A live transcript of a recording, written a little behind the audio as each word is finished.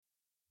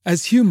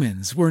As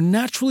humans, we're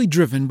naturally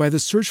driven by the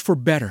search for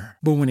better.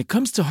 But when it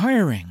comes to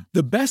hiring,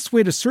 the best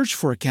way to search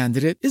for a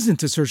candidate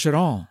isn't to search at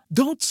all.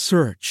 Don't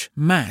search,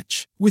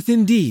 match with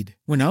Indeed.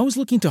 When I was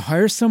looking to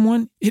hire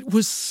someone, it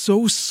was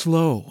so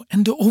slow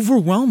and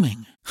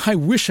overwhelming. I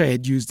wish I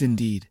had used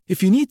Indeed.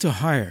 If you need to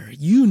hire,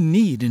 you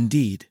need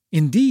Indeed.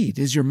 Indeed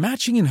is your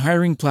matching and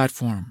hiring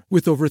platform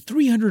with over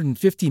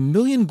 350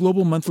 million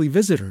global monthly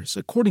visitors,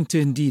 according to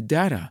Indeed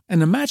data,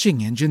 and a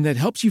matching engine that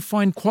helps you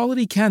find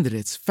quality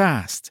candidates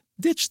fast.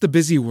 Ditch the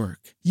busy work.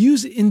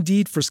 Use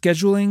Indeed for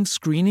scheduling,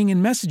 screening,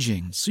 and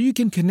messaging so you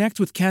can connect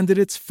with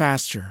candidates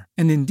faster.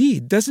 And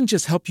Indeed doesn't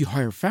just help you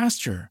hire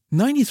faster.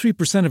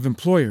 93% of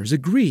employers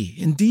agree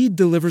Indeed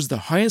delivers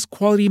the highest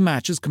quality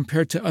matches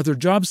compared to other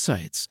job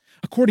sites,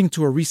 according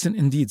to a recent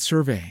Indeed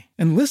survey.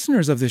 And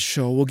listeners of this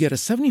show will get a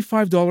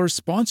 $75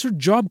 sponsored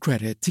job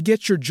credit to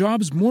get your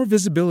jobs more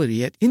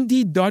visibility at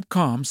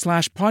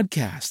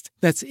Indeed.com/podcast.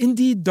 That's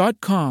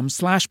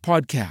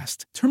Indeed.com/podcast.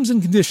 Terms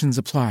and conditions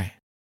apply.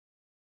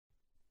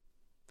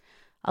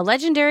 A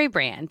legendary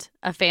brand,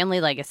 a family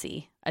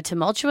legacy, a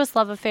tumultuous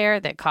love affair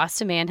that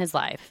cost a man his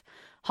life.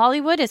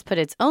 Hollywood has put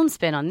its own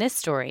spin on this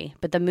story,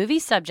 but the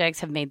movie's subjects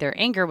have made their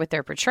anger with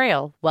their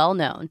portrayal well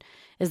known.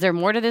 Is there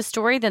more to this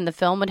story than the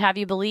film would have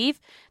you believe?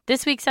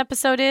 This week's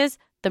episode is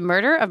The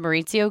Murder of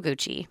Maurizio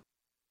Gucci.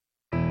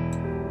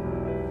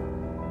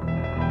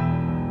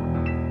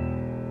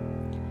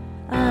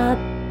 A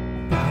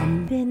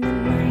bump in the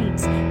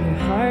night, your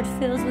heart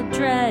fills with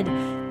dread.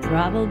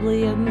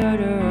 Probably a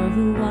murderer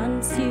who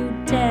wants you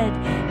dead.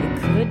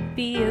 It could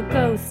be a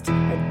ghost,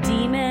 a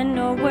demon,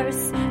 or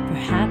worse.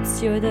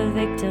 Perhaps you're the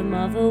victim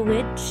of a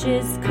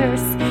witch's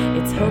curse.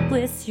 It's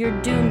hopeless,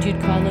 you're doomed. You'd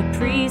call a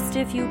priest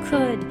if you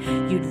could.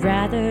 You'd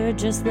rather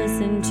just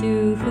listen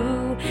to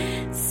who?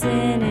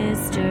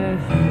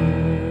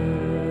 Sinisterhood.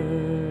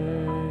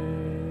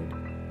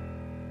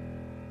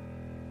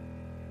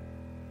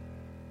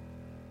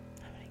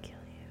 I'm gonna kill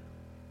you.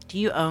 Do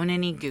you own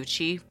any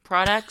Gucci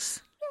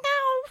products?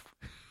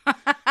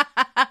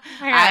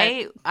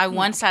 I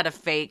once had a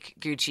fake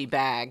Gucci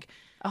bag.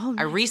 Oh,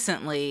 I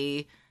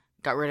recently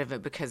got rid of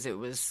it because it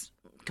was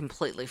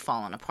completely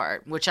fallen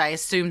apart, which I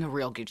assume the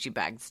real Gucci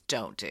bags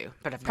don't do.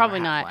 But I've probably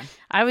never had not. one.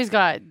 I always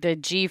got the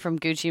G from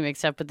Gucci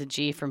mixed up with the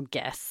G from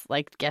Guess,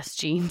 like Guess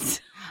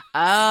jeans.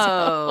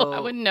 Oh, So I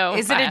wouldn't know.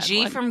 Is if I it a had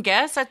G one. from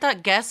Guess? I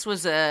thought Guess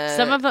was a.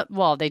 Some of it.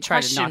 Well, they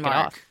try to knock question it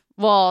mark. off.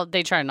 Well,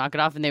 they try to knock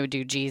it off, and they would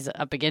do G's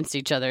up against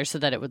each other so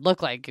that it would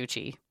look like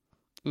Gucci.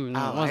 Even though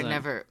it Oh, I wasn't.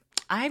 never.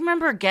 I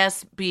remember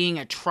Guess being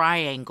a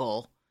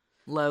triangle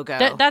logo.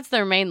 That's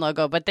their main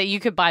logo, but you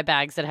could buy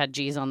bags that had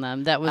G's on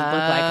them that would look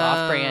like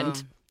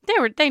off-brand.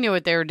 They knew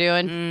what they were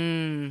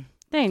doing.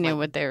 They knew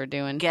what they were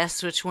doing.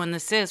 Guess which one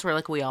this is. We're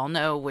like, we all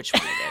know which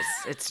one it is.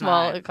 It's not.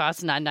 Well, it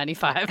costs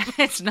 $9.95.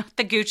 It's not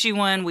the Gucci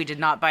one. We did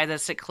not buy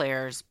this at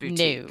Claire's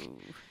boutique.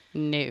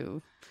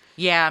 No.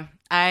 Yeah,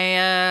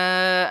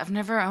 I've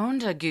never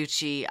owned a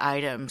Gucci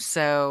item,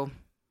 so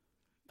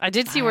I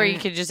did see where you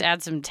could just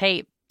add some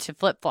tape to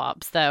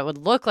flip-flops that would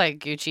look like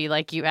Gucci,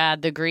 like you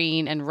add the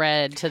green and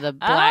red to the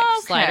black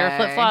slider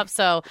flip-flops.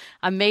 So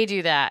I may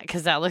do that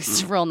because that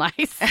looks real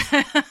nice.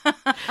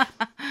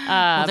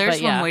 well, there's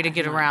but yeah. one way to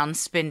get around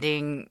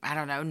spending, I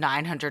don't know,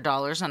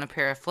 $900 on a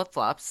pair of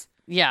flip-flops.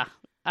 Yeah.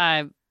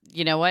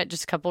 You know what?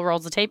 Just a couple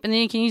rolls of tape, and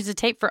then you can use the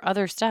tape for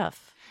other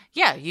stuff.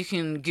 Yeah, you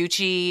can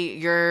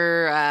Gucci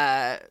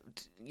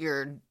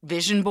your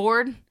vision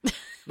board,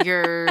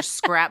 your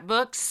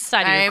scrapbooks.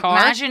 Side of I your car.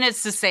 imagine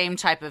it's the same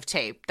type of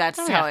tape. That's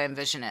Oh, how yeah. I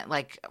envision it.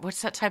 Like,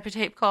 what's that type of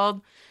tape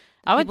called?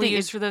 I would People think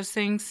use for those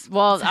things.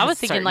 Well, It I has was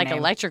a thinking certain like name.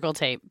 electrical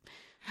tape,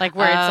 like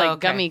where it's Oh, like okay.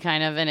 gummy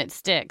kind of, and it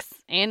sticks,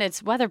 and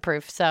it's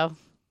weatherproof. So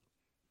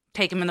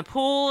Take them in the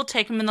pool,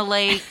 take them in the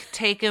lake,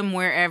 take them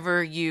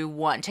wherever you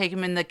want. Take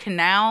them in the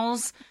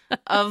canals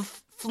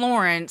of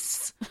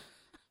Florence.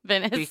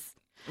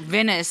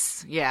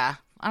 Venice, yeah.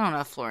 I don't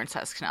know if Florence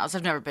has canals.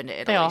 I've never been to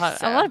Italy. they all have,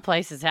 so. a lot of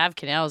places have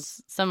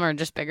canals. Some are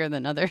just bigger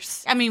than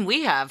others. I mean,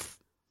 we have.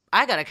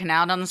 I got a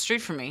canal down the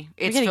street from me.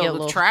 It's gotta get filled a with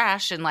little-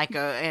 trash and like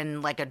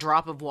a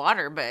drop of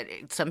water, but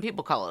some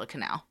people call it a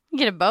canal.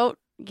 Get a boat,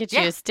 get you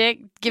Yeah. a stick,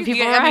 give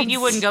people I rides. mean, you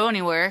wouldn't go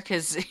anywhere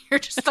because you're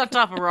just on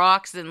top of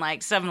rocks and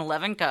like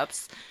 7-Eleven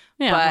cups.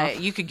 Yeah, but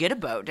well, you could get a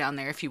boat down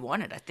there if you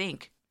wanted, I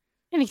think.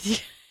 anything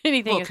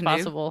Little is canoe.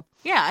 possible.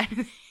 Yeah,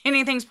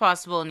 anything's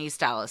possible in East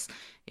Dallas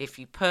if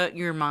you put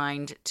your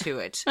mind to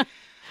it.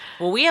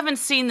 Well, we haven't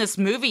seen this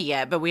movie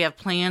yet, but we have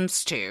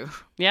plans to.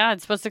 Yeah,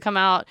 it's supposed to come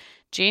out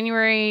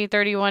January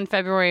 31,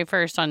 February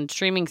 1st on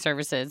streaming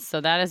services.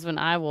 So that is when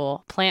I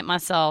will plant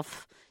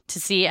myself to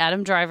see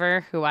Adam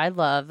Driver, who I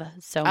love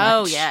so much.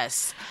 Oh,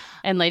 yes.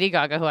 And Lady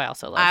Gaga, who I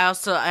also love.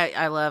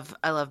 I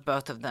love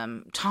both of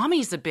them.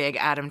 Tommy's a big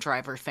Adam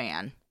Driver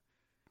fan.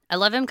 I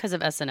love him because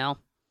of SNL.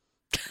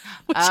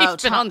 Which Oh,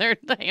 he's been on there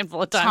a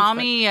handful of times.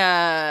 Tommy,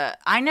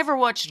 I never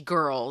watched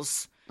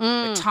Girls, but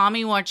Mm.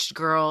 Tommy watched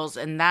Girls,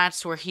 and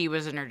that's where he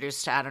was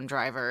introduced to Adam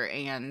Driver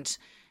and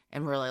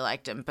really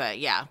liked him. But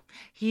yeah,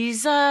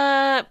 he's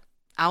good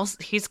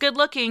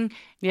looking.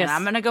 Yes. And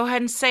I'm gonna go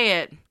ahead and say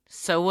it.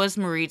 So was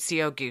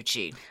Maurizio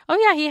Gucci. Oh,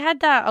 yeah. He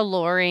had that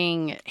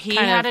alluring He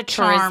kind had of a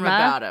charm charisma,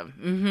 about him.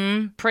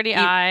 Mm-hmm. pretty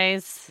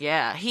eyes.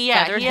 Yeah. He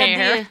Feathered had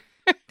hair.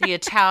 the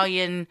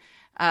Italian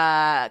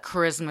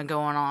charisma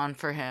going on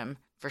for him,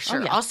 for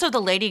sure. yeah. Also,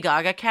 the Lady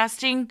Gaga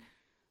casting,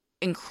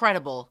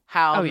 incredible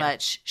how Oh, yeah.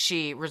 much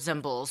she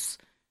resembles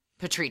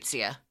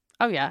Patrizia.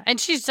 Oh, yeah. And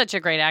she's such a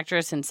great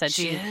actress and said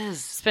She she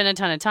is. spent a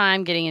ton of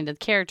time getting into the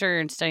character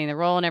and studying the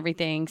role and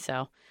everything.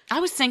 So,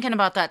 I was thinking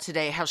about that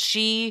today, how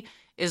she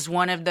is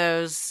one of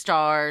those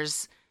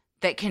stars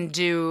that can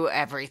do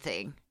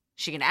everything.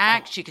 She can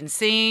act, she can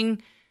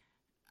sing.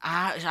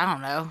 I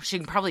don't know. She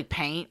can probably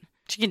paint.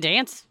 she can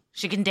dance.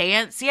 She can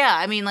dance. Yeah,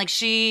 I mean, like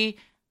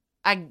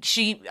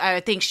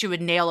I think she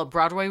would nail a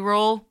Broadway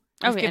role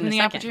if Oh, yeah, given in a the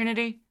second.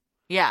 opportunity.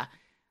 Yeah,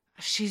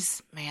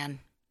 she's man.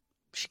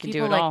 She can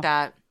People do it like all.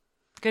 that.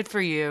 Good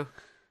for you.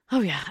 Oh,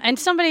 yeah. And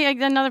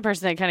another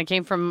person that kind of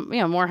came from,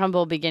 more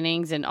humble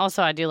beginnings. And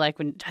also, I do like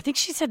when, I think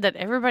she said that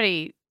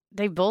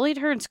they bullied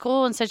her in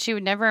school and said she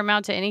would never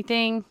amount to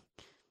anything.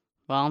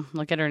 Well,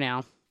 look at her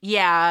now.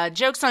 Yeah,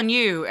 joke's on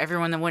you,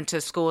 everyone that went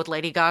to school with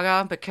Lady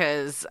Gaga,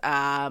 because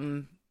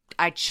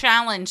I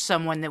challenge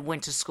someone that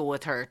went to school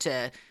with her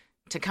to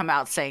come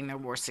out saying they're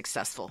more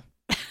successful.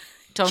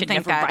 Don't Should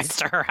think never rise that's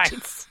to her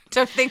heights.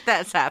 don't think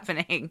that's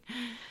happening.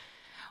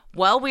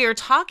 Well, we are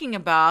talking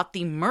about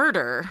the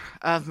murder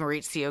of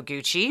Maurizio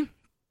Gucci,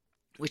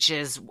 which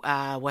is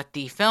what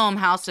the film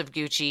House of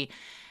Gucci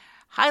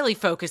highly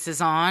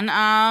focuses on.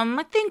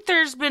 I think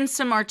there's been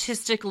some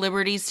artistic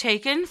liberties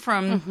taken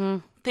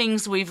from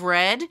things we've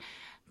read,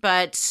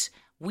 but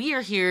we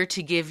are here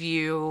to give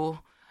you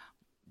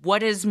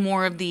what is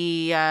more of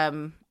the,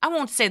 I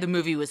won't say the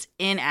movie was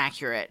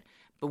inaccurate,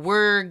 but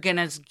we're going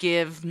to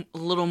give a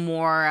little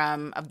more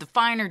of the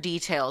finer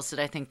details that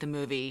I think the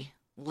movie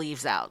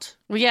leaves out.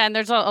 Well, yeah, and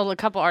there's a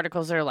couple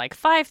articles that are like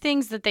 5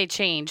 things that they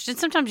changed. And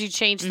sometimes you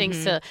change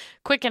things to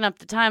quicken up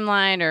the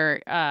timeline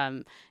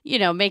or,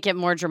 make it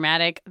more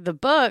dramatic. The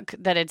book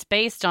that it's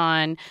based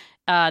on,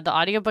 the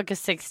audiobook is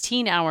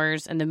 16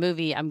 hours, and the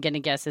movie, I'm going to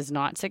guess, is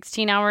not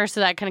 16 hours.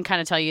 So that can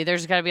kind of tell you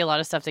there's got to be a lot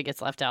of stuff that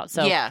gets left out.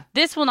 So Yeah.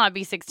 this will not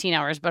be 16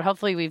 hours, but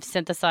hopefully we've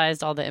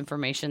synthesized all the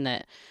information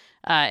that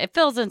it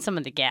fills in some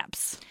of the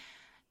gaps.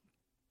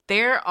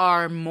 There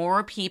are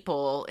more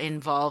people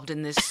involved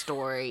in this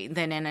story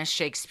than in a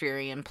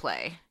Shakespearean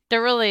play.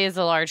 There really is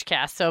a large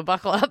cast, so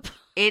buckle up.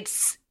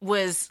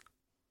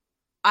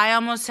 I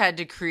almost had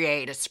to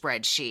create a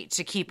spreadsheet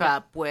to keep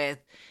up with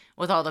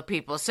all the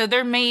people. So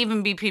there may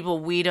even be people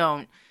we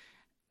don't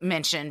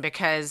mention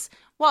because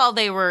while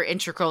they were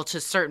integral to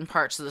certain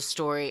parts of the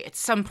story, at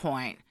some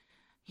point,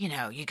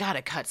 you got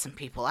to cut some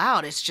people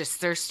out. It's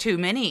just there's too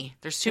many.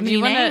 There's too many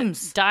You wanna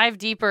names. dive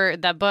deeper.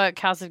 That book,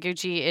 House of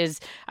Gucci,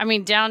 is,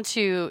 down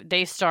to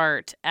they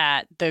start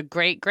at the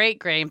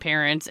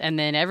great-great-grandparents and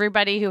then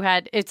everybody who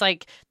had, it's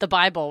like the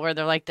Bible where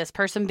they're like, this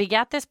person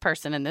begat this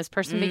person and this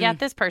person begat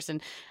this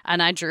person.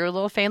 And I drew a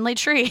little family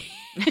tree.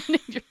 And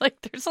you're like,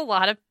 there's a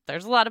lot of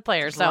players. There's a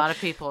lot of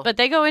people. But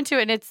they go into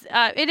it, and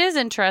it is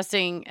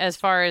interesting as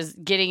far as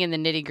getting in the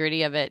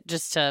nitty-gritty of it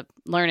just to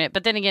learn it.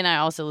 But then again, I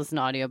also listen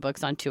to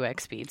audiobooks on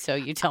 2x speed, so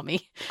you tell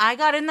me. I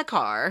got in the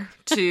car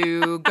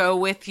to go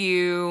with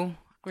you.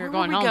 We were Where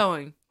going were we home.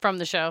 going? From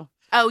the show.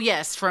 Oh,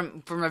 yes,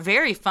 from a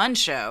very fun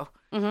show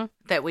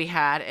that we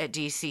had at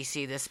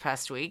DCC this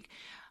past week.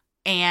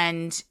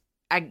 And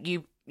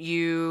you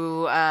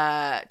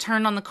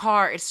turned on the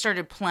car, it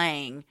started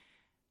playing.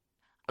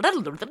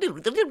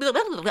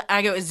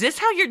 I go, is this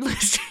how you're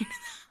listening?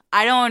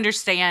 I don't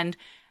understand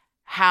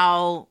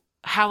how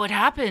it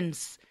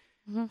happens.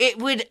 It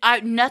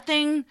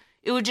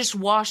would just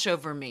wash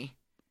over me.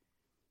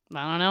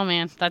 I don't know,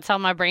 man. That's how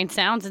my brain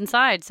sounds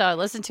inside. So I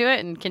listen to it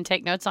and can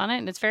take notes on it,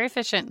 and it's very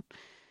efficient.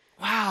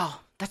 Wow,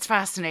 that's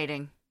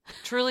fascinating.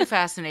 Truly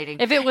fascinating.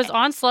 If it was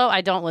on slow, I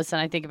don't listen.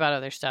 I think about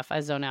other stuff.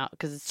 I zone out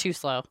because it's too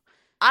slow.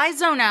 I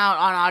zone out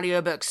on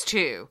audiobooks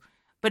too.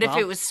 But if Well,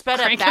 it was sped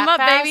up crank that 'em up,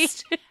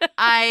 fast,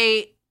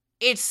 baby.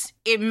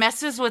 it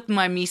messes with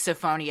my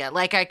misophonia.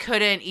 Like I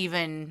couldn't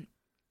even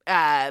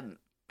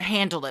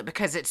handle it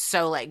because it's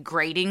so like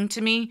grating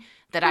to me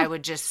that I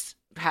would just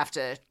have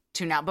to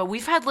tune out. But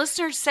we've had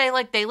listeners say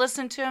like they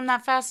listen to him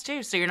that fast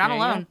too, so you're not There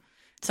you alone. go.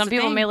 Some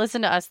people may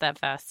listen to us that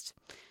fast.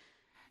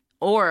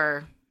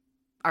 Or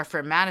our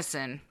friend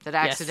Madison that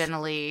Yes.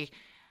 accidentally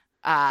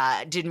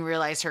didn't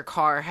realize her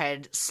car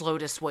had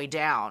slowed us way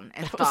down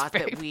and That was thought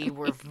very that we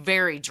were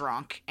very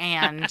drunk.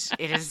 And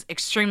it is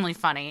extremely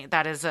funny.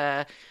 That is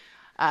a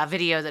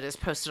video that is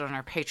posted on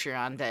our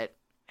Patreon that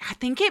I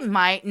think it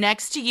might,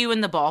 next to you in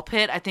the ball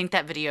pit, I think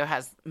that video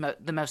has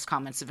the most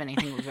comments of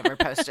anything we've ever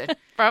posted.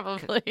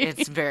 Probably.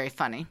 It's very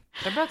funny.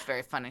 They're both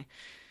very funny.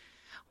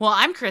 Well,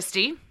 I'm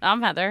Christy,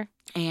 I'm Heather.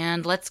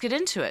 and let's get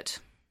into it.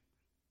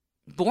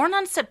 Born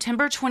on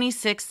September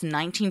 26,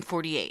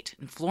 1948,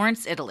 in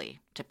Florence, Italy,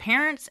 to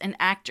parents and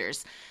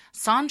actors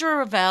Sandra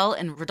Ravel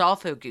and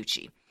Rodolfo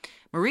Gucci,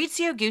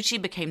 Maurizio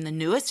Gucci became the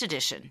newest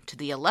addition to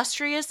the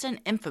illustrious and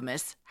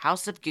infamous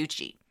House of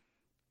Gucci.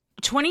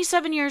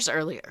 27 years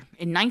earlier,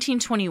 in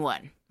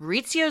 1921,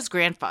 Maurizio's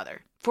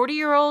grandfather,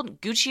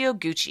 40-year-old Guccio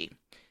Gucci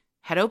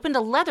had opened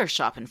a leather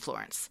shop in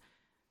Florence.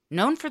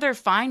 Known for their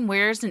fine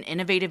wares and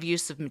innovative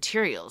use of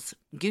materials,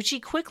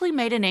 Gucci quickly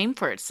made a name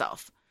for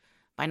itself.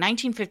 By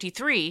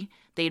 1953,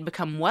 they had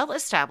become well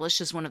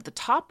established as one of the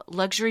top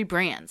luxury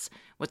brands,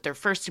 with their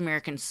first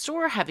American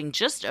store having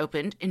just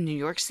opened in New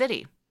York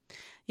City.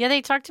 Yeah,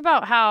 they talked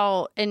about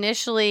how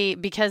initially,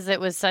 because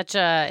it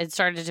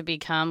started to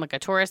become like a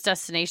tourist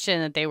destination,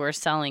 that they were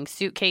selling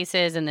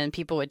suitcases, and then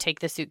people would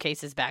take the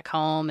suitcases back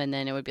home, and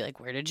then it would be like,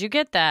 where did you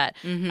get that?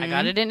 I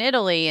got it in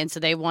Italy. And so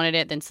they wanted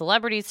it. Then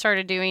celebrities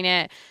started doing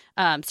it,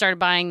 started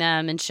buying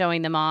them and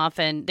showing them off.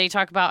 And they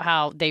talk about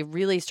how they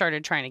really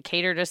started trying to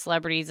cater to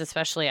celebrities,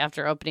 especially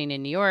after opening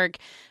in New York.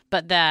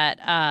 But that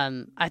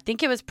I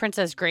think it was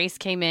Princess Grace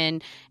came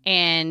in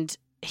and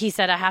he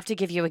said, I have to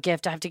give you a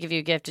gift. I have to give you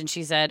a gift. And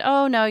she said,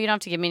 oh, no, you don't have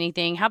to give me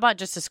anything. How about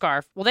just a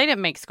scarf? Well, they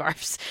didn't make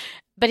scarves.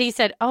 But he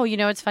said, oh,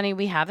 it's funny.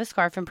 We have a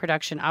scarf in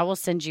production. I will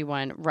send you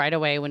one right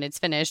away when it's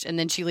finished. And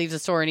then she leaves the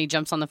store and he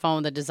jumps on the phone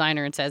with the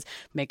designer and says,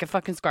 make a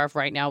fucking scarf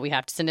right now. We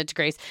have to send it to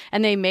Grace.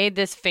 And they made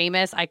this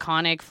famous,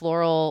 iconic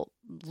floral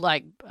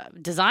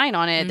design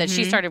on it that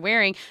she started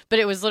wearing. But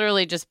it was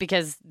literally just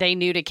because they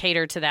knew to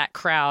cater to that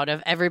crowd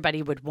of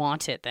everybody would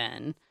want it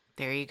then.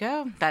 There you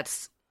go.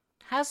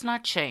 Has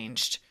not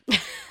changed.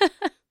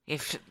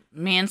 If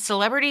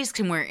celebrities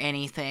can wear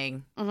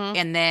anything,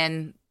 and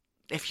then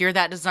if you're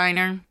that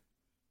designer,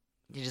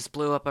 you just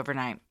blew up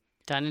overnight.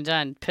 Done and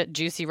done. Put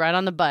Juicy right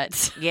on the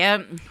butts.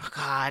 Yep. Oh,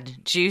 God,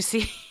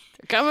 Juicy.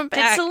 They're coming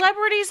back. Did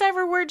celebrities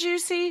ever wear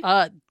Juicy?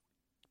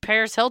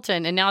 Paris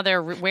Hilton, and now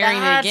they're wearing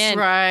it again. That's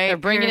right. They're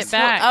bringing it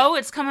back. Oh,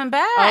 it's coming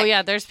back. Oh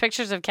yeah, there's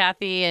pictures of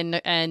Kathy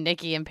and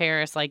Nikki in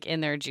Paris, like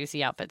in their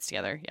Juicy outfits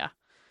together. Yeah.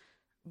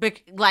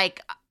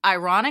 Like,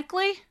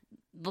 ironically.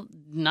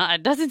 Not,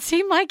 it doesn't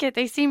seem like it.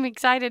 They seem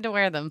excited to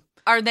wear them.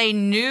 Are they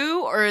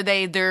new or are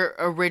they their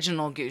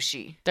original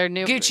Gucci? They're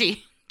new.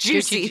 Gucci.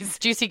 Juicies.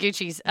 Juicy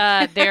Gucci's.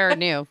 They're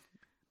new.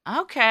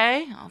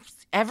 Okay.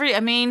 It's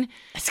coming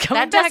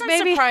that back, doesn't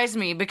baby. surprise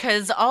me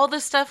because all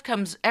this stuff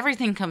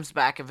everything comes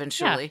back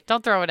eventually. Yeah,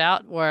 don't throw it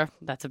out, or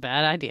that's a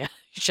bad idea.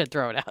 You should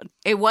throw it out.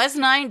 It was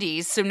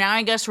 90s, so now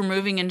I guess we're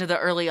moving into the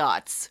early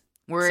aughts.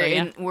 We're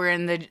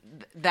in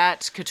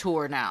that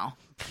couture now.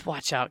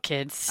 Watch out,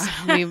 kids.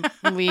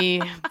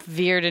 We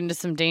veered into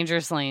some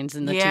dangerous lanes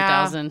in the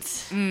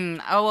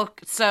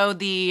 2000s. So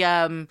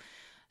the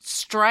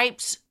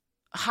striped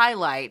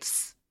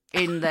highlights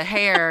in the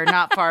hair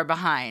not far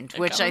behind,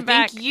 which I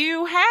think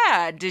you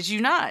had, did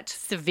you not?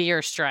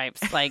 Severe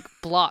stripes, like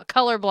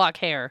color block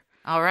hair.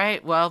 All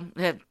right. Well,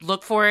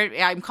 look for it.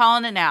 I'm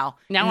calling it now.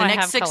 Now in the I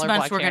next have 6 color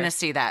months, block we're hair. going to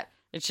see that.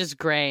 It's just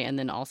gray and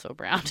then also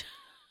brown.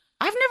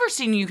 I've never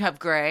seen you have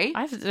gray.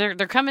 They're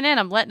coming in.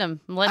 I'm letting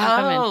them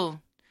come in.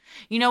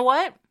 You know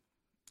what?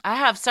 I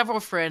have several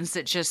friends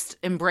that just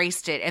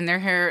embraced it, and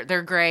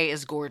their gray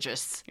is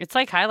gorgeous. It's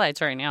like highlights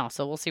right now,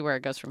 so we'll see where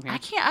it goes from here.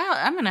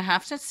 I'm going to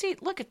have to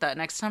look at that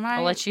next time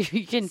I'll let you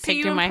can pick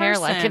you through my hair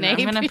like an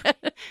ape.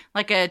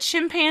 Like a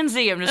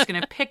chimpanzee, I'm just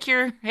going to pick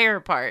your hair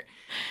apart.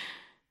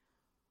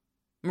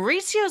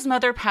 Maurizio's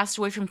mother passed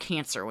away from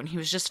cancer when he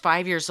was just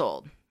 5 years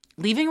old,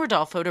 leaving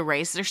Rodolfo to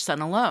raise their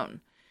son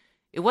alone.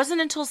 It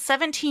wasn't until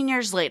 17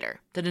 years later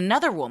that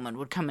another woman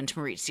would come into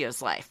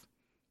Maurizio's life.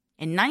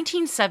 In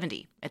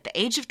 1970, at the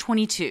age of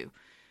 22,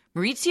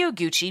 Maurizio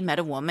Gucci met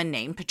a woman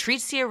named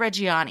Patrizia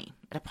Reggiani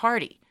at a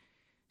party.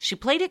 She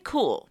played it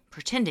cool,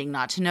 pretending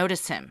not to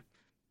notice him.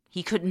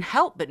 He couldn't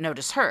help but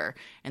notice her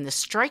and the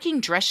striking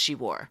dress she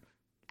wore,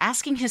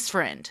 asking his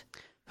friend,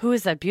 "Who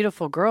is that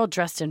beautiful girl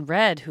dressed in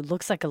red who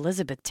looks like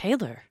Elizabeth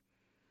Taylor?"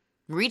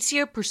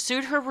 Maurizio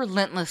pursued her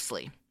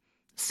relentlessly.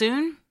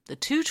 Soon, the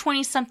two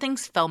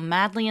 20-somethings fell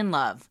madly in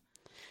love.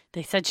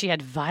 They said she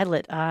had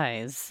violet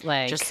eyes,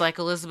 just like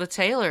Elizabeth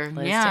Taylor.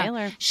 Liz yeah.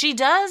 Taylor. She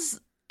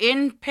does,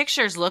 in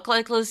pictures, look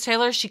like Liz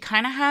Taylor. She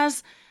kind of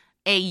has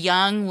a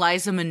young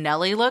Liza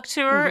Minnelli look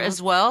to her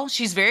as well.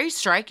 She's very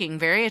striking,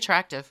 very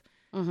attractive.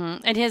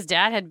 And his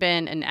dad had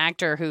been an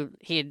actor who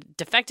he had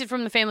defected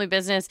from the family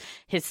business.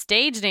 His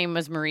stage name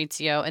was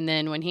Maurizio. And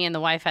then when he and the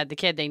wife had the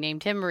kid, they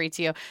named him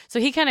Maurizio. So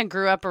he kind of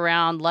grew up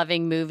around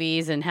loving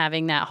movies and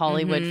having that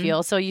Hollywood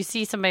feel. So you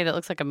see somebody that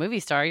looks like a movie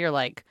star, you're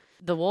like,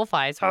 the wolf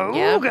eyes. Oh,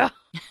 yeah.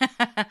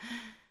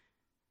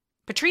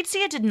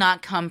 Patrizia did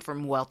not come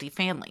from a wealthy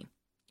family.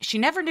 She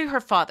never knew her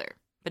father,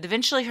 but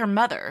eventually her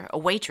mother, a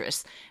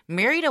waitress,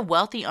 married a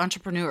wealthy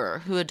entrepreneur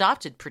who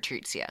adopted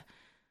Patrizia.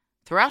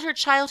 Throughout her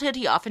childhood,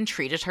 he often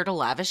treated her to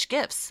lavish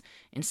gifts,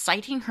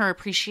 inciting her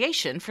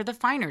appreciation for the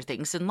finer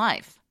things in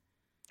life.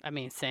 I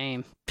mean,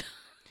 same.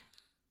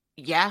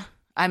 Yeah.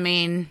 I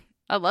mean,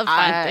 I love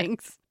fine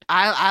things.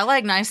 I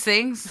like nice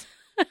things.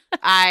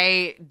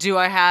 Do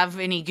I have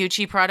any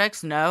Gucci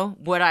products? No.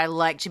 Would I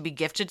like to be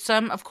gifted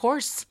some? Of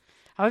course.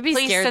 I would be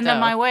Please scared, send them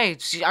my way.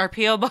 Our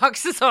P.O.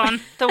 box is on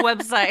the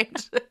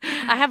website.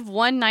 I have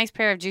one nice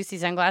pair of Juicy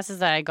sunglasses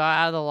that I got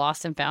out of the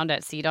Lost and Found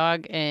at Sea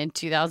Dog in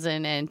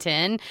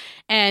 2010.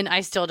 And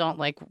I still don't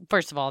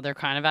first of all, they're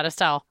kind of out of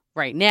style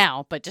right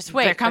now, but just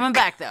wait. They're coming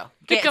back, though.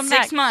 Get 6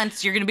 back.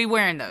 months, you're going to be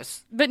wearing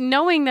those. But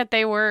knowing that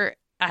they were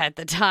at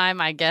the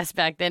time, I guess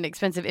back then,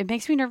 expensive. It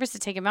makes me nervous to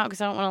take them out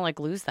because I don't want to like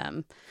lose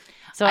them.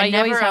 So I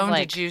never always have, owned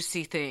like, a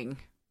Juicy thing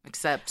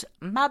except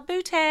my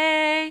booty,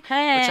 which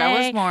Hey.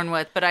 I was born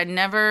with, but I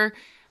never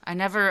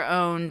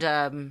owned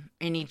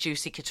any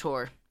Juicy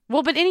Couture.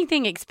 Well, but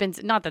anything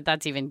expensive, not that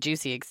that's even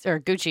Juicy or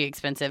Gucci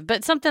expensive,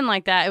 but something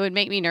like that, it would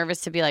make me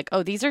nervous to be like,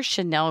 oh, these are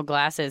Chanel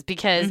glasses.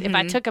 Because if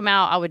I took them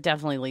out, I would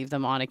definitely leave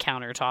them on a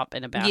countertop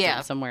in a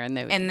bathroom somewhere. And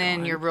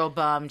then you're real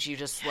bummed you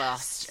just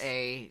lost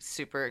a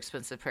super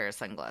expensive pair of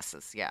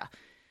sunglasses. Yeah.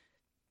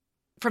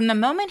 From the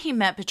moment he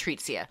met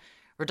Patrizia,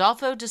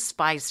 Rodolfo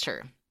despised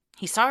her.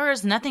 He saw her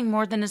as nothing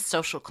more than a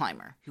social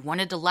climber who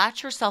wanted to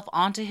latch herself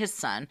onto his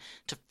son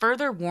to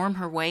further worm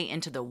her way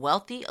into the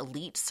wealthy,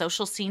 elite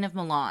social scene of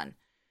Milan.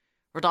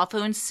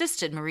 Rodolfo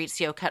insisted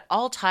Maurizio cut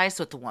all ties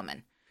with the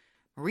woman.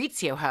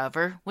 Maurizio,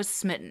 however, was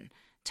smitten,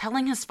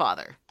 telling his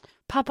father,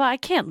 Papa, I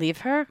can't leave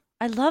her.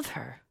 I love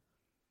her.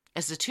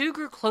 As the two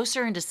grew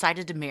closer and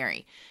decided to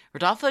marry,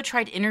 Rodolfo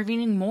tried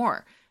intervening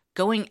more,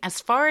 going as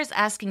far as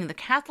asking the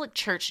Catholic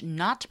Church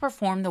not to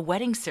perform the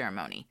wedding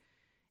ceremony.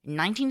 In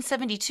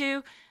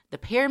 1972, the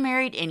pair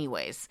married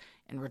anyways,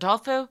 and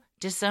Rodolfo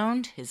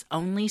disowned his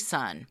only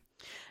son.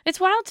 It's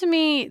wild to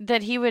me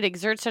that he would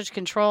exert such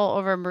control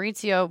over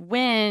Maurizio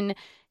when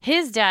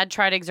his dad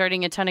tried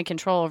exerting a ton of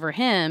control over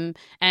him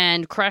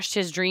and crushed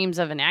his dreams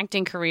of an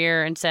acting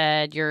career and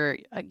said, you're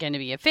going to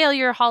be a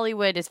failure.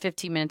 Hollywood is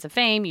 15 minutes of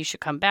fame. You should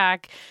come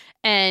back.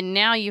 And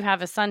now you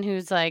have a son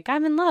who's like,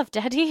 I'm in love,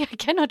 Daddy. I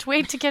cannot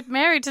wait to get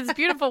married to this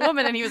beautiful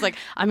woman. And he was like,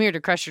 I'm here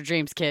to crush your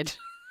dreams, kid.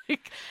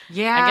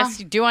 Yeah. I guess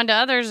you do unto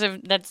others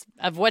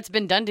of what's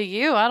been done to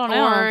you. I don't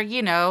know. Or,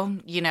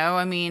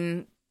 I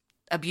mean,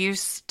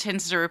 abuse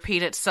tends to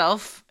repeat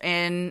itself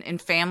in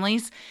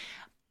families.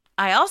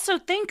 I also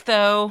think,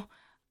 though,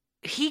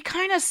 he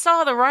kind of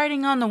saw the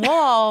writing on the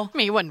wall. I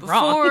mean, he wasn't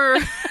wrong. Before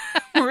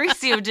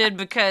Maurizio did,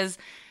 because,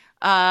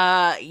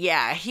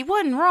 he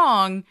wasn't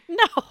wrong.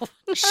 No.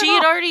 She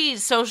had already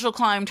social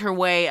climbed her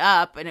way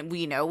up, and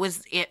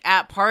was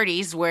at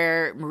parties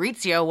where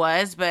Maurizio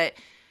was, but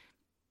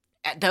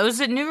those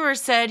that knew her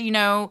said,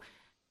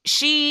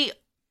 she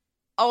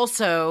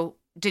also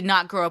did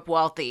not grow up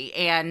wealthy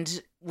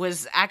and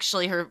was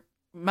actually her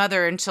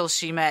mother until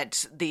she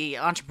met the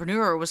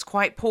entrepreneur was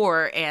quite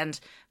poor, and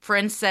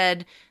friends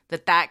said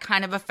that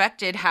kind of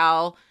affected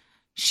how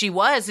she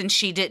was, and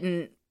she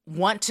didn't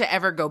want to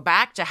ever go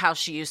back to how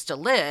she used to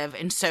live,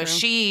 and so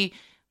she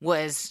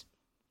was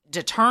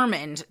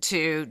determined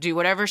to do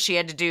whatever she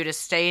had to do to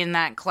stay in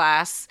that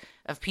class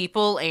of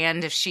people,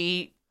 and if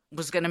she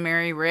was going to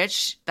marry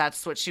rich,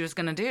 that's what she was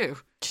going to do.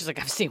 She's like,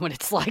 I've seen what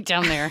it's like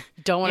down there.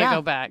 Don't want to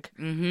go back.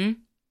 Mm-hmm.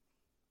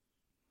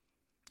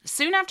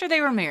 Soon after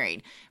they were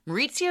married,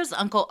 Maurizio's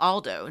uncle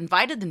Aldo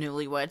invited the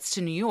newlyweds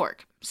to New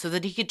York so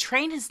that he could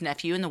train his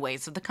nephew in the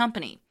ways of the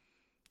company.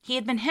 He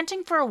had been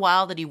hinting for a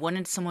while that he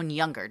wanted someone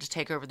younger to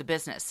take over the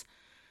business.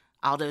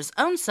 Aldo's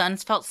own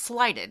sons felt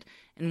slighted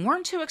and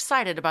weren't too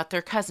excited about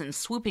their cousins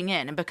swooping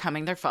in and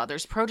becoming their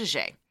father's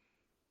protege.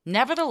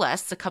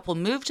 Nevertheless, the couple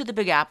moved to the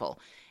Big Apple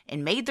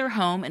and made their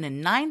home in a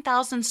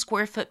 9,000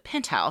 square foot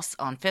penthouse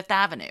on Fifth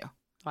Avenue. Well,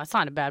 that's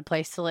not a bad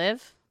place to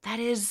live. That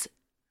is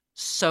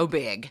so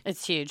big.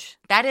 It's huge.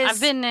 That is.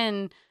 I've been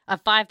in a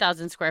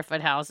 5,000 square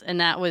foot house, and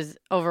that was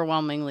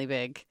overwhelmingly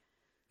big.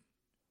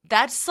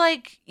 That's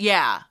like,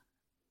 yeah.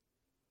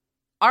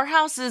 Our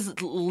house is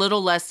a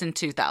little less than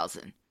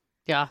 2,000.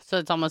 Yeah, so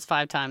it's almost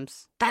 5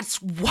 times. That's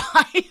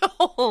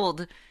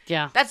wild.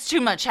 Yeah. That's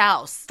too much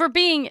house. For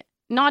being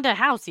not a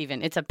house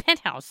even. It's a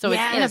penthouse, so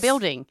it's in a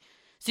building.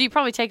 So you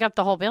probably take up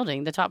the whole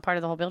building, the top part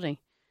of the whole building.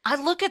 I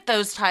look at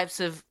those types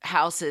of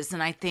houses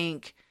and I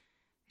think,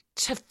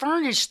 to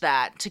furnish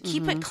that, to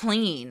keep it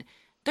clean,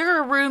 there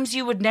are rooms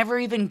you would never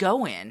even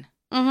go in.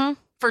 Mm-hmm.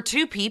 For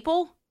 2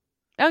 people?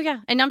 Oh,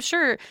 yeah. And I'm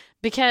sure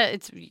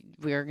because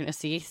we're going to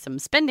see some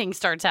spending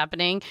starts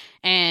happening,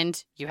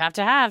 and you have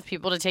to have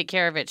people to take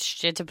care of it,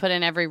 shit to put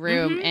in every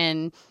room.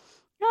 And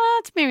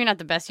it's maybe not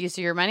the best use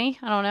of your money.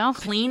 I don't know.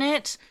 Clean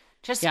it.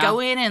 Just go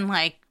in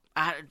and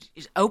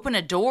open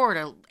a door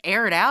to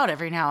air it out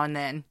every now and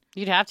then.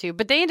 You'd have to.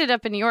 But they ended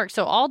up in New York.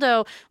 So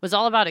Aldo was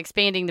all about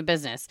expanding the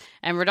business.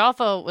 And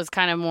Rodolfo was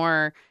kind of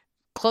more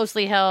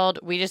closely held.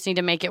 We just need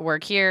to make it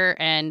work here.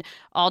 And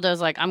Aldo's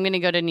like, I'm going to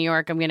go to New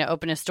York. I'm going to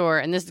open a store.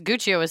 And this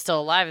Guccio was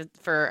still alive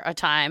for a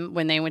time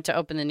when they went to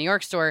open the New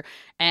York store.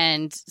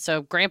 And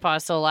so Grandpa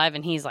is still alive.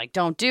 And he's like,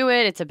 don't do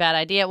it. It's a bad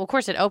idea. Well, of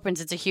course, it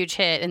opens. It's a huge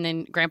hit. And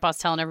then Grandpa's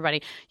telling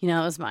everybody, it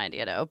was my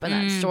idea to open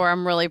that store.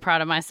 I'm really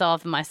proud of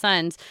myself and my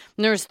sons.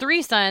 And there was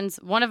 3 sons.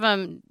 One of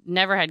them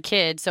never had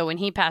kids. So when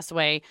he passed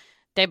away,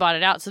 they bought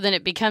it out. So then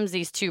it becomes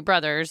these 2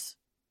 brothers.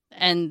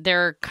 And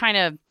they're kind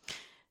of,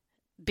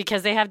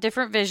 because they have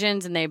different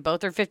visions and they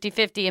both are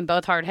 50-50 and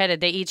both hard-headed,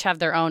 they each have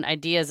their own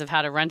ideas of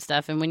how to run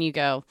stuff. And when you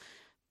go,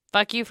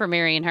 fuck you for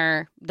marrying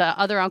her, the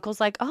other uncle's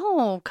like,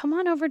 oh, come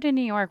on over to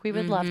New York. We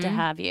would love to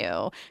have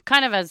you.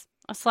 Kind of as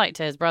a slight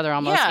to his brother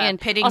almost. Yeah, and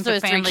pitting also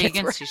the family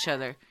against each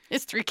other.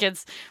 His 3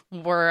 kids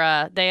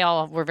were, they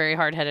all were very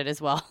hard-headed as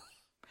well.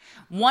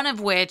 One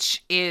of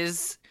which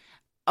is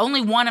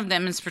only one of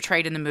them is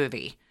portrayed in the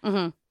movie.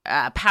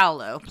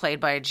 Paolo, played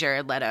by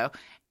Jared Leto.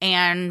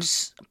 And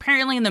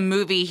apparently in the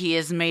movie, he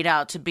is made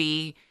out to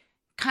be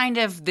kind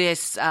of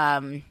this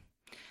not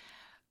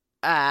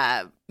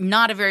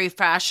a very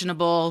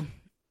fashionable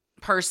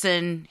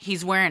person.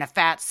 He's wearing a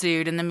fat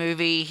suit in the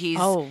movie. He's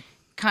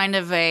kind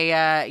of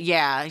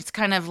he's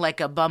kind of like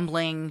a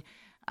bumbling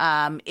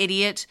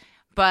idiot.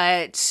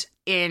 But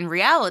in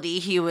reality,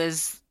 he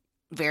was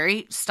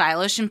very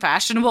stylish and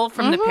fashionable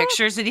from the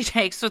pictures that he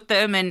takes with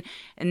them, and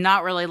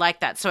not really like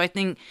that. So I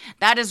think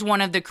that is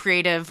one of the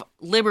creative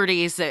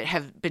liberties that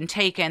have been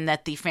taken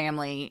that the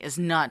family is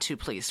not too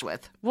pleased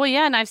with. Well,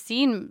 yeah, and I've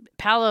seen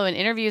Paolo in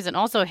interviews, and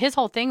also his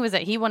whole thing was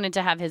that he wanted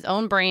to have his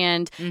own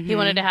brand. He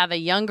wanted to have a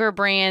younger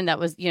brand that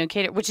was,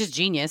 catered, which is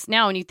genius.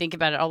 Now, when you think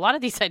about it, a lot of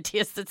these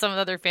ideas that some of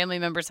the other family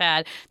members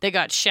had that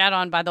got shat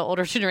on by the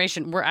older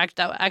generation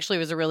that actually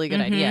was a really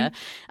good idea.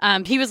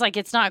 He was like,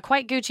 it's not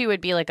quite Gucci,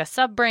 would be like a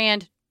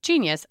sub-brand.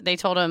 Genius. They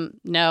told him,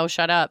 no,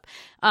 shut up.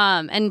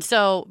 And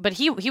so, but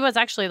he was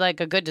actually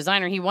like a good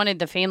designer. He wanted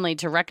the family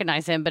to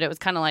recognize him, but it was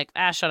kind of like,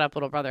 shut up,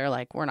 little brother.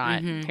 Like, we're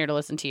not here to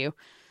listen to you.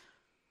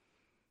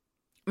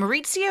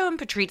 Maurizio and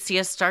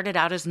Patrizia started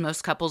out as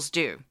most couples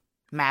do,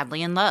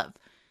 madly in love.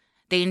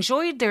 They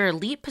enjoyed their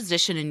elite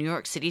position in New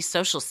York City's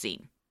social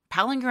scene,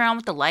 palling around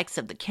with the likes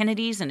of the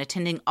Kennedys and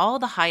attending all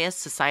the highest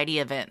society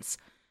events.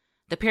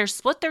 The pair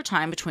split their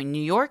time between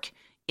New York,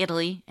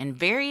 Italy, and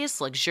various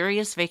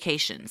luxurious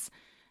vacations.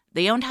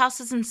 They owned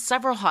houses in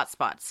several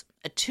hotspots,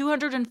 a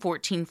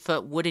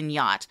 214-foot wooden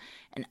yacht,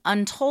 and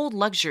untold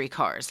luxury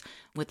cars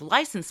with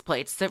license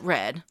plates that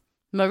read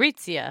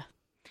Maurizia,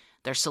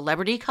 their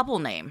celebrity couple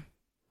name.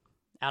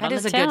 That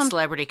is a good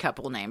celebrity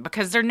couple name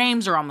because their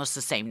names are almost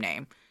the same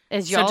name.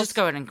 So just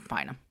go ahead and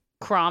combine them.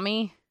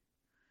 Cromie?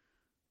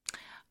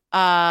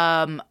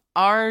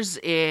 Ours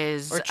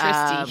is... Or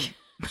Tristy.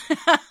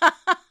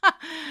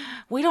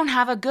 We don't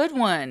have a good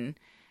one.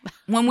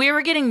 When we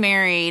were getting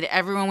married,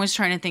 everyone was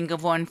trying to think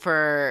of one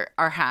for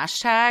our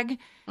hashtag.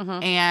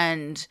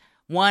 And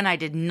one I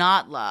did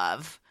not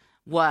love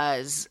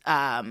was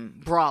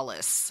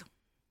Braless.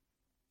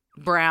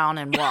 Brown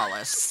and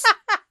Wallace.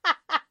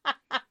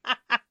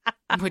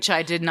 Which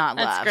I did not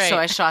love. So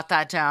I shot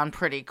that down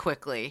pretty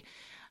quickly.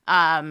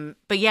 But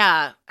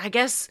yeah, I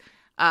guess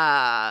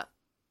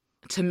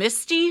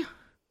Misty,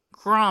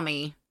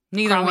 Cromie.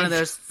 Neither one of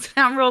those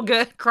sound real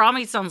good.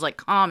 Cromie sounds like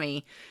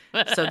commie.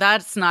 So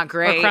that's not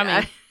great.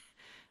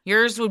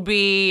 Yours would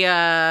be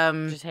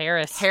just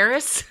Harris.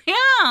 Harris?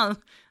 Yeah.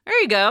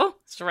 There you go.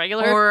 Just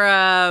regular.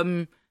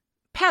 Or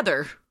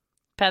Peather.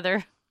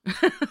 Peather.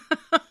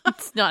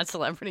 It's not a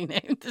celebrity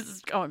name. This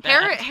is going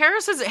bad.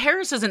 Harris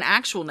is an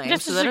actual name,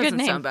 This so is that a doesn't good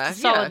name. sound bad. It's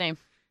a solid name.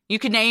 You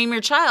could name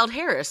your child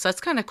Harris.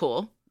 That's kind of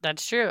cool.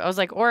 That's true. I was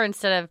like, or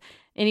instead of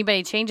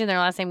anybody changing their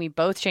last name, we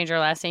both change our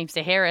last names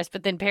to Harris,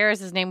 but then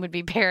Paris's name would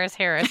be Paris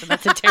Harris, and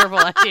that's a terrible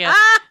idea.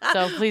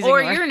 So please ignore.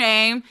 Or your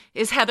name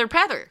is Heather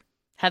Peather.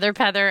 Heather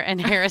Peather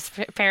and Paris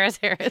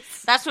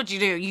Harris. That's what you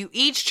do. You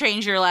each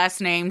change your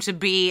last name to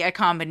be a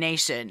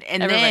combination,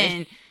 and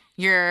then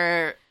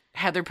you're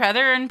Heather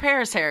Peather and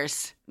Paris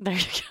Harris. There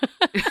you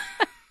go.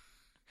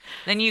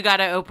 Then you got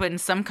to open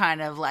some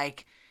kind of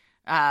like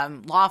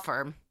law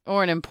firm.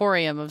 Or an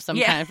emporium of some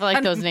kind. I feel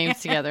like those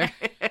names together.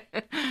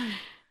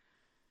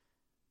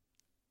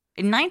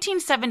 In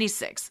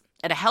 1976,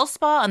 at a health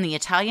spa on the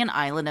Italian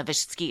island of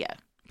Ischia,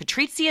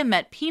 Patrizia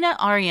met Pina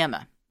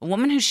Ariema, a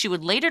woman who she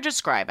would later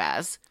describe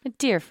as a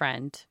dear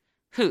friend.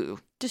 Who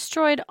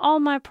destroyed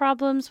all my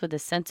problems with a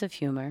sense of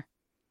humor.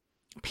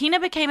 Pina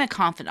became a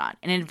confidant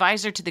and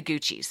advisor to the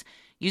Guccis,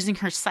 using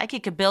her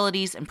psychic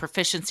abilities and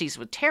proficiencies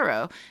with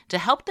tarot to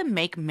help them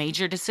make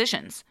major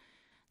decisions.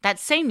 That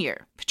same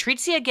year,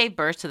 Patrizia gave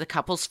birth to the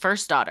couple's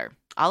first daughter,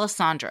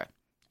 Alessandra.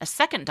 A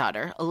second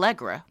daughter,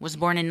 Allegra, was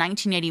born in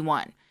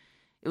 1981.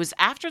 It was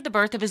after the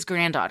birth of his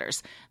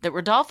granddaughters that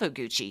Rodolfo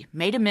Gucci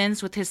made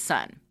amends with his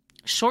son,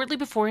 shortly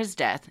before his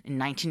death in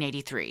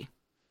 1983.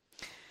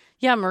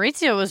 Yeah,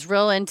 Maurizio was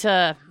real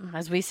into,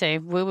 as we say,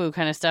 woo-woo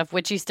kind of stuff,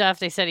 witchy stuff.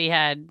 They said he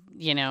had,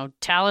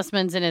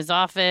 talismans in his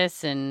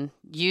office and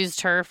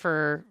used her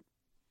for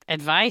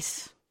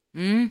advice.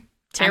 Tarot.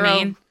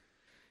 I mean,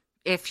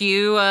 if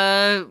you,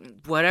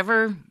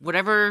 whatever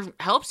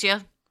helps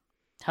you.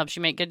 Helps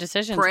you make good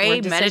decisions.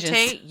 Pray,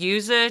 meditate,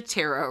 use a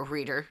tarot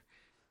reader.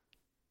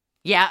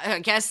 Yeah, I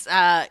guess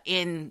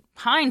in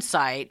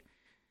hindsight,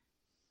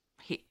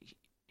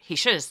 she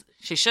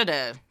should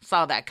have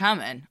saw that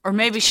coming, or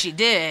maybe she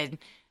did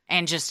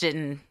and just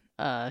didn't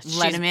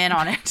let him in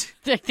on it.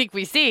 I think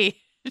we see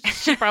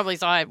she probably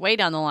saw it way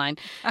down the line,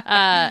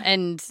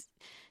 and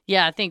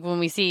yeah, I think when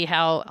we see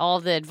how all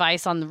the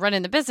advice on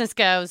running the business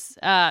goes,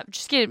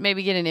 just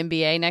maybe get an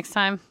MBA next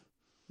time.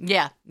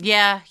 Yeah.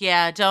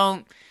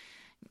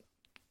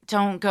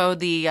 Don't go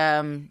the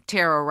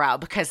tarot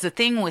route, because the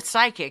thing with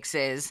psychics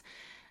is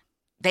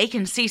they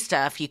can see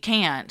stuff you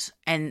can't,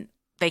 and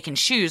they can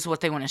choose what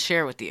they want to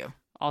share with you.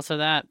 Also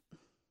that.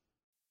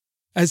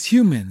 As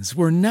humans,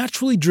 we're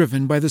naturally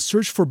driven by the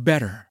search for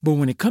better. But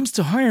when it comes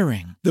to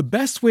hiring, the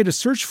best way to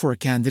search for a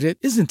candidate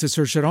isn't to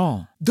search at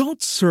all.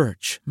 Don't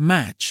search,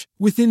 match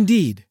with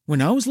Indeed.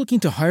 When I was looking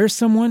to hire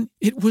someone,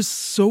 it was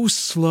so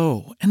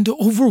slow and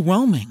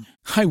overwhelming.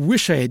 I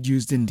wish I had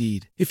used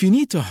Indeed. If you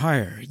need to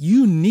hire,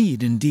 you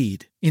need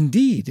Indeed.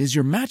 Indeed is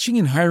your matching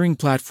and hiring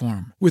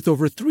platform with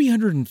over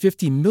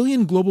 350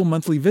 million global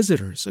monthly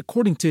visitors,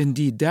 according to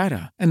Indeed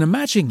data, and a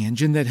matching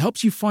engine that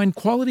helps you find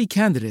quality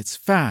candidates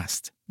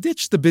fast.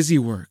 Ditch the busy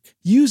work.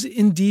 Use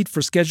Indeed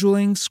for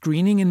scheduling,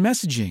 screening, and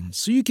messaging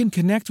so you can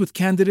connect with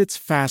candidates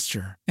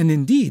faster. And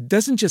Indeed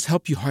doesn't just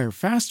help you hire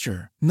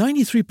faster.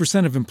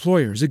 93% of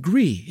employers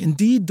agree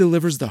Indeed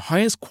delivers the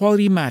highest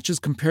quality matches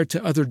compared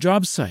to other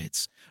job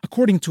sites,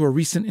 according to a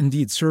recent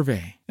Indeed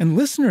survey. And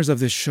listeners of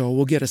this show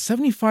will get a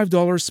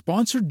 $75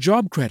 sponsored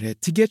job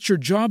credit to get your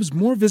jobs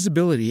more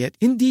visibility at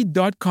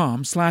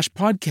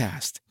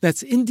Indeed.com/podcast.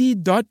 That's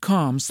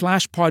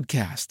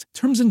Indeed.com/podcast.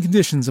 Terms and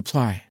conditions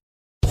apply.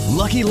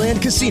 Lucky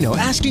Land Casino,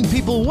 asking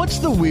people, what's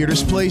the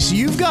weirdest place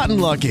you've gotten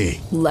lucky?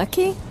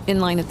 Lucky?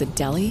 In line at the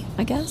deli,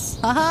 I guess?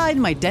 Aha,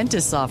 in my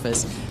dentist's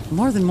office.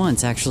 More than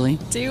once, actually.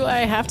 Do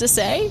I have to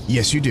say?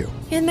 Yes, you do.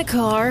 In the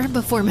car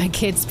before my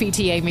kids'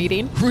 PTA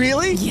meeting.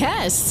 Really?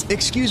 Yes.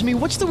 Excuse me,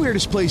 what's the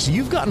weirdest place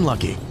you've gotten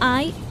lucky?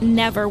 I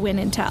never win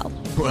and tell.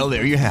 Well,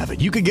 there you have it.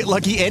 You can get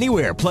lucky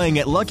anywhere, playing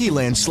at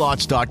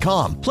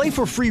LuckyLandSlots.com. Play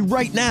for free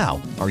right now.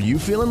 Are you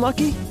feeling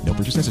lucky? No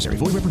purchase necessary.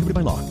 Void where prohibited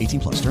by law.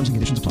 18+. Terms and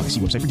conditions apply. See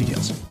website for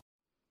details.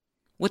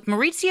 With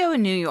Maurizio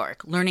in New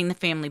York, learning the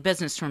family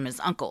business from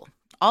his uncle,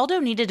 Aldo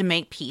needed to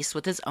make peace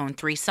with his own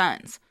 3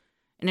 sons.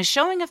 In a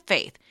showing of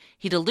faith,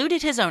 he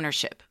diluted his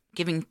ownership,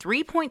 giving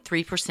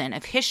 3.3%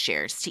 of his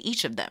shares to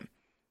each of them.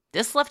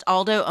 This left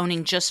Aldo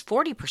owning just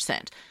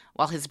 40%,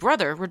 while his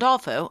brother,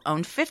 Rodolfo,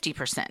 owned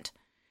 50%.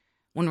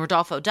 When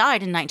Rodolfo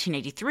died in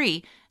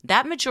 1983,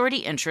 that majority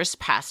interest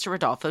passed to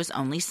Rodolfo's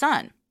only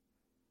son.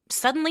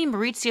 Suddenly,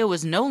 Maurizio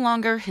was no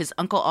longer his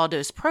Uncle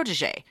Aldo's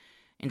protege.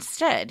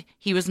 Instead,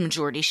 he was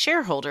majority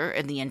shareholder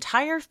in the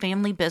entire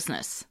family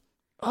business.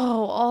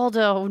 Oh,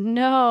 Aldo,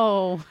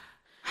 no.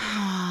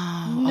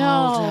 No,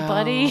 Aldo.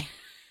 buddy.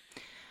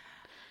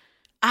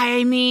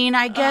 I mean,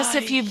 I guess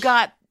if you've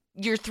got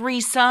your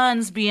 3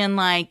 sons being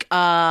like,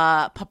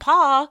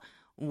 Papa,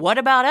 what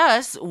about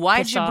us?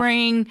 Why'd Pissed you off.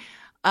 bring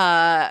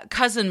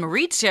cousin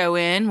Maurizio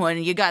in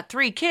when you got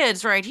 3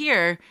 kids right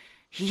here?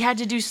 He had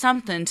to do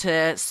something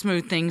to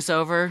smooth things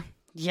over.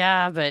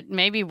 Yeah, but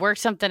maybe work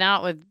something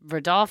out with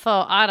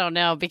Rodolfo. I don't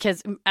know,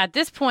 because at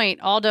this point,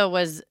 Aldo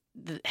was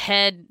the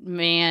head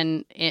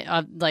man,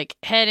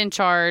 head in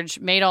charge,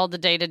 made all the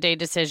day-to-day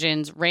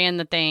decisions, ran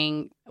the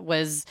thing,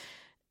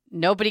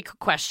 nobody could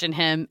question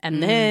him.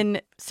 And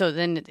then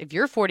if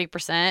you're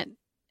 40%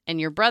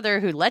 and your brother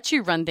who lets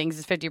you run things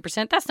is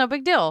 50%, that's no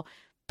big deal.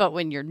 But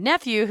when your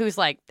nephew, who's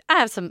like, I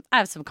have some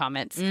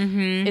comments,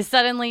 is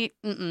suddenly,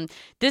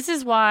 this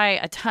is why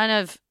a ton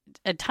of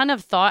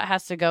thought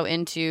has to go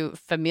into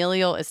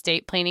familial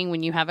estate planning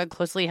when you have a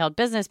closely held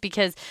business,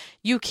 because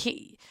you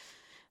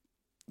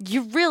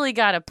really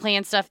got to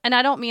plan stuff. And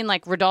I don't mean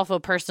like Rodolfo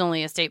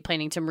personally estate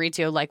planning to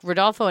Maurizio. Like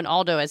Rodolfo and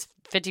Aldo as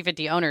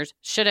 50-50 owners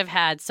should have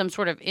had some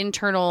sort of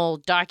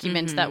internal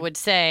documents that would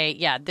say,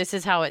 yeah, this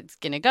is how it's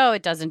going to go.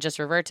 It doesn't just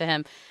revert to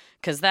him,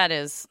 because that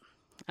is,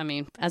 I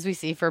mean, as we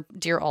see for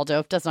dear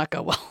Aldo, it does not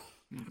go well.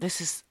 This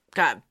has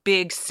got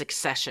big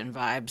Succession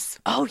vibes.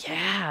 Oh,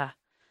 yeah.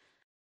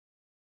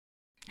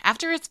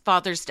 After his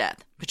father's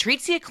death,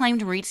 Patrizia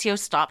claimed Maurizio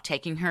stopped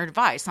taking her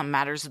advice on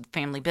matters of the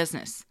family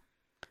business.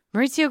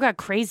 Maurizio got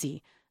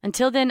crazy.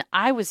 Until then,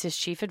 I was his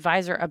chief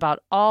advisor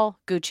about all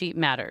Gucci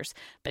matters,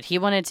 but he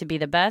wanted to be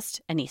the best,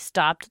 and he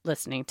stopped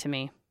listening to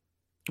me.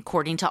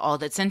 According to All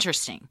That's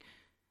Interesting,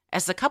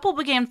 as the couple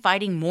began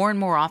fighting more and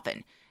more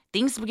often,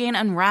 things began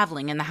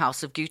unraveling in the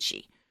house of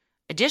Gucci.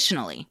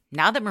 Additionally,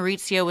 now that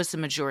Maurizio was the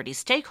majority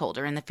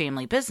stakeholder in the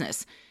family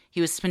business,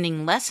 he was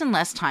spending less and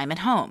less time at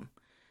home.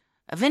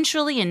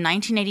 Eventually, in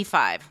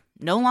 1985,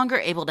 no longer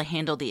able to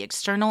handle the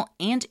external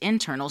and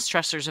internal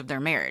stressors of their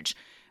marriage,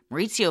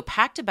 Maurizio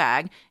packed a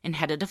bag and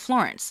headed to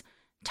Florence,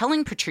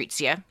 telling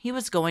Patrizia he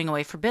was going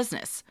away for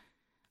business.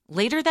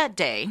 Later that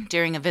day,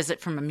 during a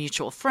visit from a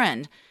mutual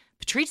friend,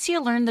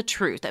 Patrizia learned the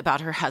truth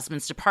about her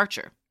husband's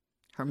departure.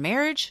 Her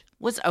marriage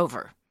was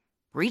over.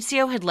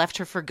 Maurizio had left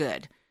her for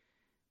good.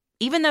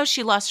 Even though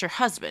she lost her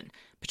husband,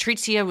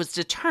 Patrizia was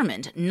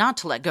determined not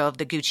to let go of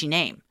the Gucci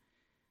name.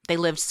 They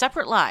lived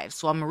separate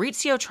lives while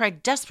Maurizio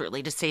tried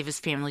desperately to save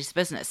his family's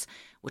business,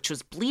 which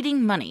was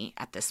bleeding money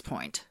at this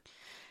point.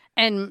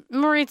 And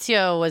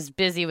Maurizio was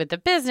busy with the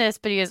business,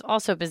 but he was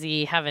also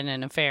busy having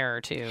an affair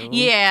or two.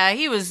 Yeah,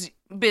 he was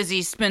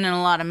busy spending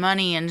a lot of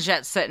money and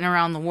jet-setting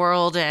around the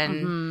world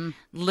and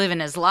living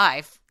his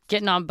life.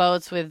 Getting on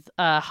boats with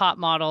hot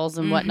models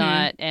and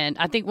whatnot. And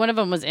I think one of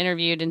them was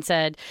interviewed and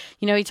said,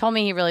 you know, he told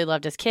me he really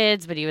loved his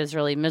kids, but he was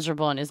really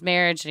miserable in his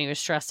marriage and he was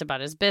stressed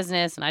about his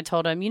business. And I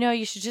told him, you know,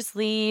 you should just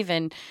leave.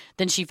 And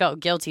then she felt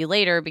guilty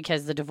later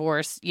because the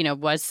divorce, you know,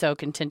 was so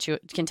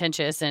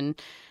contentious. And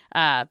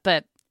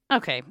but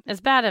Okay,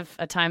 it's bad of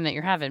a time that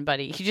you're having,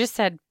 buddy. He just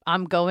said,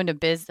 I'm going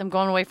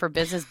away for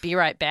business, be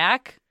right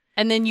back.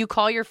 And then you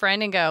call your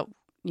friend and go,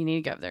 you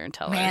need to go up there and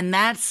tell her. Man,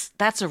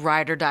 that's a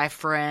ride or die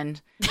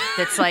friend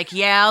that's like,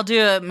 yeah, I'll do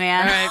it,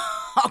 man. All right.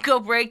 I'll go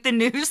break the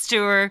news to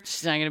her.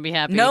 She's not going to be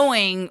happy.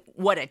 Knowing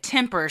what a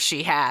temper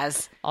she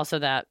has. Also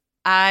that.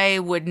 I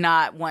would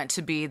not want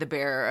to be the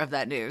bearer of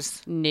that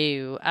news.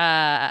 No.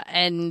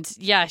 And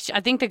yeah,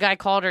 I think the guy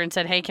called her and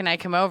said, hey, can I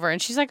come over?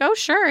 And she's like, oh,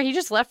 sure. He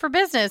just left for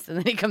business. And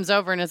then he comes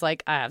over and is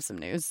like, I have some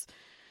news.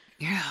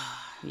 Yeah.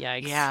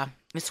 Yikes. Yeah.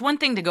 It's one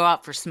thing to go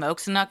out for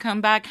smokes and not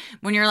come back.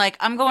 When you're like,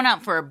 I'm going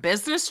out for a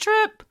business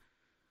trip.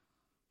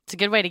 It's a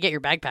good way to get your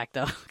bag packed,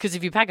 though. Because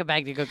if you pack a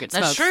bag to go get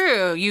smokes. That's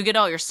true. You get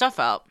all your stuff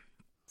out.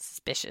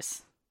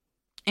 Suspicious.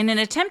 In an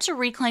attempt to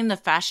reclaim the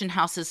fashion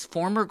house's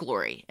former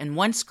glory and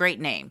once great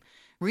name,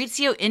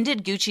 Maurizio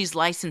ended Gucci's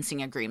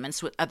licensing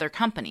agreements with other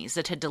companies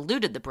that had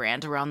diluted the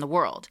brand around the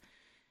world.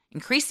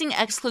 Increasing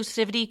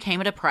exclusivity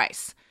came at a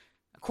price.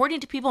 According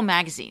to People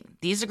magazine,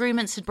 these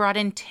agreements had brought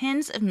in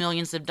tens of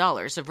millions of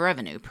dollars of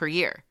revenue per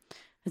year.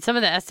 And some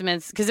of the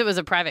estimates, because it was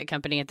a private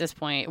company at this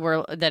point,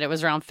 were that it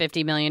was around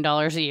 $50 million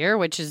a year,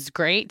 which is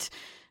great.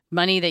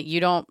 Money that you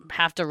don't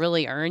have to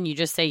really earn. You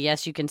just say,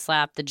 yes, you can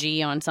slap the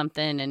G on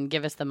something and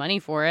give us the money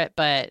for it.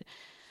 But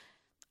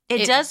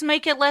it does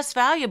make it less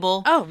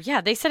valuable. Oh,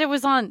 yeah. They said it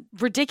was on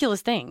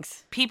ridiculous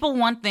things. People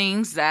want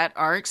things that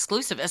are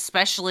exclusive,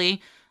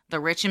 especially the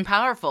rich and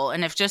powerful.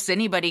 And if just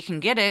anybody can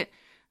get it,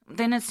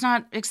 then it's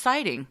not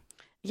exciting.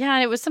 Yeah,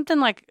 and it was something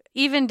like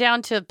even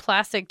down to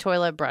plastic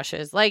toilet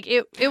brushes. Like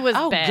it was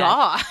bad. Oh,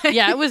 God.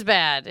 Yeah, it was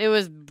bad. It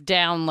was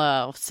down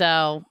low.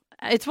 So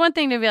it's one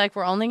thing to be like,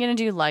 we're only going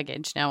to do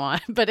luggage now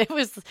on. But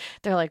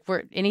they're like,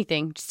 we're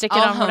anything. Stick it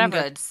all on home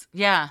whatever. Goods.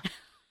 Yeah.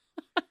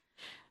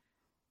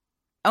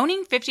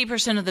 Owning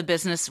 50% of the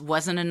business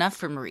wasn't enough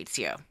for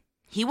Maurizio.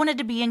 He wanted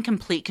to be in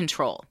complete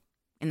control.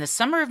 In the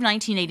summer of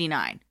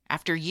 1989,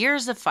 after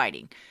years of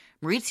fighting,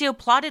 Maurizio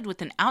plotted with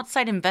an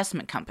outside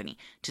investment company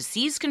to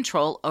seize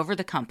control over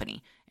the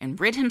company and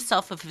rid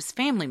himself of his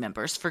family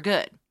members for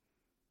good.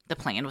 The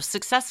plan was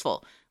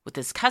successful, with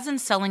his cousin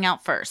selling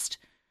out first.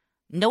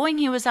 Knowing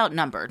he was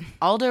outnumbered,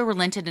 Aldo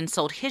relented and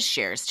sold his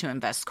shares to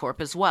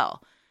Investcorp as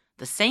well,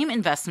 the same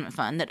investment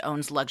fund that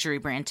owns luxury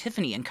brand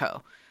Tiffany &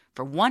 Co.,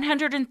 for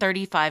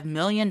 $135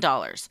 million,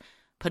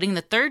 putting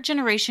the third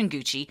generation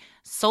Gucci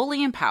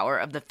solely in power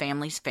of the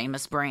family's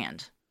famous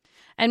brand.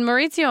 And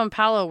Maurizio and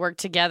Paolo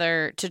worked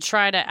together to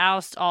try to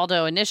oust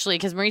Aldo initially,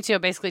 because Maurizio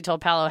basically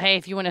told Paolo, hey,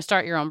 if you want to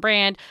start your own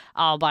brand,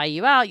 I'll buy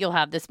you out. You'll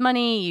have this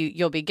money.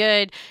 You'll be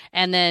good.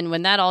 And then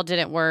when that all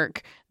didn't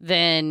work,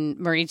 then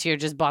Maurizio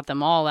just bought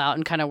them all out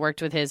and kind of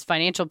worked with his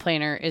financial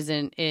planner,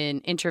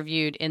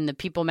 interviewed in the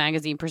People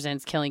magazine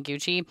presents Killing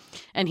Gucci.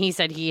 And he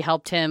said he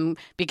helped him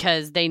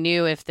because they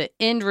knew if the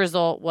end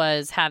result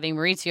was having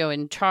Maurizio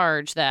in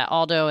charge, that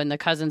Aldo and the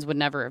cousins would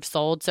never have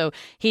sold. So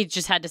he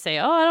just had to say,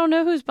 oh, I don't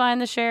know who's buying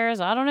the shares.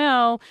 I don't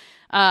know.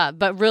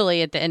 But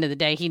really, at the end of the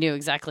day, he knew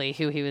exactly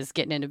who he was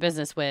getting into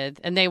business with,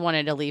 and they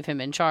wanted to leave him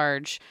in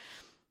charge.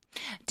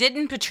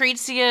 Didn't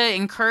Patrizia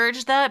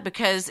encourage that?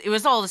 Because it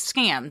was all a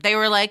scam. They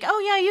were like, oh,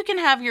 yeah, you can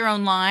have your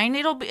own line.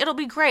 It'll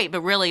be great.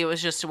 But really, it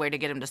was just a way to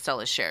get him to sell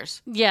his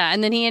shares. Yeah,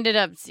 and then he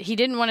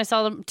didn't want to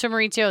sell them to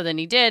Maurizio. Then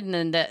he did.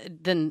 And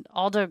then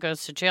Aldo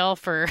goes to jail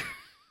for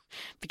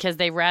because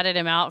they ratted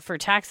him out for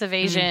tax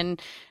evasion.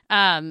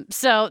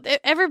 So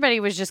everybody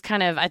was just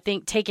kind of, I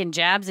think, taking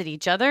jabs at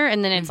each other.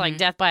 And then it's like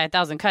death by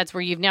 1,000 cuts,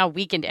 where you've now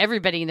weakened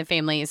everybody in the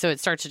family. So it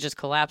starts to just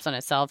collapse on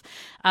itself.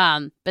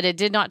 But it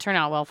did not turn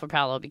out well for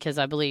Paolo, because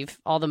I believe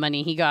all the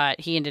money he got,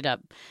 he ended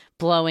up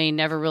blowing,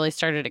 never really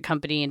started a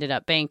company, ended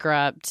up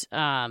bankrupt.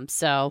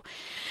 So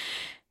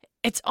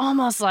it's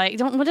almost like,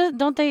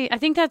 don't they? I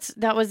think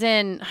that was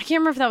in, I can't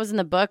remember if that was in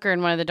the book or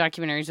in one of the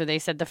documentaries, where they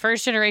said the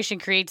first generation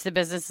creates the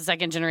business, the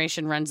second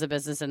generation runs the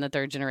business, and the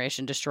third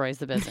generation destroys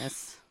the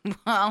business.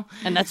 Well,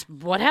 and that's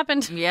what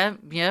happened.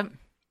 Yep.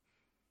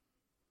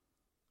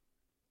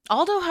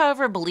 Aldo,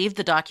 however, believed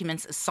the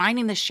documents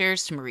assigning the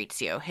shares to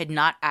Maurizio had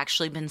not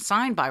actually been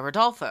signed by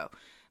Rodolfo,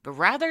 but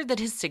rather that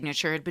his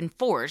signature had been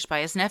forged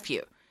by his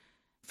nephew.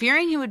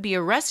 Fearing he would be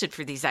arrested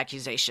for these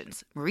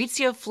accusations,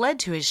 Maurizio fled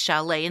to his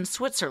chalet in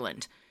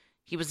Switzerland.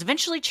 He was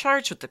eventually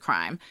charged with the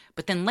crime,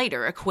 but then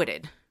later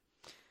acquitted.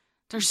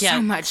 There's so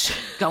much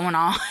going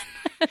on.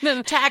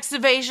 Tax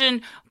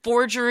evasion,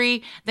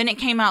 forgery. Then it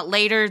came out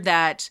later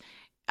that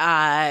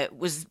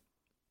was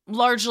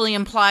largely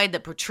implied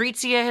that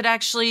Patrizia had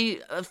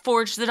actually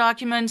forged the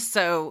documents.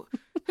 So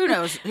who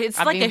knows? It's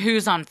a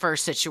who's on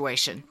first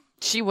situation.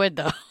 She would,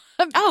 though.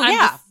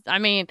 Oh,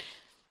 yeah.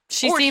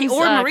 She or seems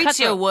Maurizio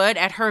cutthroat. would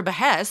at her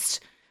behest.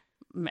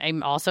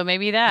 Also,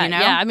 maybe that. You know?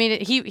 Yeah,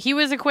 he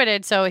was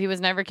acquitted, so he was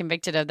never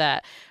convicted of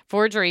that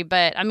forgery.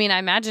 But I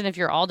imagine if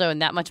you're Aldo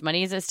and that much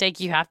money is at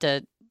stake, you have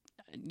to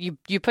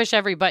you push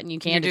every button you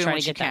can to try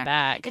to get that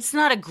back. It's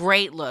not a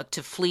great look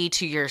to flee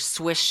to your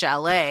Swiss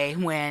chalet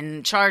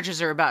when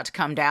charges are about to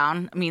come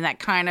down. That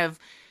kind of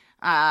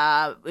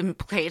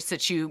implicates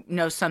that you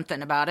know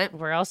something about it.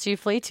 Where else do you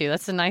flee to?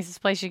 That's the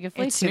nicest place you can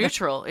flee It's to.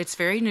 neutral. It's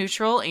very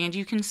neutral, and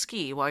you can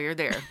ski while you're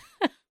there.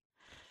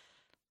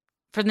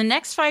 For the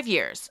next 5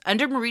 years,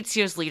 under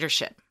Maurizio's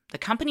leadership, the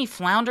company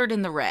floundered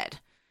in the red.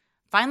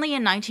 Finally,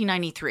 in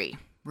 1993,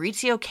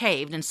 Maurizio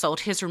caved and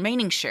sold his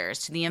remaining shares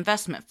to the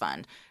investment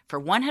fund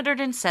for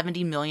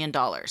 $170 million.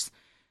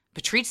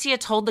 Patrizia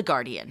told The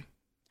Guardian,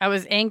 I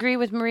was angry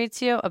with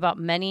Maurizio about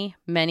many,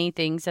 many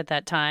things at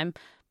that time,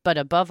 but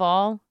above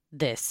all,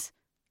 this.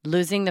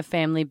 Losing the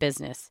family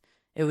business.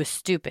 It was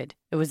stupid.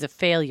 It was a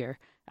failure.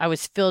 I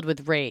was filled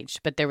with rage,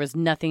 but there was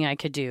nothing I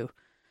could do.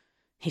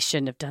 He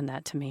shouldn't have done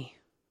that to me.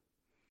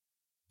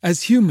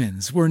 As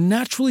humans, we're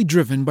naturally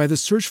driven by the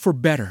search for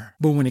better.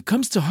 But when it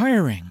comes to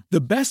hiring,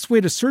 the best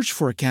way to search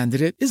for a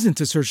candidate isn't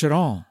to search at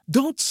all.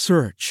 Don't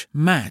search,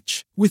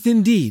 match with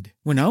Indeed.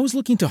 When I was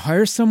looking to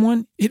hire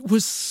someone, it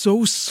was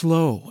so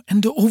slow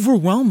and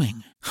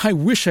overwhelming. I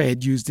wish I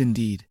had used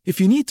Indeed.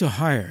 If you need to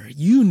hire,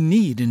 you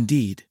need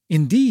Indeed.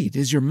 Indeed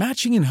is your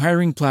matching and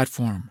hiring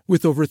platform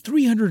with over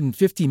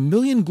 350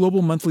 million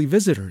global monthly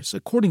visitors,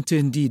 according to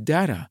Indeed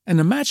data, and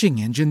a matching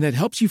engine that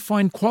helps you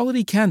find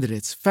quality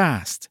candidates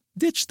fast.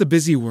 Ditch the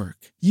busy work.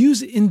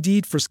 Use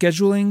Indeed for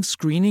scheduling,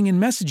 screening,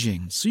 and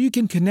messaging so you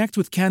can connect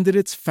with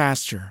candidates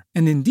faster.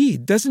 And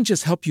Indeed doesn't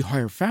just help you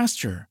hire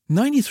faster.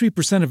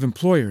 93% of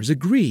employers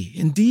agree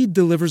Indeed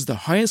delivers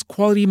the highest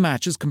quality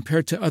matches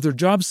compared to other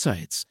job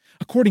sites,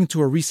 according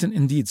to a recent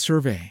Indeed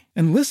survey.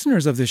 And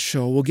listeners of this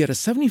show will get a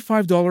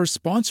 $75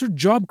 sponsored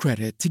job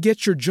credit to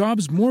get your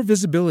jobs more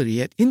visibility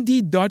at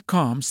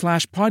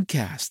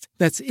Indeed.com/podcast.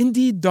 That's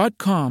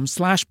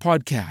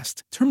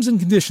Indeed.com/podcast. Terms and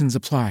conditions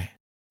apply.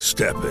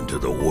 Step into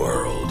the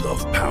world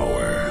of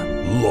power,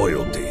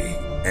 loyalty,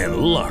 and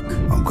luck.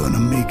 I'm gonna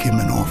make him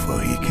an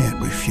offer he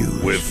can't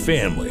refuse. With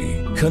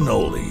family,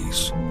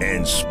 cannolis,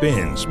 and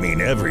spins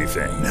mean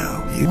everything.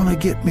 Now, you wanna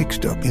get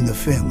mixed up in the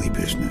family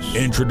business.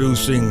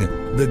 Introducing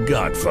The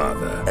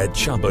Godfather at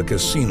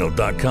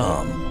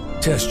ChumbaCasino.com.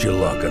 Test your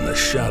luck in the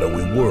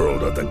shadowy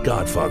world of The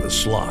Godfather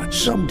slot.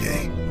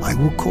 Someday, I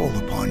will call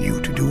upon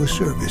you to do a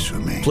service for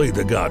me. Play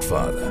The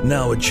Godfather,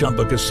 now at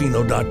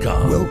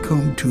ChumbaCasino.com.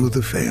 Welcome to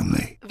the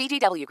family.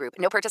 VGW Group.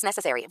 No purchase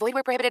necessary. Void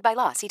where prohibited by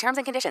law. See terms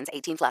and conditions.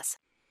 18+.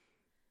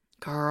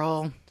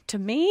 Girl. To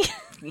me?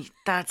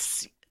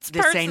 This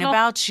personal. ain't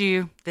about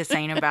you. This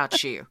ain't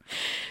about you.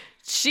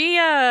 She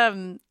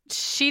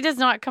does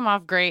not come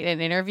off great in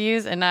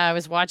interviews, and I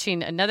was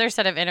watching another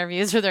set of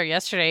interviews with her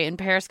yesterday, and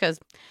Paris goes,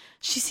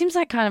 she seems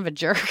like kind of a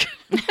jerk.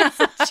 She kind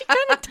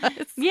of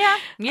does. Yeah.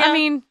 I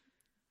mean,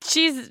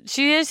 she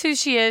is who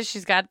she is.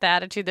 She's got the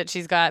attitude that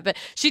she's got, but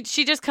she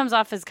just comes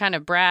off as kind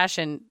of brash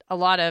and a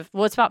lot of,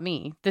 well, it's about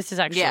me. This is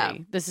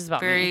actually, this is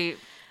about me.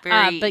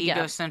 Very but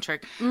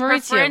egocentric. Yeah.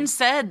 Her friend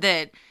said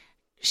that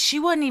she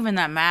wasn't even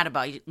that mad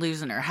about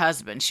losing her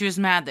husband. She was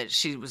mad that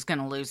she was going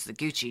to lose the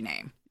Gucci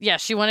name. Yeah,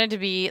 she wanted to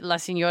be La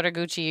Signora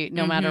Gucci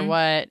no matter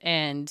what.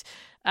 And,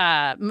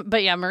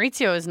 but yeah,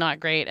 Maurizio is not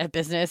great at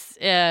business.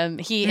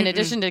 He, in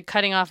addition to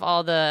cutting off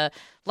all the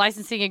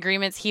licensing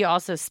agreements, he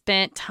also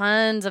spent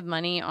tons of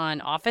money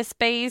on office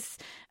space,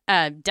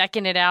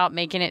 decking it out,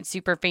 making it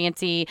super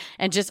fancy,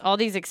 and just all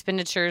these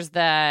expenditures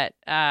that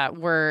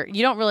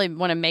you don't really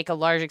want to make a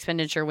large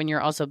expenditure when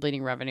you're also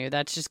bleeding revenue.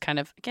 That's just kind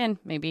of, again,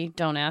 maybe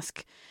don't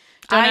ask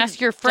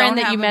your friend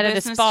that you met at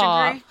a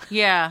spa. Degree.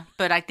 Yeah,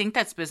 but I think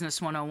that's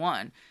business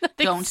 101.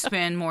 Don't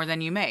spend more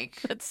than you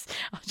make. That's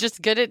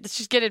just good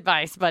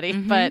advice, buddy.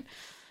 But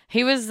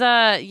he was,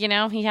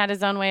 he had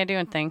his own way of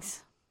doing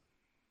things.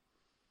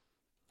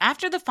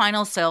 After the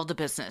final sale of the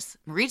business,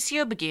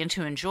 Maurizio began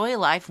to enjoy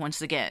life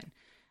once again.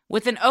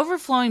 With an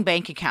overflowing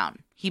bank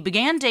account, he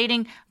began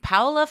dating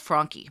Paola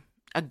Franchi,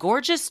 a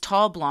gorgeous,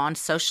 tall, blonde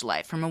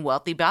socialite from a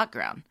wealthy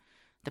background.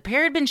 The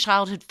pair had been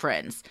childhood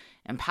friends,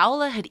 and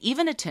Paola had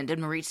even attended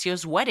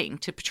Maurizio's wedding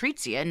to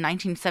Patrizia in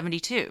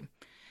 1972.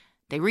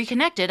 They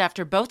reconnected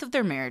after both of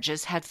their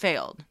marriages had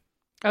failed.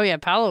 Oh, yeah,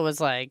 Paola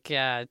was like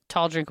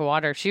tall drink of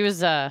water. She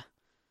was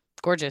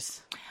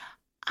gorgeous.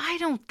 I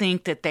don't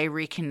think that they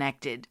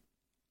reconnected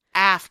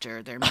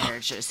after their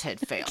marriages had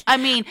failed. I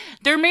mean,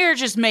 their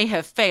marriages may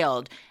have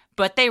failed,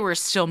 but they were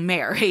still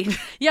married.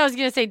 Yeah, I was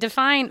going to say,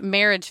 define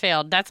marriage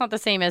failed. That's not the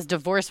same as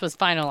divorce was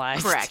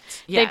finalized.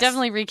 Correct. Yes. They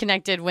definitely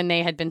reconnected when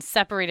they had been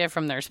separated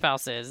from their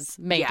spouses,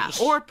 maybe. Yeah,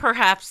 or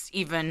perhaps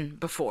even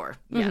before.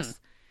 Yes.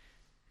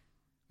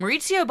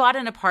 Maurizio bought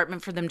an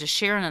apartment for them to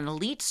share on an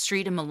elite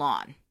street in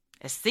Milan.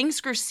 As things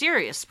grew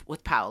serious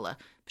with Paola,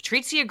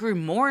 Patrizia grew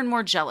more and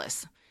more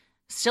jealous.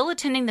 Still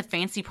attending the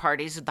fancy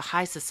parties of the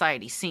high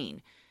society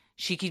scene,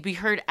 she could be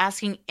heard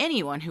asking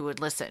anyone who would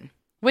listen,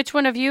 which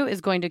one of you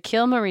is going to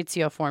kill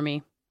Maurizio for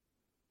me?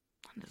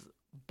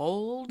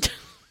 Bold.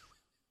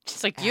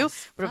 She's like, you?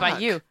 What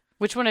about you?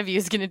 Which one of you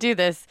is going to do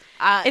this?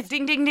 It's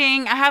ding, ding,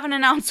 ding. I have an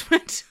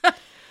announcement.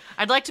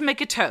 I'd like to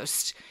make a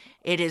toast.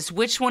 It is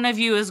which one of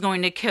you is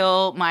going to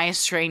kill my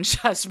estranged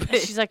husband?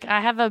 She's like,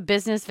 I have a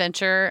business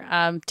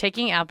venture,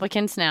 taking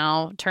applicants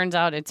now. Turns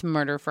out it's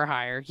murder for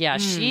hire.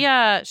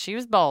 Yeah, she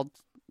was bold.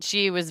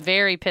 she was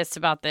very pissed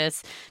about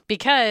this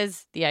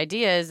because the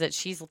idea is that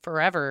she's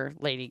forever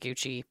Lady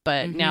Gucci,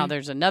 but now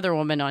there's another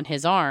woman on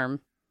his arm.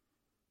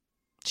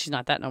 She's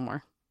not that no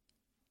more.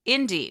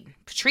 Indeed,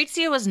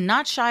 Patrizia was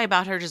not shy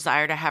about her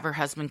desire to have her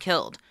husband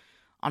killed.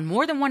 On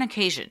more than one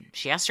occasion,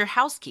 she asked her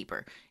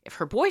housekeeper if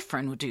her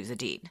boyfriend would do the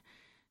deed.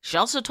 She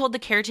also told the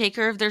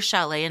caretaker of their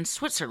chalet in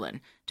Switzerland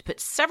to put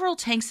several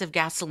tanks of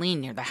gasoline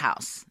near the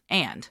house,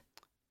 and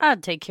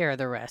I'd take care of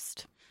the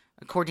rest.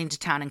 According to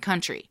Town and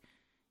Country,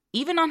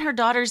 even on her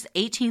daughter's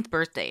 18th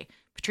birthday,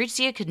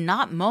 Patrizia could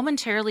not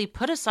momentarily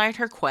put aside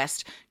her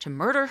quest to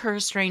murder her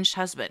estranged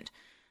husband.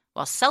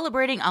 While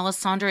celebrating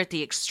Alessandra at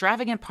the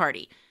extravagant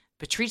party,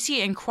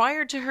 Patrizia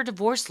inquired to her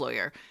divorce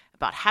lawyer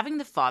about having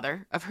the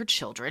father of her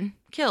children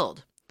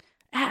killed.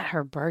 At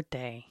her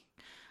birthday.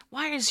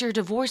 Why is your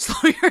divorce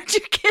lawyer at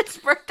your kid's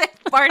birthday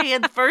party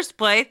in the first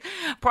place?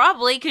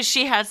 Probably because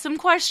she had some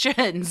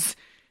questions.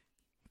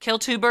 Kill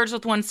two birds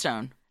with one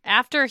stone.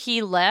 After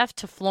he left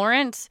to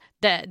Florence,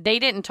 that they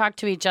didn't talk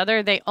to each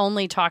other. They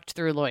only talked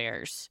through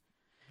lawyers.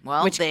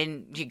 Well,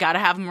 then you got to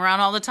have them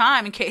around all the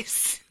time in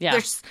case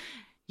there's,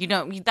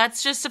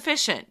 that's just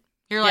sufficient.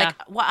 You're like,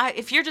 well,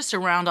 if you're just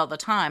around all the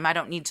time, I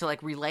don't need to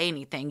like relay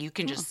anything. You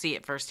can just see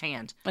it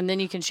firsthand. And then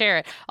you can share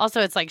it.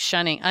 Also, it's like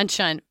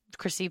unshun.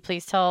 Chrissy,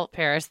 please tell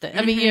Paris that.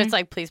 I mean, it's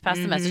like, please pass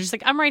the message. It's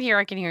like, I'm right here.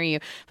 I can hear you.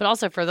 But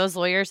also for those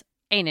lawyers,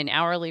 ain't an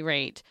hourly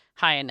rate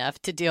high enough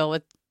to deal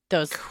with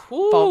those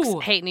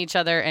folks hating each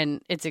other,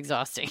 and it's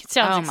exhausting. It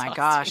sounds exhausting. My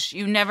gosh.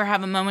 You never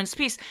have a moment's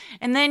peace.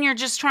 And then you're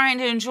just trying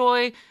to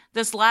enjoy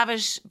this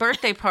lavish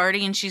birthday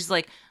party, and she's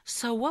like,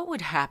 so what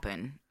would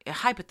happen?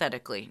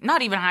 Hypothetically,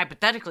 not even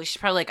hypothetically, she's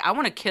probably like, I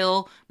want to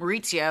kill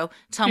Maurizio.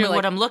 Tell me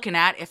what I'm looking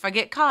at if I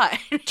get caught.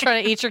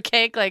 Trying to eat your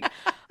cake, like,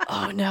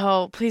 oh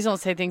no, please don't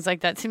say things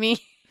like that to me.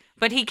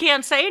 But he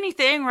can't say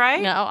anything,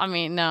 right? No, I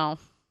mean, no.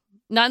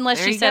 Not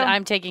unless she said,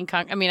 I'm taking...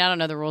 I don't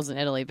know the rules in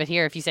Italy, but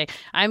here, if you say,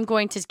 I'm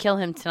going to kill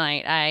him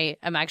tonight, I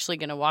am actually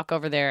going to walk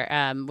over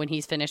there when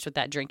he's finished with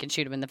that drink and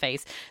shoot him in the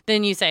face.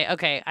 Then you say,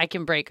 okay, I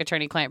can break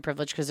attorney-client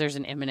privilege because there's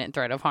an imminent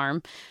threat of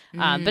harm.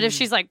 But if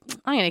she's like,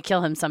 I'm going to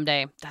kill him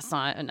someday, that's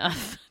not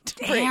enough to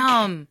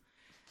Damn.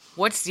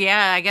 Break.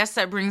 I guess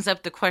that brings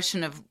up the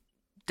question of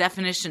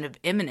definition of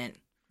imminent.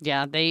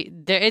 Yeah,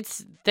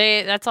 that's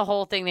a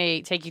whole thing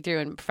they take you through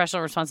in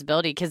professional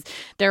responsibility, because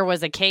there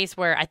was a case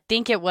where I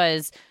think it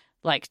was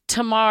like,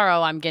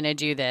 tomorrow I'm going to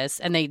do this,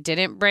 and they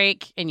didn't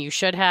break, and you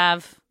should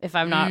have, if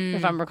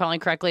I'm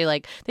recalling correctly.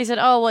 Like, they said,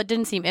 oh, well, it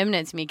didn't seem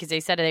imminent to me because they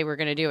said they were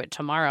going to do it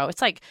tomorrow.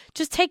 It's like,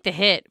 just take the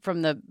hit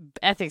from the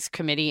ethics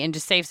committee and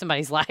just save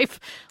somebody's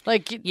life.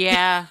 Like,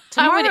 yeah,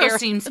 tomorrow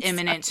seems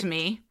imminent to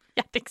me.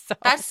 Yeah, I think so.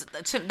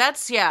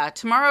 That's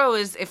tomorrow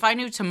is, if I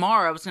knew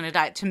tomorrow I was going to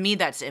die, to me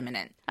that's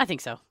imminent. I think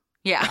so.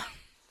 Yeah.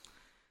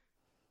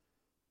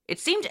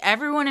 It seemed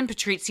everyone in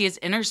Patrizia's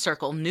inner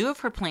circle knew of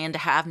her plan to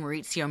have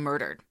Maurizio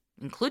murdered,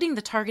 including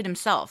the target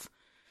himself.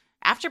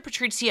 After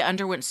Patrizia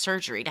underwent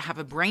surgery to have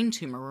a brain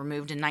tumor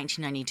removed in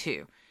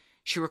 1992,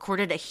 she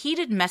recorded a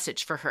heated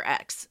message for her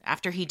ex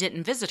after he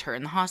didn't visit her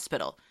in the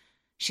hospital.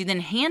 She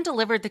then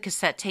hand-delivered the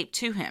cassette tape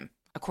to him,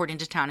 according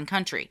to Town and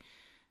Country.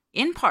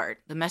 In part,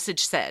 the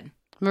message said,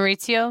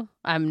 Maurizio,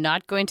 I'm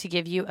not going to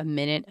give you a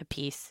minute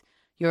apiece.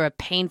 You're a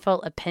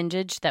painful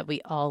appendage that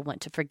we all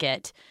want to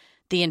forget.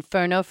 The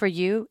inferno for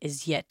you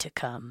is yet to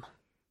come.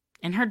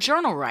 In her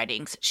journal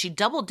writings, she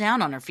doubled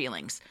down on her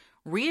feelings,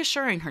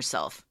 reassuring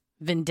herself.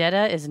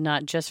 Vendetta is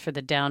not just for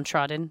the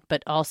downtrodden,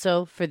 but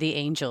also for the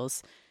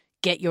angels.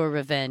 Get your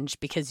revenge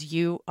because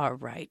you are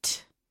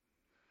right.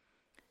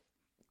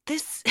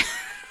 This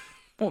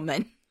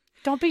woman.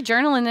 Don't be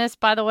journaling this,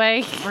 by the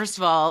way. First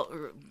of all,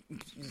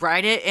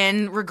 write it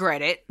and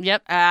regret it.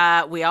 Yep.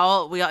 We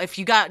all. If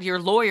you got your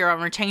lawyer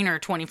on retainer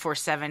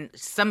 24/7,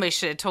 somebody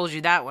should have told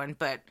you that one.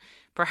 But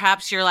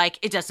perhaps you're like,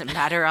 it doesn't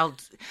matter.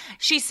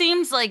 She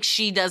seems like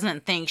she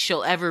doesn't think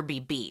she'll ever be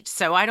beat.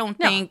 So I don't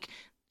think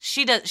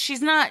she does. She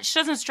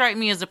doesn't strike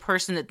me as a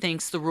person that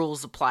thinks the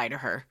rules apply to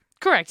her.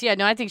 Correct. Yeah.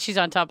 No, I think she's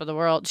on top of the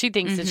world. She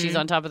thinks that she's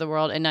on top of the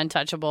world and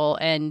untouchable,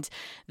 and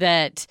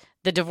that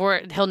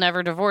he'll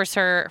never divorce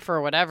her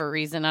for whatever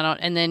reason.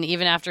 And then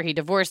even after he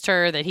divorced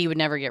her, that he would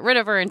never get rid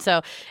of her. And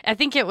so I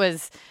think it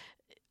was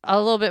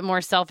a little bit more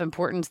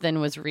self-importance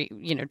than was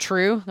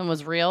true, than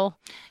was real.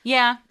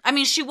 Yeah. I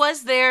mean, she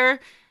was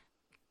there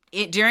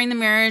during the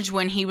marriage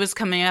when he was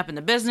coming up in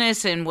the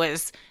business and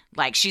was,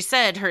 like she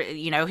said, her,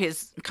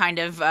 his kind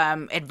of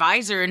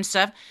advisor and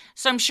stuff.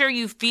 So I'm sure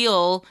you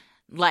feel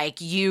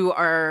like you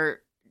are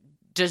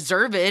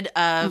deserved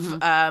of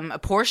a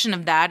portion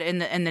of that in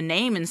the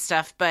name and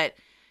stuff, but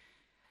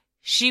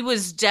she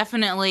was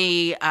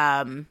definitely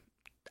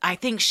I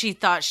think she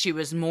thought she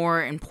was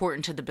more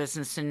important to the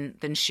business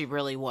than she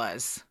really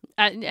was.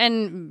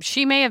 And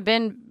she may have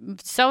been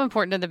so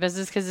important to the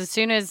business because as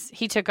soon as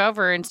he took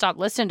over and stopped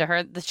listening to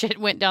her, the shit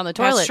went down the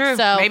toilet. That's true.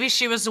 So maybe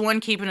she was the one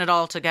keeping it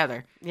all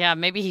together. Yeah,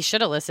 maybe he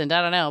should have listened.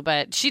 I don't know.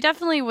 But she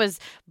definitely was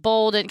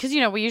bold. Because,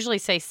 we usually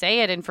say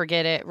it and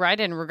forget it, write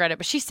it and regret it.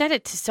 But she said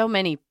it to so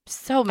many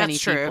That's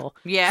true. people.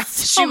 Yeah.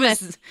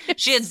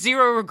 She had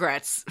zero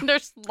regrets.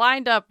 There's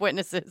lined up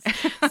witnesses.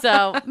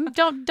 So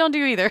don't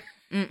do either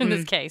in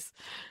this case.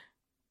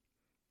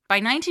 By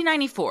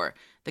 1994,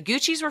 the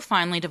Guccis were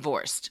finally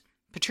divorced.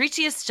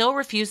 Patrizia still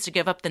refused to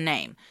give up the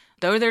name,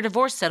 though their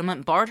divorce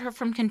settlement barred her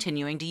from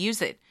continuing to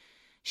use it.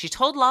 She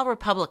told La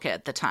Repubblica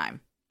at the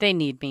time, "They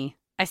need me.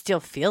 I still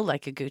feel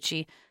like a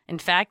Gucci. In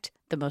fact,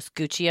 the most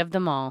Gucci of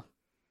them all."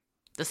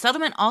 The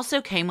settlement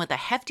also came with a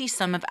hefty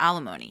sum of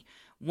alimony,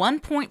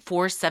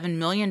 $1.47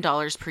 million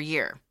per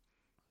year.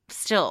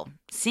 Still,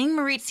 seeing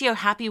Maurizio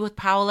happy with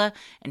Paola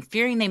and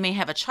fearing they may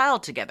have a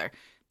child together,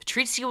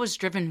 Patrizia was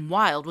driven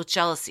wild with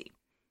jealousy.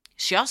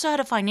 She also had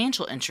a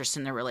financial interest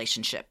in their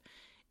relationship.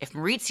 If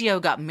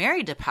Maurizio got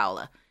married to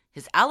Paola,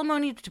 his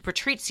alimony to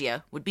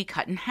Patrizia would be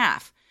cut in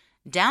half,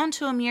 down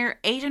to a mere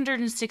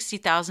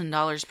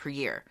 $860,000 per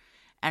year,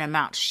 an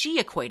amount she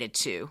equated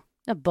to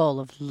a bowl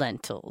of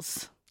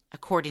lentils,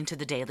 according to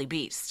the Daily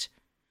Beast.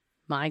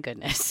 My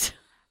goodness.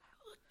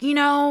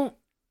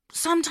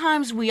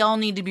 Sometimes we all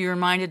need to be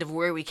reminded of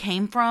where we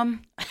came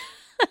from.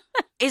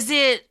 Is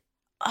it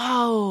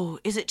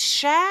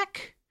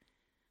Shaq?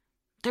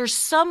 There's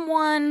some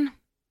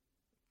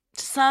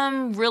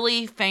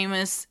really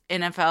famous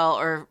NFL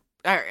or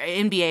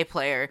NBA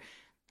player.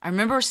 I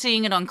remember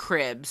seeing it on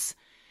Cribs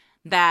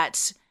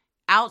that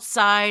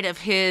outside of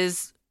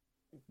his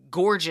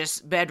gorgeous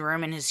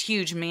bedroom in his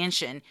huge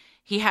mansion,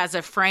 he has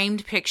a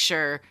framed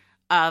picture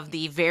of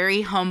the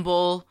very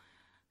humble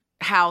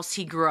house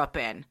he grew up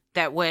in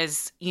that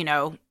was,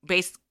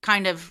 based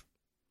kind of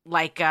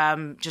like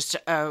just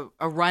a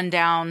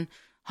rundown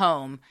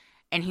home.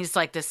 And he's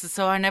like, this is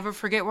so I never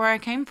forget where I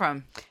came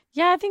from.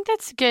 Yeah, I think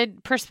that's a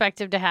good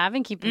perspective to have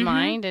and keep in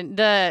mind. And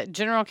the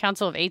general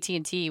counsel of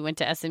AT&T went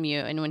to SMU,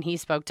 and when he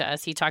spoke to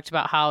us, he talked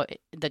about how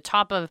the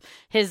top of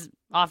his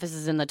office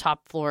is in the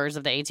top floors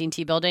of the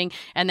AT&T building,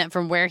 and that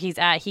from where he's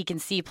at, he can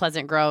see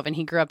Pleasant Grove, and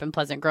he grew up in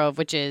Pleasant Grove,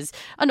 which is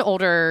an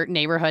older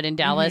neighborhood in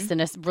Dallas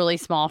and a really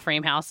small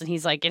frame house. And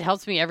he's like, it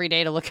helps me every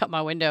day to look out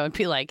my window and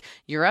be like,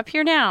 you're up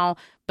here now,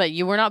 but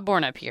you were not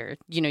born up here.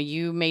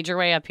 You made your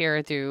way up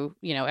here through,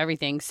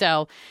 everything.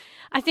 So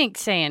I think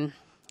saying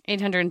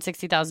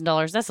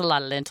 $860,000, that's a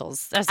lot of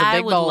lentils. That's a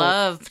big bowl. I would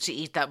love to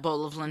eat that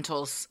bowl of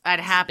lentils. I'd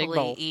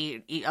happily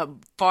eat a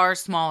far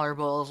smaller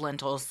bowl of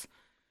lentils.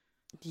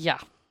 Yeah.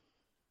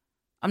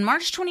 On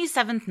March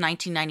 27th,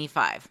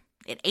 1995,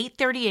 at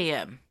 8:30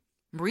 a.m.,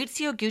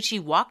 Maurizio Gucci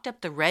walked up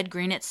the red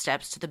granite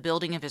steps to the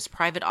building of his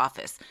private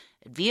office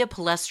at Via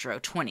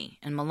Palestro 20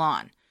 in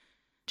Milan.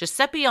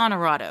 Giuseppe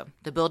Onorato,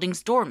 the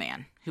building's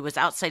doorman, who was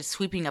outside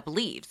sweeping up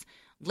leaves,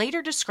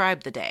 later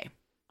described the day.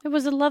 It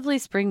was a lovely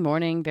spring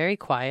morning, very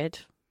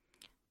quiet.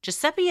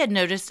 Giuseppe had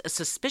noticed a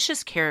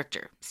suspicious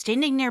character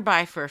standing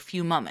nearby for a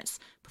few moments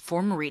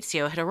before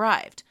Maurizio had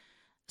arrived.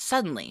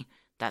 Suddenly,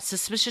 that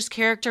suspicious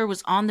character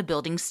was on the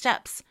building's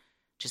steps.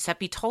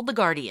 Giuseppe told the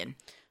Guardian,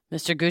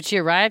 "Mr.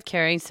 Gucci arrived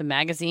carrying some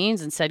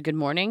magazines and said good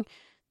morning.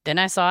 Then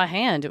I saw a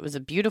hand. It was a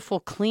beautiful,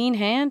 clean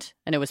hand,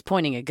 and it was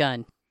pointing a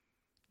gun."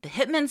 The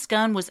hitman's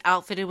gun was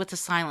outfitted with a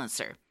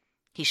silencer.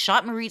 He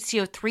shot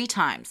Maurizio 3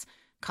 times,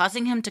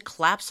 causing him to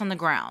collapse on the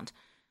ground.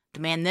 The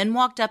man then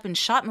walked up and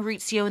shot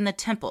Maurizio in the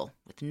temple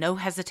with no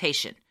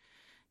hesitation.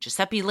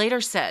 Giuseppe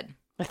later said,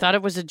 "I thought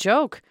it was a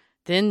joke.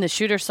 Then the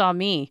shooter saw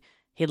me.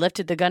 He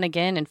lifted the gun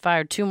again and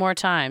fired 2 more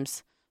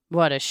times.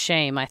 What a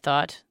shame, I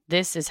thought.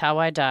 This is how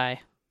I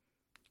die."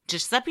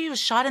 Giuseppe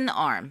was shot in the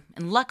arm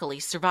and luckily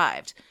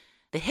survived.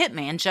 The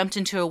hitman jumped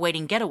into a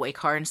waiting getaway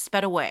car and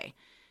sped away.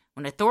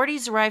 When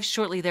authorities arrived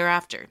shortly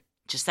thereafter,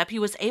 Giuseppe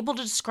was able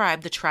to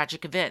describe the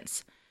tragic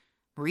events.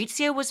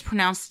 Maurizio was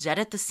pronounced dead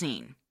at the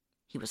scene.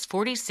 He was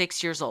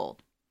 46 years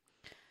old.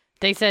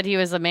 They said he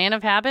was a man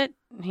of habit.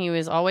 He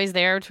was always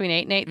there between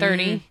 8 and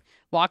 8:30.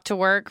 Walked to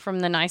work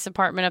from the nice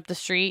apartment up the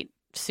street.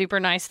 Super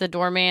nice to the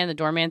doorman. The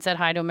doorman said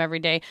hi to him every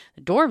day.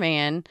 The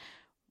doorman,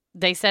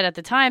 they said at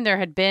the time there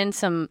had been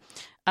some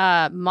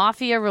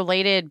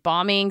mafia-related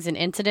bombings and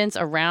incidents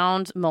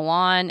around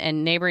Milan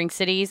and neighboring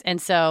cities.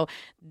 And so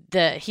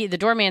the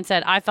doorman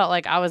said, I felt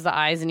like I was the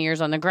eyes and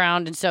ears on the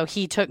ground. And so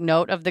he took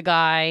note of the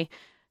guy.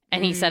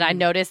 And he said, I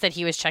noticed that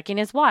he was checking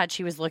his watch.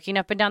 He was looking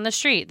up and down the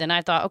street. Then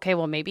I thought, okay,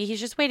 well, maybe he's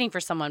just waiting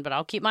for someone, but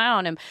I'll keep my eye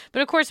on him.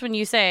 But of course, when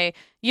you say,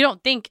 you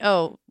don't think,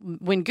 oh,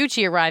 when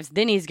Gucci arrives,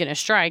 then he's going to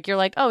strike. You're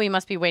like, oh, he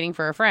must be waiting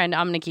for a friend.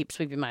 I'm going to keep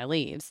sweeping my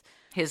leaves.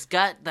 His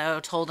gut,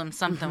 though, told him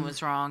something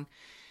was wrong.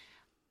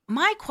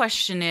 My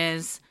question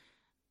is,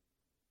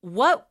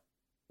 what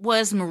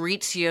was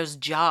Maurizio's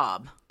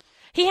job?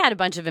 He had a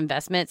bunch of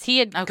investments. He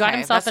had got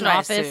himself an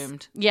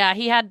office. Yeah,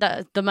 he had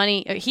the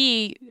money.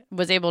 He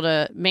was able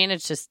to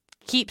manage to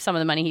keep some of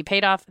the money. He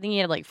paid off, I think he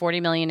had like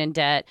 $40 million in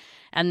debt.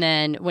 And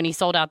then when he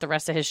sold out the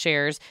rest of his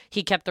shares,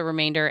 he kept the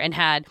remainder and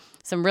had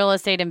some real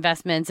estate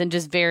investments and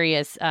just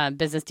various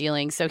business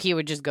dealings. So he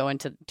would just go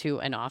into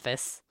an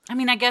office. I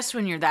mean, I guess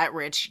when you're that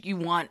rich, you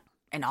want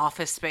an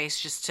office space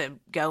just to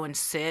go and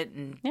sit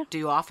and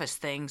do office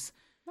things.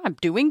 I'm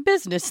doing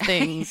business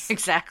things.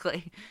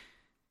 Exactly.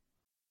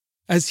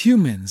 As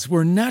humans,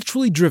 we're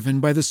naturally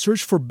driven by the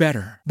search for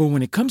better. But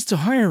when it comes to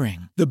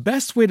hiring, the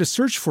best way to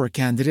search for a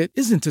candidate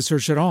isn't to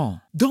search at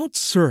all. Don't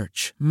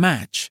search,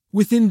 match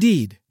with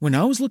Indeed. When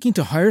I was looking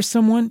to hire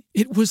someone,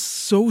 it was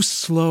so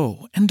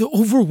slow and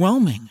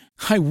overwhelming.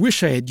 I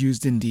wish I had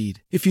used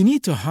Indeed. If you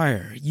need to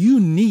hire, you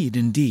need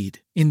Indeed.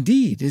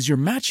 Indeed is your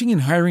matching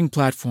and hiring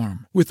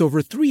platform with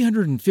over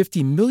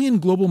 350 million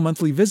global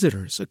monthly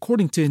visitors,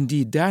 according to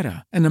Indeed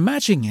data, and a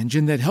matching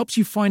engine that helps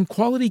you find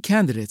quality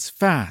candidates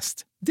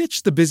fast.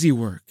 Ditch the busy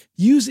work.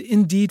 Use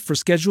Indeed for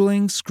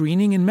scheduling,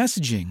 screening, and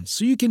messaging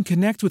so you can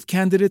connect with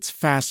candidates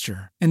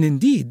faster. And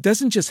Indeed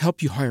doesn't just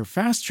help you hire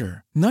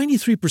faster.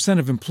 93%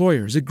 of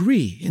employers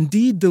agree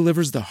Indeed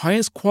delivers the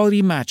highest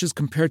quality matches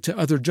compared to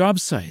other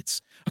job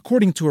sites,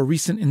 according to a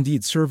recent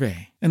Indeed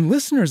survey. And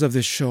listeners of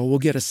this show will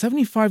get a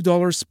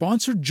 $75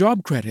 sponsored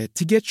job credit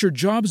to get your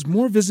jobs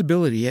more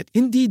visibility at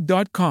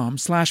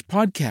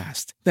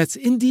Indeed.com/podcast. That's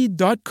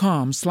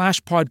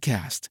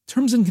Indeed.com/podcast.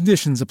 Terms and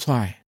conditions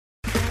apply.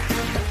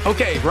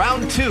 Okay,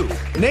 round two.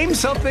 Name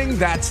something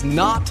that's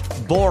not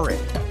boring.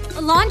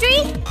 A laundry?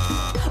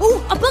 Ooh,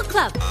 a book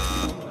club.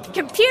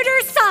 Computer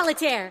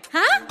solitaire,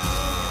 huh?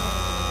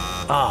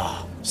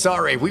 Ah,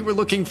 sorry, we were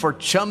looking for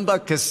Chumba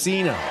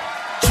Casino.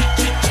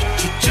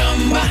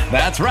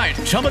 That's right,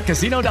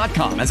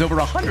 ChumbaCasino.com has over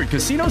 100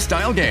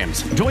 casino-style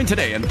games. Join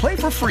today and play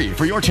for free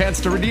for your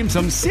chance to redeem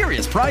some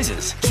serious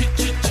prizes.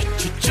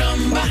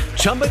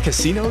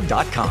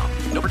 ChumbaCasino.com.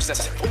 No purchase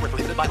necessary. Void where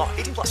prohibited by law.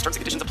 18+. Terms and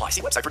conditions apply.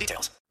 See website for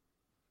details.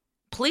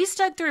 Police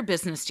dug through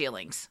business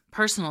dealings,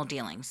 personal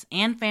dealings,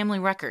 and family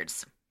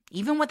records.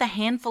 Even with a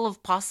handful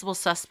of possible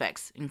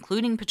suspects,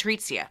 including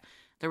Patrizia,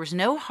 there was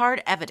no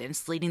hard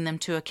evidence leading them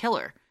to a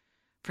killer.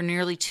 For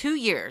nearly 2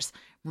 years,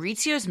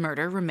 Maurizio's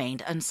murder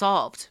remained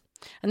unsolved.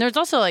 And there's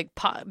also, like,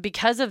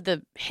 because of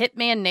the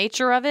hitman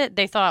nature of it,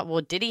 they thought, well,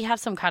 did he have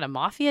some kind of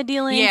mafia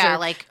dealings? Yeah,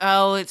 like,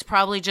 oh, it's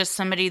probably just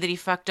somebody that he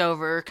fucked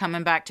over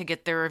coming back to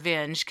get their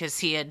revenge because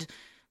he had...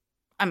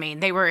 I mean,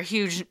 they were a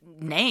huge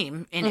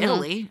name in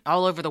Italy,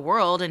 all over the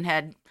world, and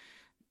had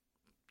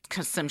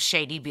some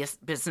shady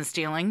business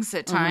dealings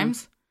at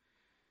times.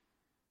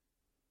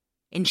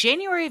 In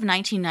January of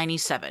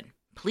 1997,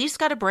 police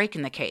got a break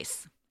in the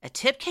case. A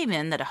tip came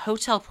in that a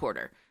hotel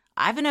porter,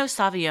 Ivano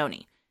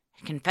Savioni,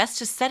 had confessed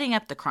to setting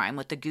up the crime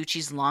with the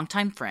Gucci's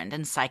longtime friend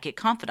and psychic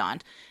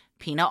confidant,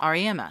 Pina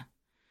Ariema.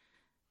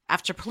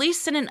 After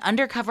police sent an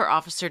undercover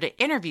officer to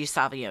interview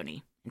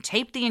Savioni and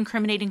taped the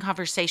incriminating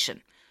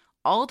conversation,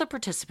 all the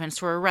participants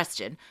were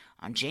arrested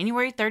on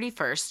January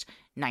 31st,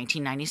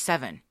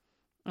 1997.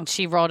 And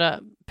she rolled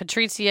up.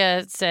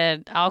 Patrizia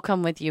said, I'll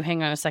come with you.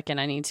 Hang on a second.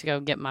 I need to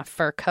go get my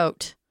fur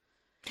coat.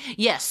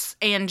 Yes,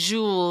 and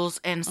jewels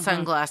and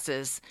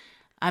sunglasses.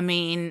 I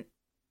mean,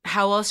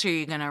 how else are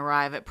you going to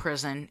arrive at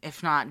prison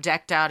if not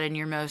decked out in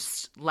your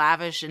most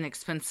lavish and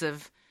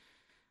expensive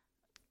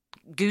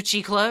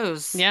Gucci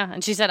clothes? Yeah,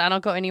 and she said, I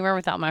don't go anywhere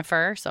without my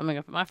fur, so I'm going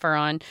to put my fur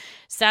on.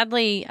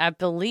 Sadly, I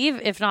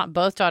believe, if not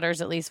both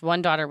daughters, at least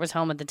one daughter was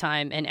home at the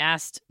time and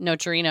asked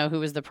Nocerino, who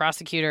was the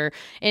prosecutor.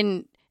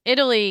 In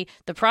Italy,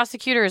 the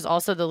prosecutor is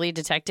also the lead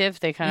detective.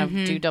 They kind of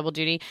do double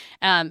duty.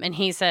 And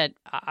he said,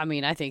 I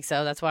mean, I think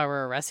so. That's why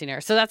we're arresting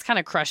her. So that's kind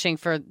of crushing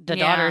for the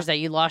daughters that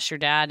you lost your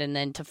dad and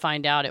then to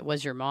find out it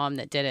was your mom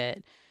that did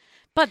it.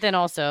 But then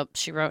also,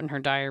 she wrote in her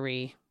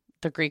diary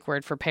the Greek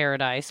word for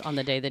paradise on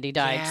the day that he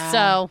died. Yeah.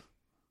 So...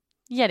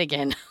 yet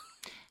again.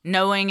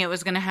 Knowing it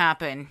was going to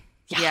happen.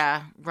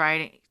 Yeah,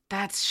 right.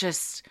 That's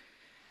just...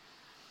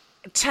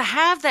 to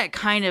have that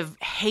kind of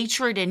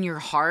hatred in your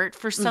heart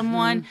for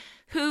someone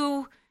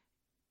who,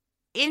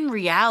 in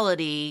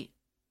reality,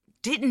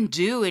 didn't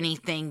do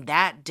anything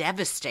that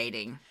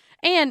devastating.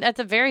 And at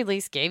the very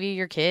least, gave you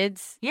your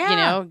kids. Yeah. You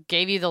know,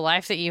 gave you the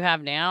life that you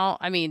have now.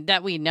 I mean,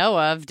 that we know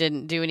of,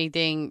 didn't do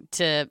anything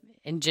to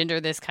engender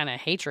this kind of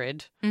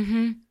hatred.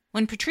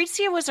 When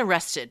Patrizia was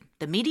arrested,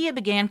 the media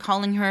began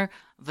calling her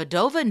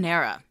Vedova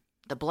Nera,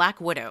 the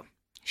Black Widow.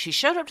 She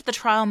showed up to the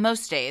trial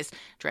most days,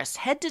 dressed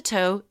head to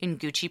toe in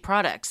Gucci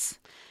products.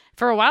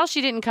 For a while,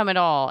 she didn't come at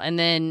all. And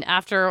then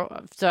so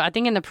I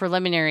think in the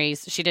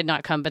preliminaries, she did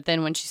not come. But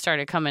then when she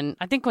started coming,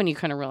 I think when you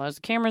kind of realize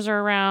the cameras are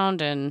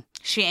around and...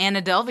 she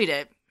Anna Delvey'd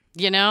it.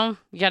 You know,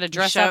 you got to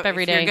dress up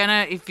every day.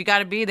 If you got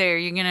to be there,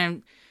 you're going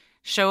to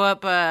show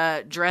up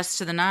dressed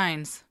to the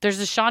nines. There's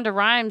a Shonda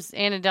Rhimes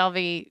Anna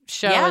Delvey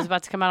show is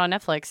about to come out on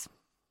Netflix.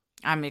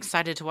 I'm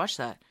excited to watch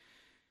that.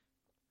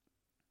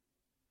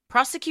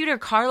 Prosecutor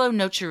Carlo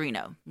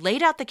Nocerino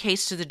laid out the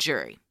case to the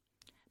jury.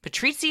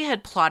 Patrizia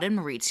had plotted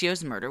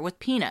Maurizio's murder with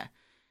Pina.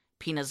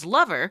 Pina's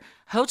lover,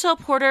 hotel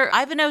porter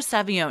Ivano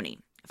Savioni,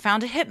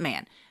 found a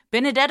hitman,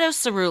 Benedetto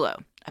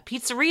Cerullo, a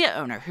pizzeria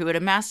owner who had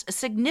amassed a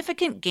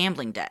significant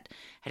gambling debt,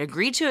 had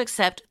agreed to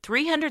accept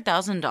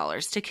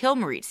 $300,000 to kill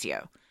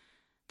Maurizio.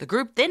 The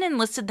group then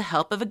enlisted the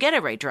help of a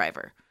getaway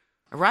driver,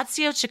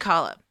 Orazio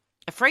Cicala.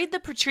 Afraid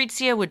that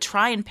Patrizia would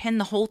try and pin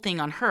the whole thing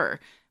on her,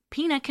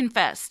 Pina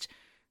confessed.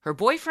 Her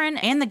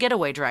boyfriend and the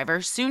getaway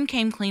driver soon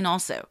came clean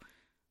also.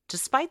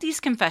 Despite these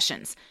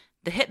confessions,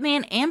 the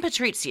hitman and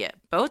Patrizia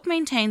both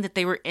maintained that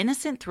they were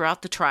innocent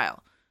throughout the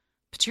trial.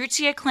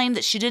 Patrizia claimed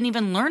that she didn't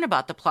even learn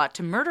about the plot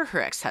to murder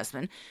her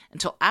ex-husband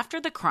until after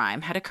the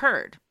crime had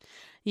occurred.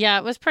 Yeah,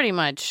 it was pretty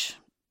much,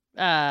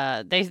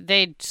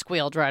 they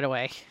squealed right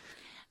away.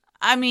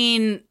 I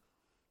mean,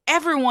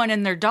 everyone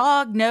and their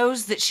dog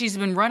knows that she's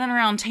been running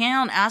around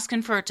town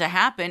asking for it to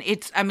happen.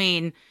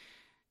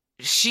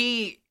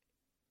 She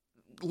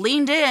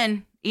leaned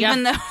in,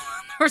 even though there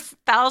was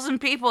 1,000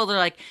 people. They're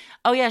like,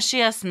 oh yeah,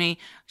 she asked me.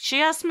 She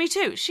asked me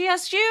too. She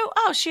asked you?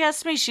 Oh, she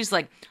asked me. She's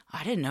like,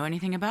 I didn't know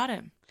anything about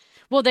it.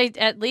 Well, they,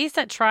 at least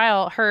at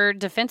trial, her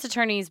defense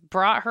attorneys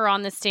brought her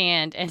on the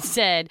stand and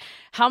said,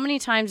 how many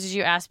times did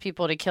you ask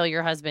people to kill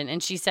your husband?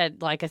 And she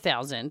said, like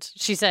 1,000.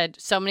 She said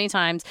so many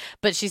times,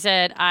 but she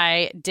said,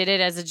 I did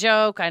it as a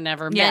joke. I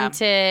never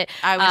meant it.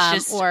 I was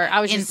just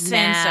incensed.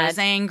 Mad. I was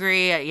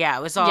angry. Yeah,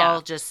 it was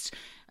all just,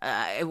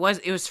 it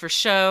was for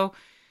show.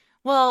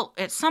 Well,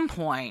 at some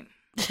point,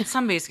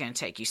 somebody's going to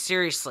take you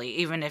seriously,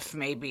 even if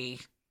maybe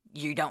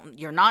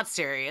you're not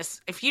serious.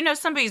 If you know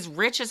somebody's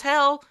rich as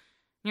hell,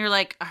 and you're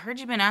like, I heard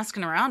you've been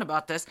asking around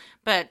about this,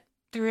 but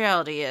the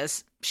reality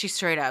is she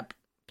straight up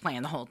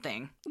planned the whole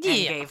thing and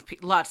gave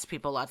lots of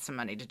people lots of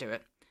money to do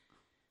it.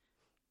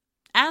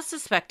 As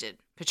suspected,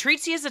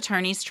 Patrizia's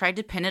attorneys tried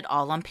to pin it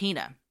all on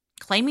Pina,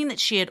 claiming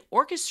that she had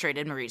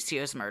orchestrated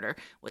Maurizio's murder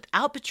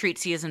without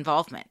Patrizia's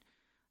involvement.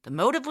 The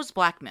motive was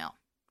blackmail.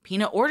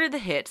 Pina ordered the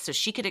hit so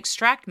she could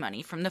extract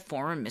money from the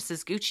former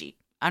Mrs. Gucci,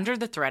 under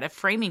the threat of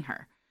framing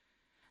her.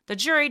 The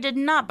jury did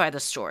not buy the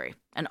story,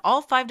 and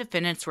all 5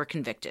 defendants were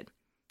convicted.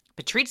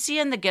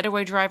 Patrizia and the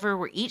getaway driver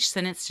were each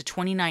sentenced to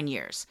 29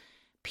 years.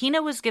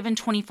 Pina was given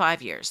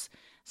 25 years.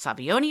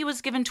 Savioni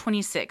was given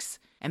 26.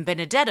 And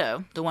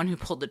Benedetto, the one who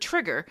pulled the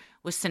trigger,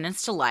 was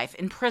sentenced to life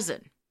in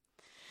prison.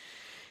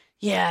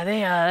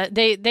 Yeah,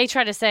 they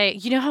try to say,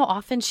 you know how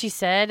often she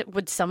said,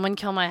 would someone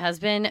kill my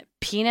husband?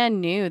 Pina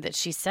knew that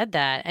she said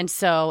that. And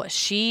so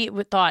she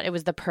thought it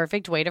was the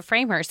perfect way to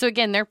frame her. So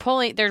again, they're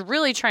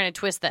really trying to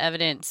twist the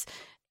evidence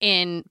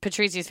in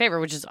Patrizia's favor,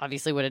 which is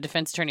obviously what a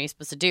defense attorney is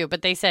supposed to do.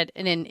 But they said,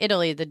 and in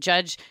Italy, the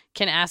judge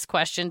can ask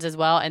questions as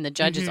well, and the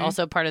judge is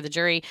also part of the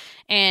jury.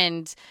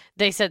 And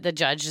they said the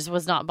judge just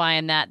was not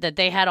buying that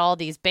they had all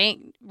these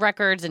bank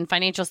records and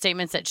financial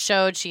statements that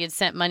showed she had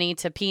sent money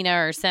to Pina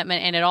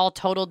and it all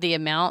totaled the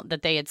amount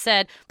that they had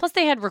said. Plus,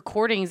 they had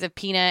recordings of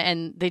Pina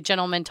and the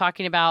gentleman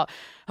talking about,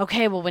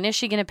 okay, well, when is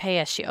she going to pay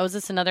us? She owes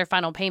us another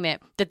final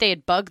payment, that they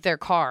had bugged their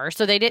car.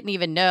 So they didn't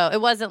even know.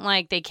 It wasn't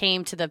like they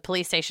came to the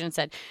police station and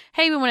said,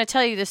 hey, we want to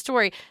tell you this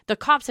story. The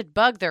cops had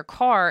bugged their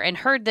car and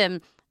heard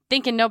them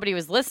thinking nobody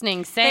was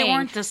listening, saying... They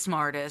weren't the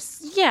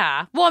smartest.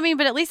 Yeah. Well, I mean,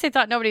 but at least they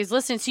thought nobody was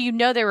listening.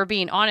 So they were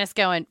being honest,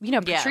 going,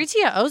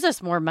 Patrizia owes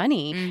us more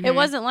money. It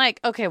wasn't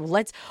like, okay,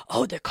 well,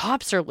 the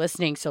cops are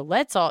listening, so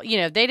let's all...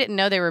 they didn't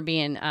know they were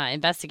being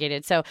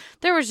investigated. So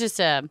there was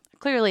just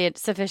clearly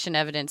sufficient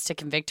evidence to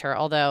convict her.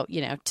 Although,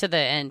 to the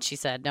end, she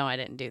said, no, I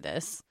didn't do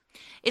this.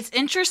 It's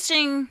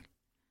interesting.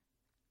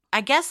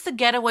 I guess the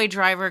getaway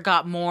driver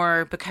got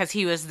more because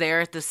he was there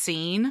at the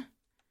scene.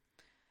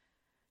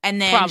 And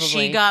then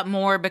she got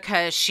more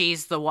because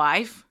she's the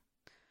wife.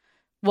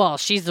 Well,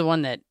 she's the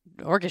one that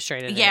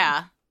orchestrated it.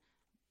 Yeah.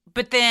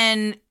 But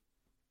then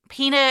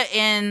Pina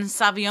and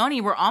Savioni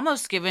were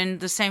almost given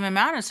the same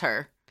amount as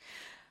her.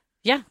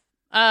 Yeah.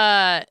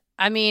 I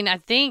mean, I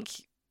think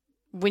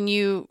when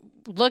you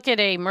look at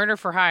a murder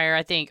for hire,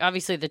 I think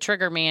obviously the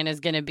trigger man is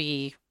going to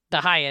be the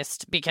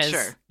highest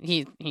because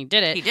he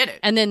did it. He did it.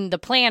 And then the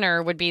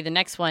planner would be the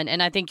next one.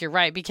 And I think you're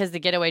right, because the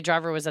getaway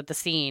driver was at the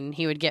scene,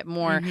 he would get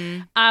more.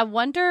 I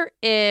wonder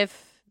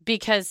if,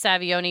 because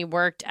Savioni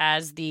worked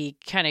as the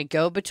kind of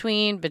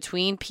go-between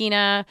between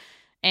Pina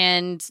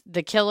and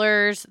the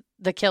killer,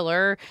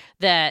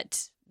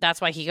 that's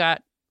why he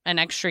got an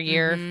extra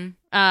year.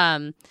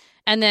 And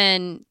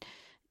then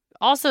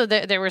also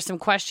there was some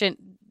question.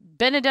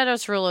 Benedetto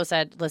Cerullo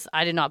said, listen,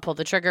 I did not pull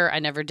the trigger. I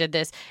never did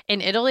this.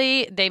 In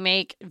Italy, they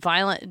make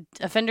violent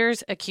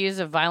offenders accused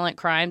of violent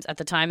crimes, at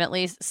the time at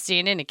least,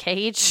 stand in a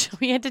cage.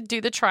 We had to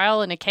do the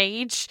trial in a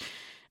cage.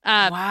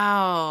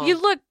 Wow. You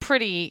look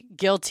pretty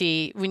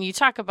guilty when you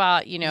talk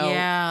about,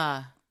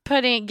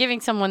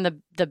 giving someone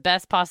the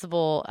best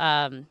possible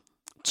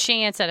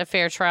chance at a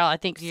fair trial. I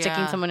think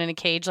sticking someone in a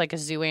cage like a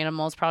zoo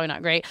animal is probably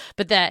not great.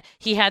 But that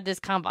he had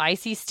this kind of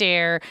icy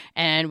stare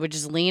and would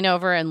just lean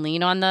over and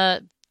lean on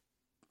the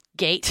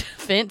gate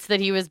fence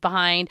that he was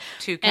behind.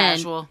 Too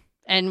casual.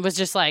 And was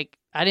just like,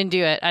 I didn't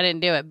do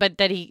it. But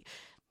that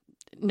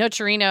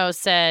Nocerino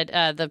said,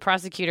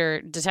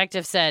 the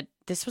detective said,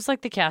 this was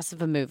like the cast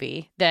of a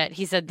movie. That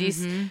he said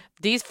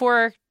these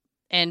 4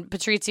 and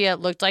Patrizia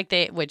looked like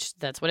which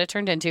that's what it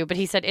turned into. But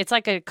he said it's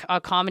like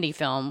a comedy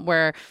film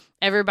where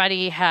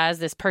everybody has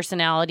this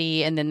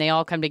personality and then they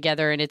all come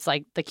together and it's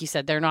like you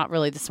said, they're not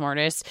really the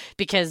smartest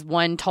because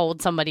one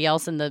told somebody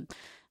else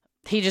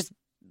he just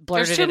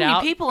blurted it out. There's too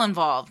many people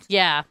involved.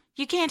 Yeah.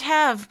 You can't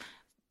have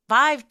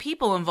 5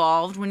 people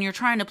involved when you're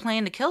trying to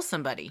plan to kill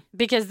somebody.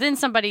 Because then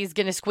somebody's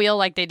going to squeal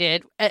like they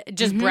did,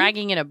 just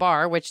bragging in a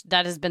bar, which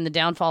that has been the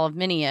downfall of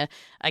many a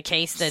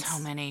case that's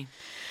so many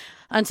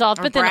unsolved.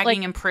 Or but then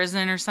bragging in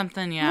prison or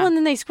something, yeah. Well, and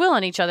then they squeal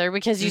on each other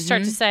because you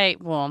start to say,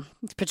 well,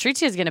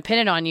 Patrizzia's going to pin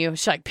it on you.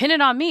 She's like, pin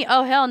it on me?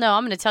 Oh, hell no,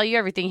 I'm going to tell you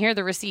everything. Here are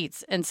the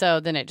receipts. And so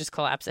then it just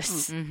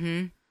collapses.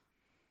 Mm-hmm.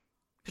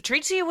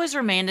 Patrizia was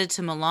remanded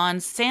to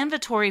Milan's San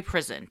Vittore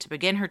prison to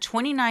begin her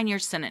 29-year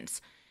sentence.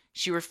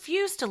 She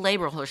refused to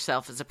label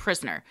herself as a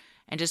prisoner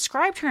and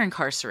described her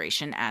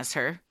incarceration as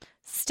her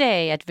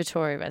stay at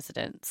Vittore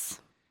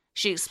residence.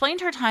 She explained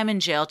her time in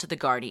jail to The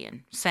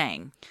Guardian,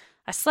 saying,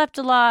 I slept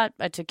a lot,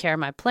 I took care of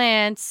my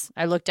plants,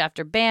 I looked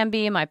after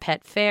Bambi, my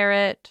pet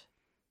ferret.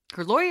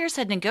 Her lawyers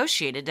had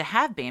negotiated to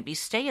have Bambi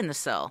stay in the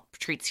cell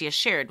Patrizia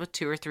shared with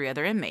 2 or 3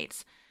 other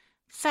inmates.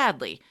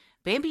 Sadly,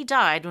 Bambi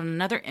died when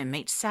another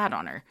inmate sat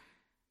on her.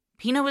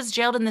 Pina was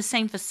jailed in the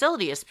same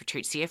facility as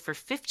Patrizia for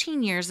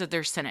 15 years of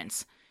their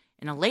sentence.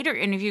 In a later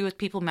interview with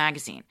People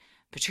magazine,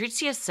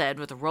 Patrizia said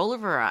with a roll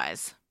of her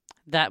eyes,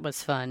 that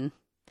was fun.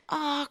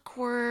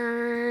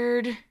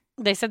 Awkward.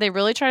 They said they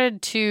really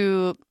tried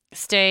to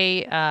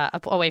stay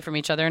away from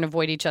each other and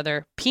avoid each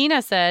other.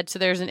 Pina said, so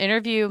there's an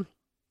interview,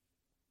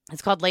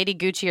 it's called Lady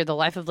Gucci or The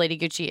Life of Lady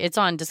Gucci. It's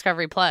on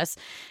Discovery Plus,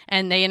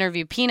 and they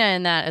interview Pina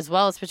in that as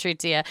well as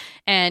Patrizia.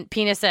 And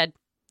Pina said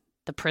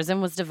the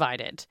prison was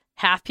divided.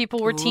 Half people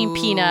were Team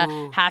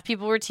Pina, half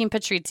people were Team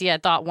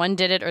Patrizia. Thought one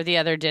did it or the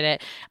other did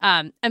it.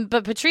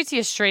 But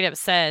Patrizia straight up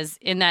says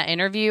in that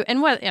interview,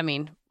 and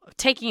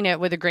taking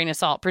it with a grain of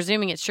salt,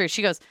 presuming it's true,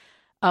 she goes,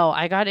 "Oh,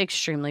 I got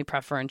extremely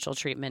preferential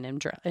treatment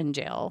in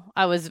jail.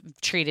 I was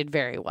treated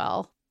very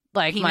well."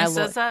 Like Pina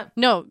says that?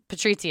 No,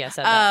 Patrizia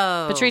said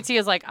that. Patrizia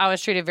is like, I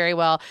was treated very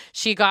well.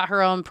 She got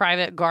her own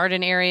private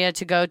garden area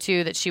to go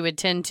to that she would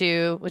tend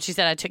to. What she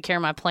said, I took care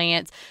of my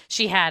plants.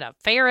 She had a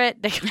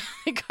ferret. They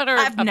got her.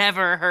 I've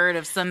never heard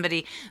of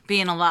somebody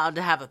being allowed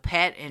to have a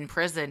pet in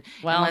prison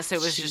unless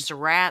it was just a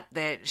rat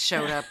that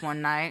showed up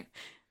one night.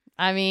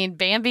 I mean,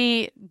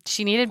 Bambi,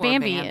 she needed Poor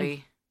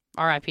Bambi.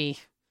 R.I.P.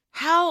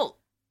 How,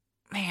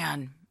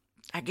 man,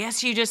 I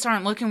guess you just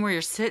aren't looking where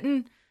you're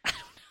sitting.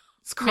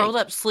 It's curled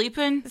up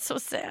sleeping. It's so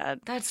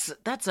sad.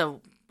 That's a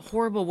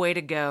horrible way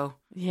to go.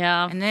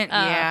 Yeah. And then,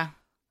 I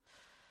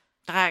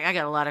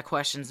got a lot of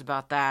questions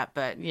about that,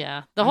 but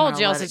yeah, the whole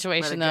jail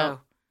situation though,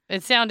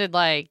 it sounded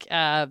like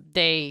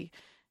they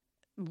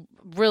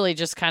really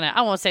just kind of,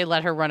 I won't say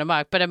let her run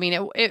amok, but I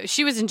mean,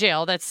 she was in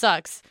jail. That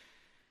sucks.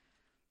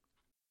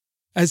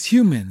 As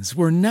humans,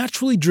 we're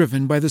naturally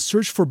driven by the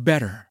search for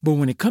better. But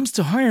when it comes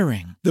to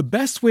hiring, the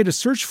best way to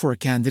search for a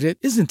candidate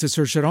isn't to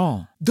search at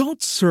all.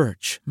 Don't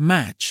search,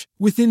 match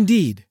with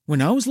Indeed.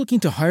 When I was looking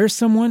to hire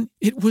someone,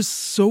 it was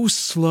so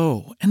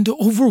slow and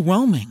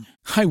overwhelming.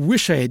 I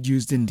wish I had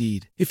used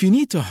Indeed. If you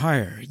need to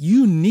hire,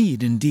 you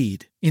need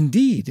Indeed.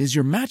 Indeed is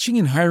your matching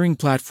and hiring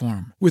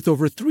platform with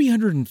over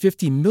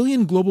 350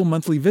 million global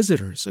monthly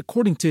visitors,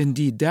 according to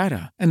Indeed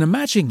data, and a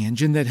matching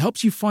engine that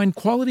helps you find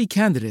quality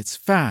candidates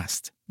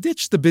fast.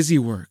 Ditch the busy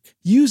work.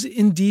 Use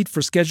Indeed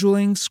for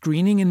scheduling,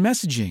 screening, and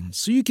messaging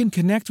so you can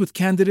connect with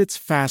candidates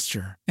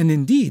faster. And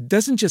Indeed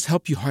doesn't just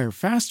help you hire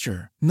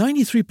faster.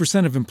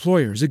 93% of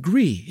employers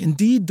agree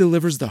Indeed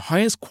delivers the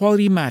highest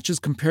quality matches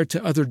compared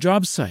to other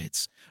job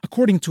sites,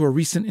 according to a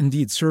recent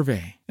Indeed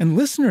survey. And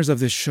listeners of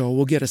this show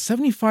will get a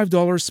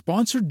 $75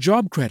 sponsored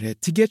job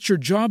credit to get your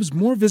jobs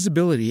more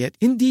visibility at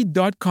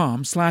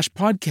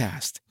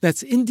Indeed.com/podcast.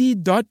 That's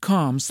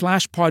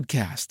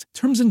Indeed.com/podcast.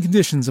 Terms and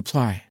conditions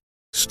apply.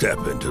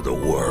 Step into the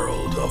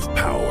world of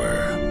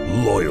power,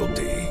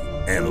 loyalty,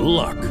 and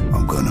luck.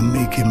 I'm gonna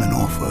make him an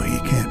offer he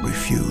can't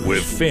refuse.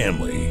 With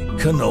family,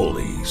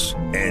 cannolis,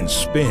 and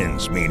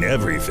spins mean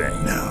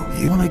everything. Now,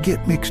 you wanna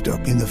get mixed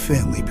up in the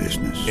family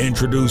business.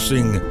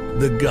 Introducing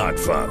The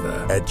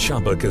Godfather at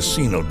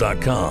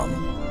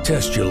ChumbaCasino.com.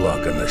 Test your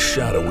luck in the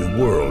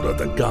shadowy world of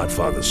The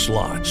Godfather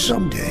slot.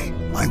 Someday,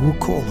 I will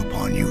call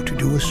upon you to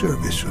do a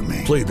service for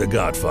me. Play The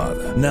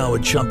Godfather, now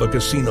at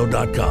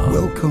ChumbaCasino.com.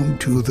 Welcome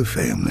to the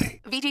family.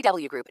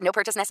 VGW Group. No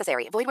purchase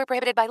necessary. Void where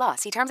prohibited by law.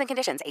 See terms and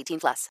conditions.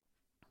 18+.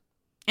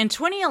 In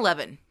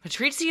 2011,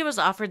 Patrizia was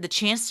offered the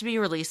chance to be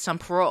released on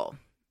parole.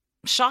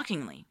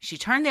 Shockingly, she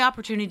turned the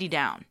opportunity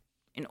down.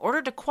 In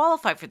order to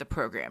qualify for the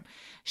program,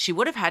 she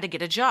would have had to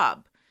get a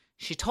job.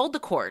 She told the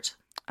court,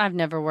 I've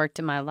never worked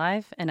in my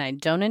life, and I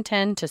don't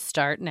intend to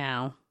start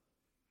now.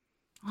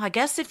 Well, I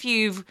guess if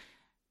you've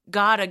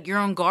got your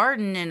own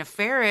garden and a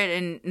ferret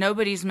and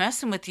nobody's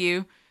messing with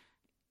you,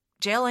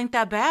 jail ain't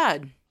that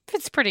bad. If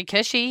it's pretty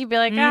cushy, you'd be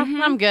like,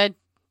 I'm good.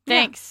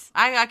 Thanks.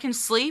 Yeah. I can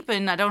sleep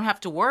and I don't have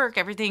to work.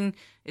 Everything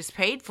is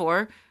paid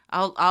for.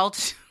 I'll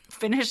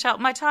finish out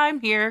my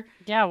time here.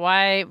 Yeah,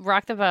 why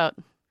rock the boat?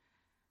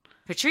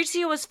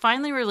 Patrizia was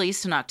finally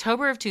released in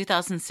October of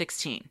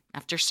 2016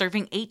 after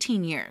serving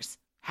 18 years,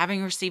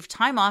 having received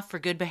time off for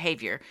good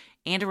behavior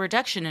and a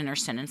reduction in her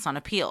sentence on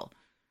appeal.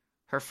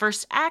 Her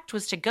first act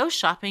was to go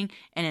shopping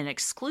in an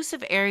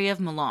exclusive area of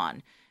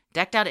Milan,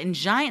 decked out in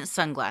giant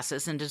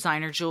sunglasses and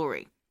designer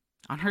jewelry.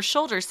 On her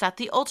shoulder sat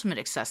the ultimate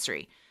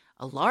accessory,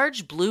 a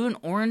large blue and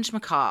orange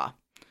macaw.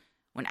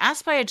 When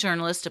asked by a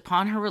journalist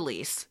upon her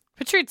release,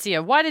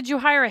 "Patrizia, why did you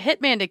hire a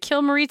hitman to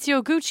kill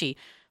Maurizio Gucci?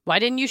 Why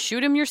didn't you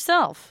shoot him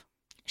yourself?"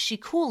 she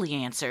coolly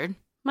answered,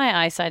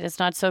 "My eyesight is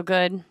not so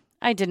good.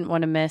 I didn't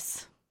want to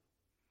miss."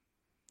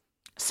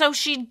 So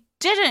she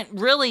didn't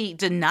really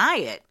deny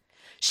it.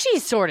 She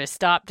sort of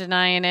stopped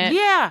denying it.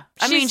 Yeah.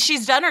 I mean,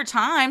 she's done her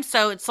time,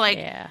 so it's like,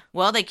 Yeah.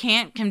 well, they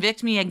can't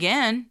convict me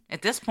again.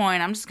 At this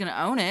point, I'm just going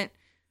to own it.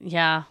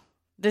 Yeah.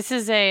 This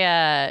is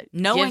a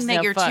knowing gives that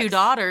no your fucks. two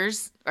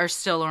daughters are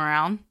still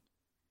around.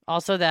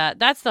 Also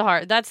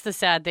that's the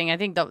sad thing. I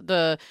think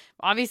the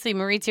obviously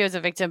Maurizio is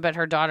a victim, but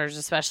her daughters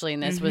especially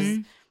in this was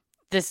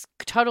this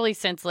totally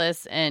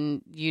senseless,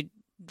 and you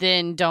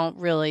then don't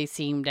really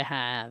seem to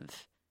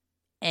have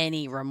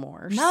any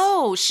remorse.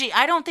 No,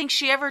 I don't think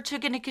she ever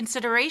took into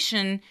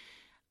consideration,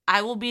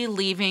 I will be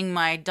leaving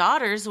my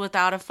daughters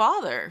without a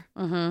father.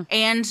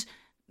 And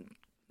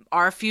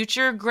our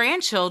future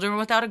grandchildren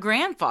without a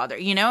grandfather.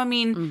 You know, I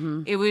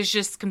mean, it was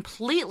just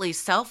completely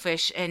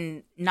selfish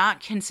and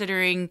not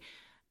considering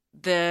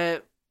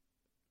the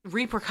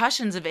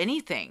repercussions of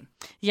anything.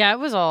 Yeah, it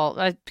was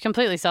all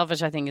completely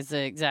selfish, I think is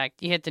the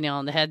exact, you hit the nail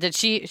on the head. That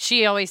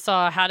she always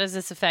saw, how does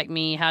this affect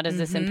me? How does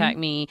this impact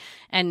me?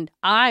 And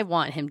I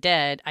want him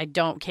dead. I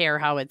don't care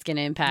how it's going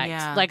to impact.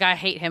 Yeah. Like, I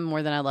hate him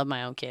more than I love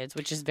my own kids,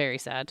 which is very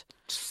sad.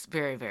 Just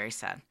very, very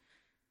sad.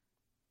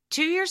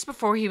 2 years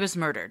before he was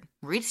murdered,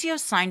 Maurizio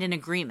signed an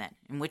agreement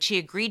in which he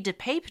agreed to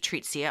pay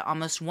Patrizia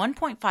almost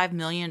 $1.5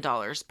 million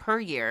per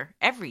year,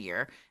 every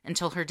year,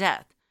 until her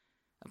death.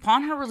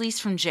 Upon her release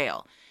from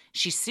jail,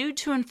 she sued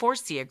to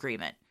enforce the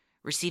agreement,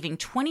 receiving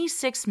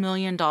 $26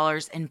 million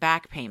in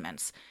back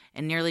payments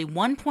and nearly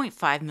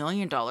 $1.5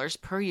 million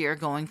per year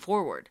going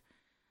forward.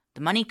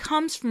 The money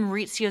comes from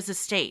Maurizio's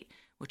estate,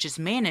 which is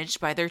managed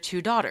by their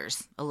two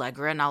daughters,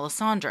 Allegra and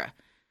Alessandra.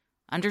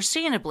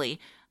 Understandably,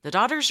 the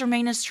daughters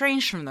remain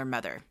estranged from their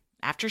mother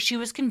after she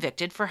was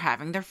convicted for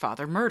having their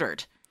father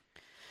murdered.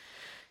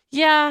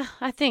 Yeah,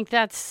 I think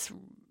that's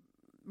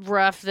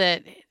rough.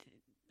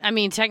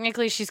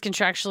 Technically she's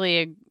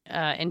contractually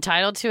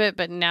entitled to it,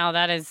 but now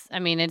that is,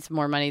 it's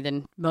more money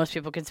than most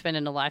people could spend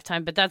in a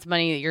lifetime, but that's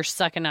money that you're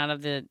sucking out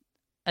of the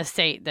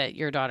estate that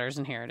your daughters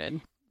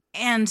inherited.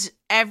 And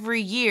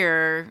every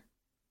year,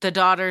 the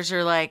daughters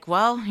are like,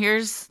 well,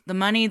 here's the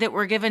money that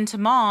we're giving to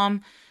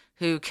mom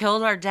who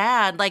killed our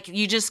dad. Like,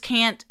 you just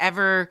can't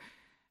ever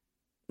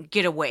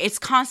get away. It's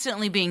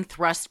constantly being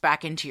thrust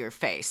back into your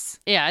face.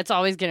 Yeah, it's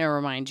always going to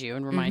remind you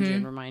and remind you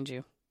and remind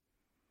you.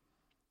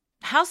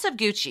 House of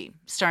Gucci,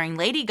 starring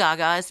Lady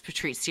Gaga as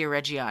Patrizia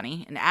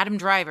Reggiani and Adam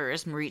Driver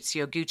as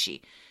Maurizio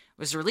Gucci,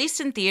 was released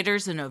in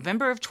theaters in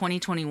November of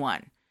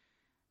 2021.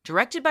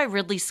 Directed by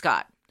Ridley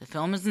Scott, the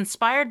film is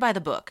inspired by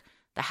the book,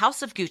 The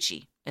House of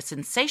Gucci, a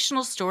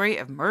sensational story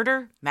of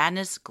murder,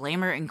 madness,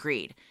 glamour, and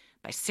greed,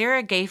 by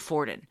Sarah Gay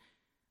Forden.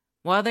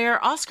 While there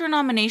are Oscar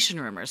nomination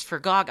rumors for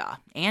Gaga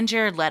and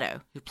Jared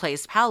Leto, who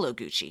plays Paolo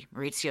Gucci,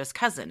 Maurizio's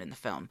cousin in the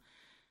film,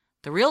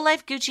 the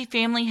real-life Gucci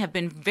family have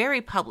been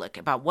very public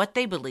about what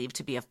they believe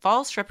to be a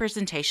false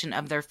representation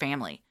of their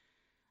family.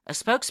 A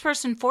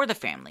spokesperson for the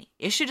family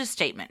issued a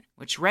statement,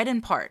 which read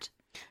in part,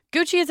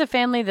 Gucci is a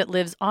family that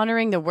lives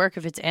honoring the work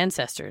of its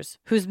ancestors,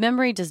 whose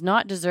memory does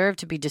not deserve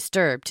to be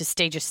disturbed to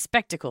stage a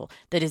spectacle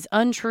that is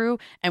untrue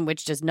and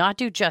which does not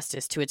do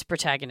justice to its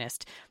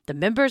protagonist. The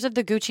members of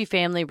the Gucci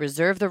family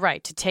reserve the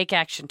right to take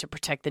action to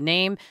protect the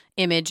name,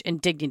 image,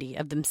 and dignity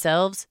of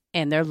themselves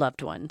and their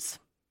loved ones.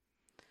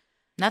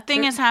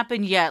 Nothing has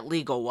happened yet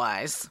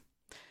legal-wise.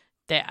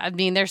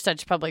 They're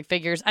such public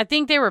figures. I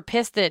think they were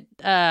pissed that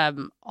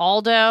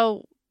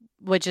Aldo,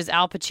 which is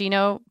Al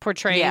Pacino,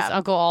 portrays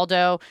Uncle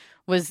Aldo,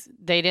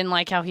 they didn't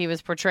like how he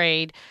was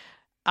portrayed.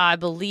 I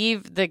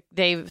believe that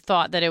they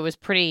thought that it was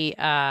pretty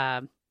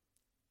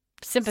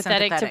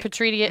sympathetic. To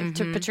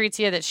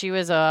Patrizia, that she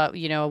was a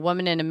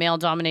woman in a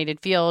male-dominated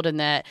field, and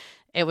that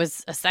it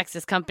was a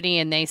sexist company.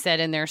 And they said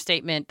in their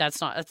statement, that's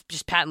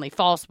just patently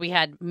false. We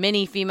had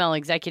many female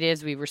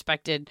executives. We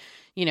respected,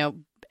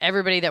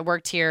 everybody that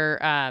worked here.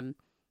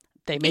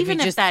 They maybe even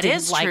if just that didn't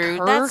is like true,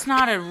 her. that's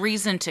not a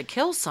reason to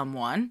kill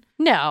someone.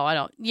 No, I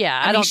don't. Yeah,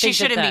 I don't she think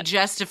shouldn't that be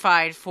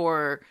justified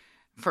for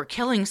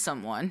killing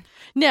someone.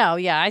 No,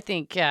 yeah, I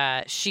think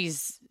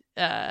she's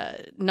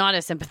not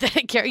a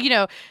sympathetic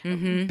character,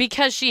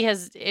 because she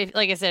has,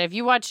 like I said, if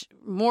you watch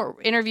more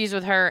interviews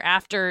with her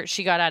after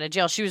she got out of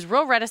jail, she was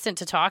real reticent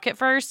to talk at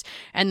first.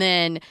 And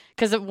then,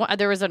 because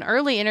there was an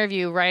early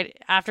interview right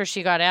after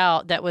she got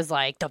out that was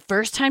like the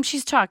first time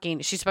she's talking,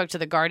 she spoke to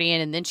The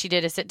Guardian, and then she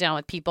did a sit down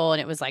with people,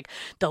 and it was like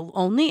the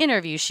only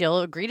interview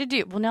she'll agree to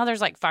do. Well, now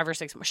there's like 5 or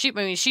 6 more. She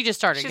just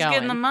started going. She's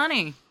getting the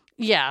money.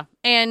 Yeah.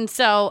 And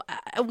so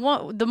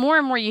the more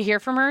and more you hear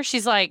from her,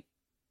 she's like,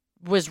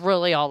 was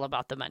really all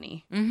about the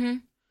money.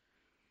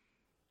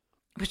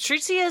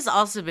 Patrizia has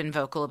also been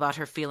vocal about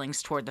her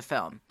feelings toward the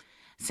film,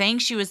 saying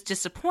she was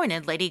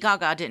disappointed Lady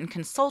Gaga didn't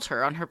consult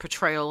her on her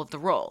portrayal of the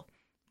role,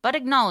 but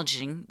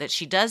acknowledging that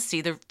she does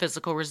see the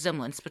physical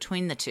resemblance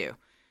between the two.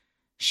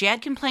 She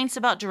had complaints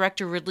about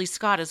director Ridley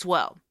Scott as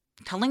well,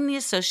 telling the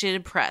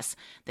Associated Press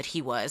that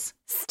he was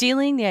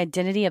stealing the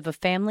identity of a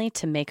family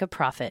to make a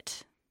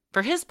profit.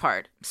 For his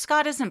part,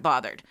 Scott isn't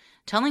bothered,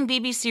 telling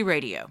BBC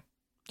Radio,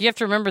 "You have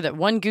to remember that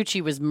one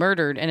Gucci was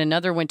murdered and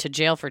another went to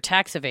jail for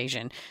tax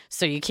evasion,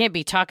 so you can't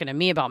be talking to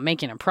me about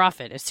making a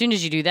profit. As soon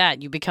as you do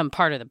that, you become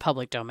part of the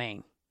public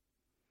domain."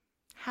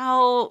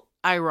 How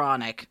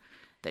ironic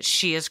that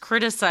she is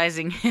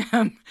criticizing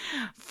him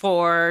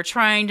for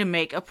trying to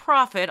make a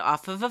profit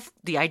off of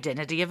the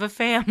identity of a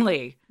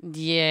family.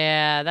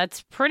 Yeah,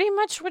 that's pretty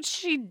much what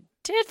she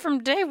did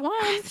from day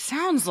one.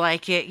 Sounds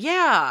like it,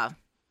 yeah.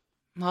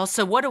 Well,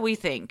 so what do we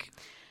think?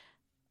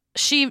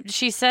 She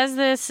says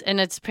this, and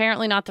it's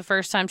apparently not the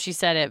first time she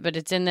said it, but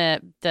it's in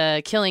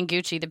the Killing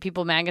Gucci, the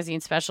People magazine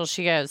special.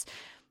 She goes,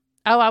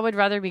 "Oh, I would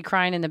rather be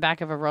crying in the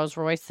back of a Rolls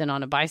Royce than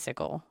on a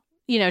bicycle."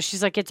 You know,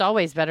 she's like, it's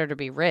always better to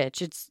be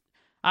rich.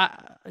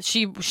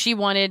 She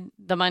wanted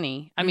the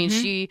money. I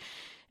mean,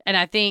 and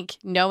I think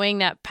knowing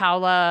that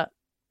Paola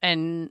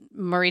and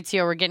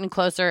Maurizio were getting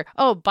closer.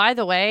 Oh, by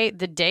the way,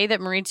 the day that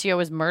Maurizio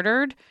was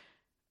murdered,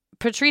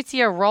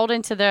 Patrizia rolled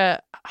into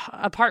the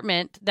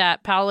apartment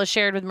that Paola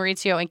shared with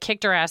Maurizio and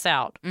kicked her ass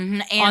out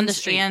on the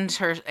street.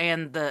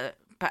 And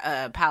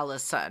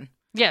Paola's son.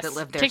 Yes, that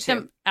lived there kicked too.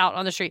 them out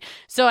on the street.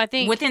 So I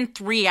think within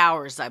 3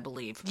 hours, I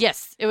believe.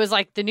 Yes, it was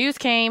like the news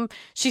came.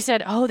 She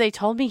said, "Oh, they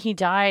told me he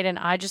died, and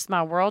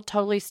my world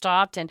totally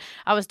stopped, and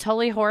I was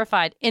totally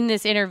horrified." In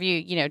this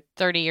interview,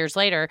 30 years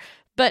later,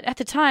 but at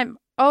the time,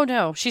 oh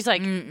no, she's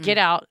like, "Get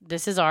out!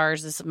 This is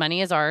ours. This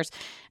money is ours."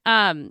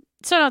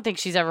 So I don't think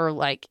she's ever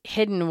like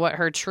hidden what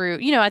her true.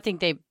 I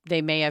think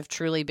they may have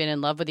truly been in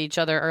love with each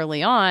other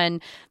early on,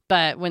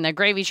 but when the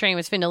gravy train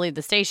was finna leave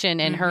the station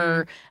and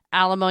her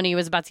alimony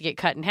was about to get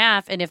cut in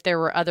half, and if there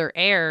were other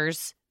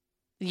heirs,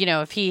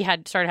 if he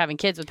had started having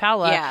kids with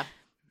Paola,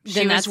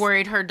 she was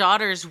worried her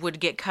daughters would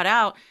get cut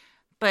out,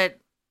 but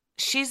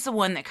she's the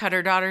one that cut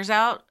her daughters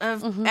out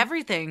of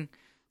everything.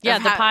 Yeah,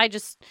 the pie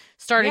just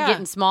started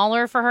getting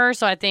smaller for her,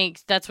 so I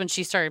think that's when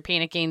she started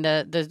panicking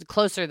the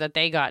closer that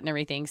they got and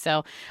everything.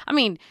 So, I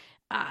mean,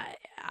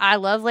 I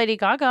love Lady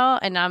Gaga,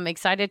 and I'm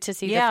excited to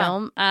see the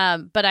film,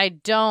 but I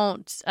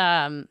don't,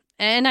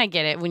 and I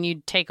get it, when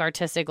you take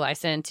artistic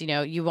license, you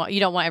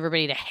don't want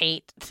everybody to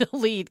hate the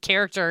lead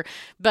character,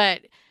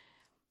 but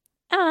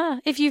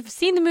if you've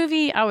seen the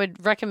movie, I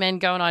would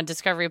recommend going on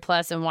Discovery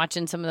Plus and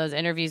watching some of those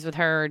interviews with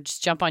her. Or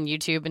just jump on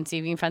YouTube and see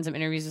if you can find some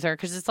interviews with her,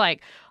 because it's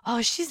like,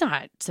 oh, she's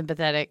not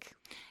sympathetic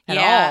at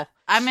all.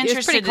 I'm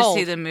interested to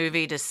see the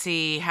movie to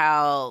see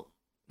how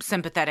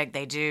sympathetic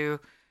they do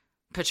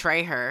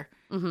portray her.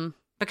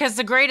 Because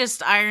the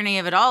greatest irony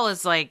of it all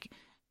is like,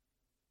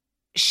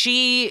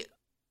 she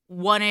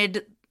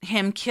wanted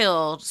him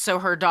killed so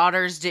her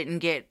daughters didn't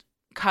get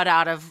cut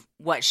out of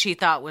what she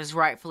thought was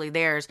rightfully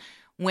theirs,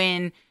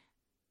 when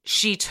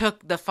she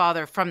took the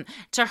father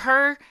to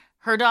her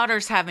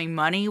daughters having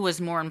money was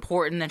more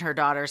important than her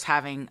daughters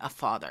having a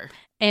father.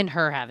 And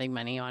her having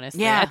money,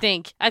 honestly. Yeah.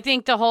 I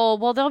think the whole,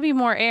 well, there'll be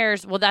more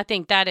heirs. Well, I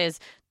think there's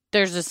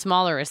a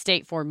smaller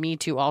estate for me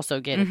to also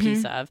get a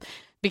piece of,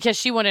 because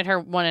she wanted her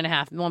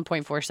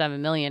 1.47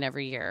 million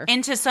every year.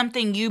 Into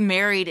something you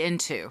married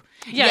into.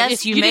 Yeah,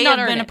 yes, you may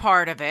have been a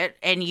part of it.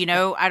 And,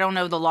 I don't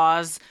know the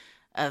laws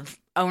of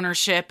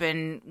ownership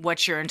and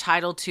what you're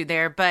entitled to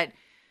there, but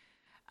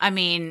I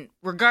mean,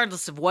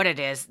 regardless of what it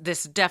is,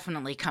 this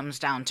definitely comes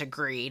down to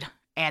greed,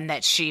 and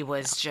that she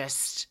was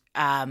just,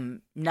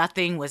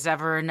 nothing was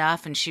ever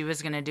enough, and she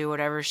was going to do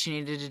whatever she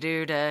needed to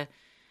do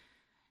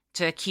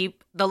to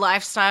keep the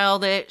lifestyle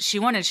that she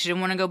wanted. She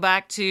didn't want to go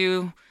back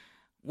to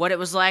what it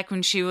was like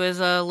when she was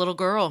a little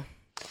girl.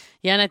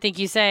 Yeah, and I think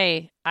you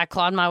say, I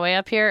clawed my way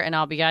up here, and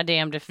I'll be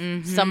goddamned if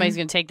somebody's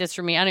going to take this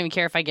from me. I don't even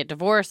care if I get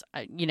divorced.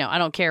 I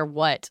don't care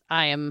what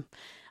I am.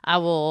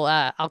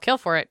 I'll kill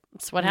for it.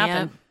 It's what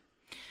happened. Yeah.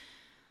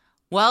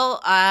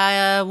 Well,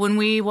 when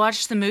we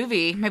watch the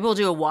movie, maybe we'll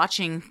do a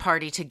watching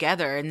party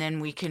together, and then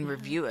we can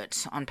review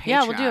it on Patreon.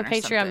 Yeah, we'll do a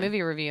Patreon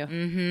movie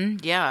review.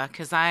 Yeah,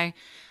 because I'm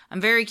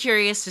very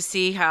curious to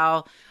see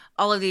how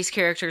all of these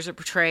characters are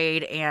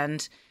portrayed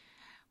and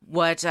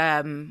what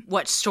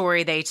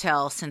story they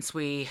tell, since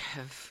we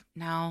have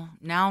now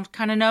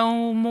kind of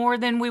know more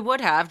than we would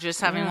have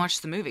just having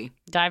watched the movie.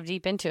 Dive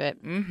deep into it.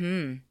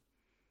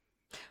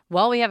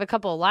 Well, we have a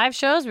couple of live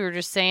shows. We were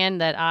just saying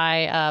that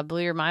I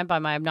blew your mind by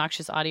my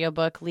obnoxious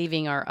audiobook,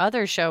 leaving our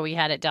other show we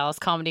had at Dallas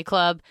Comedy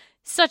Club.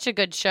 Such a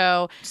good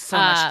show. So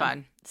much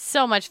fun.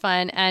 So much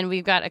fun. And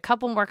we've got a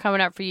couple more coming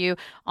up for you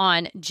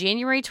on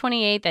January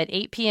 28th at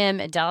 8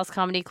 p.m. at Dallas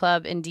Comedy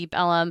Club in Deep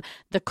Ellum.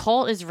 The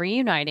Cult is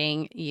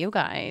reuniting you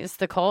guys.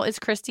 The Cult is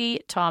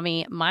Christy,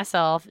 Tommy,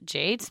 myself,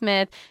 Jade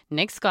Smith,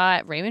 Nick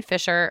Scott, Raymond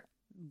Fisher.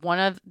 One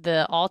of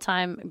the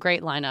all-time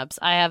great lineups.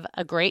 I have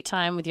a great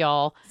time with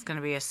y'all. It's going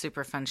to be a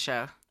super fun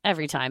show.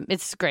 Every time.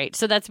 It's great.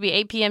 So that's to be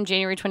 8 p.m.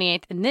 January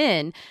 28th. And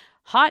then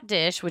Hot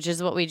Dish, which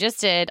is what we just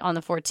did on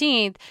the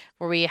 14th,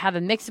 where we have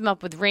a mix 'em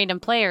up with random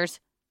players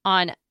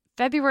on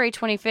February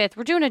 25th.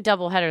 We're doing a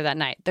doubleheader that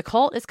night. The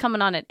Cult is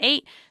coming on at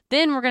 8.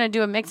 Then we're going to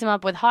do a mix 'em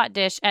up with Hot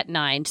Dish at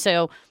 9.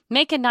 So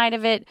make a night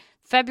of it.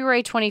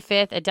 February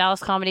 25th at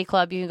Dallas Comedy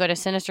Club. You can go to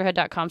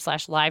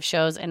sinisterhood.com/live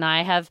shows, and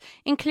I have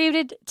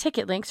included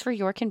ticket links for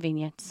your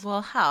convenience.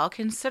 Well, how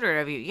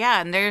considerate of you. Yeah,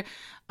 and they're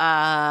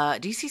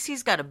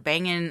DCC's got a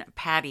banging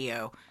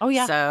patio. Oh,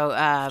 yeah. So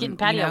it's getting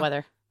patio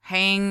weather.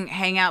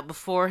 Hang out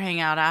before, hang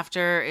out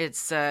after.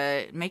 It's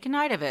make a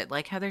night of it.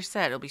 Like Heather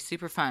said, it'll be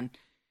super fun.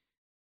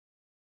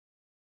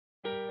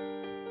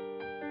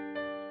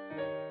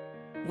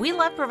 We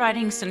love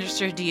providing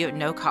Sinisterhood to you at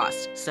no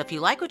cost, so if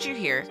you like what you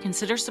hear,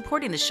 consider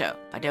supporting the show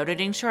by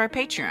donating to our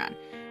Patreon.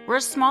 We're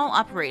a small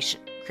operation,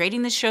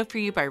 creating this show for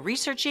you by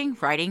researching,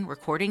 writing,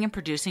 recording, and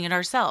producing it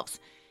ourselves.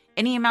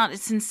 Any amount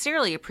is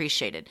sincerely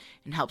appreciated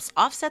and helps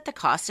offset the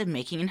cost of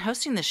making and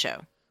hosting the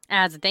show.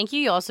 As a thank you,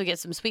 you also get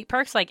some sweet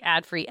perks like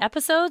ad-free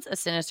episodes, a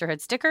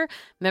Sinisterhood sticker,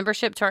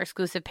 membership to our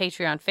exclusive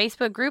Patreon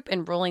Facebook group,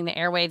 Enrolling the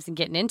Airwaves and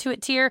Getting Into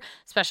It tier,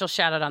 special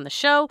shout-out on the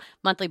show,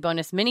 monthly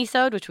bonus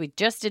mini-sode, which we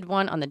just did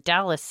one on the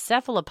Dallas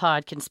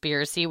Cephalopod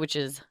conspiracy, which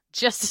is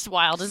just as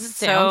wild as it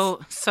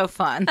sounds. So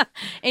fun.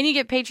 And you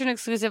get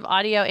patron-exclusive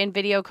audio and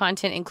video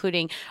content,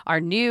 including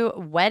our new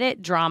Wet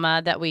It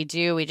drama that we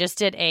do. We just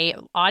did a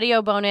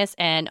audio bonus,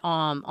 and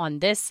on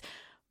this...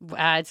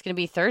 it's going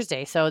to be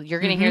Thursday, so you're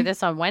going to hear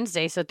this on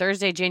Wednesday. So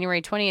Thursday,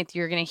 January 20th,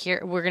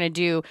 we're going to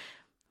do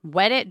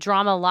Wet It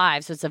Drama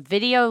Live. So it's a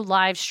video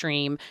live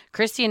stream.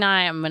 Christy and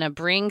I am going to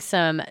bring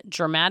some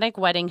dramatic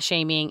wedding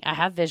shaming. I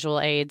have visual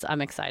aids. I'm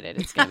excited.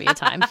 It's going to be a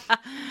time.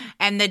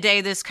 And the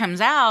day this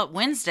comes out,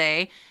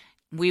 Wednesday,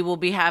 we will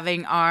be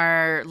having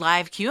our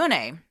live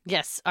Q&A.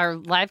 Yes, our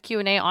live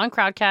Q&A on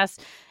Crowdcast.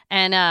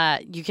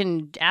 And you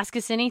can ask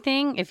us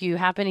anything. If you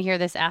happen to hear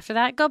this after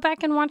that, go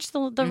back and watch the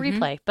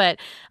replay. But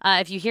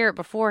if you hear it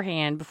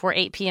beforehand, before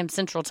 8 p.m.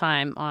 Central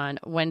Time on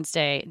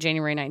Wednesday,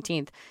 January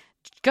 19th,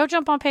 go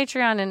jump on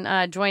Patreon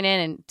and join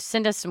in and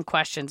send us some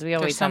questions. We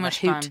always so have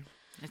much a hoot. fun.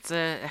 It's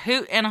a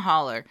hoot and a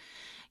holler.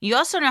 You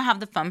also now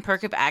have the fun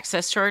perk of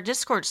access to our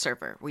Discord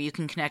server, where you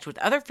can connect with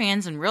other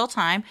fans in real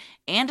time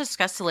and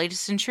discuss the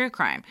latest in true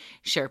crime,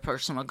 share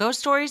personal ghost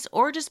stories,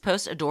 or just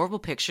post adorable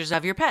pictures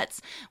of your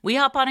pets. We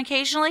hop on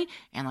occasionally,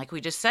 and like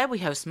we just said, we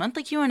host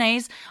monthly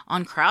Q&As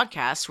on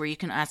Crowdcast, where you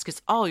can ask us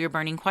all your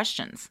burning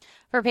questions.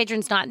 For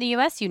patrons not in the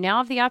U.S., you now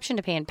have the option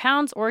to pay in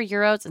pounds or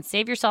euros and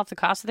save yourself the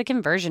cost of the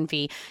conversion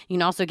fee. You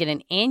can also get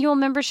an annual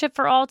membership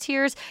for all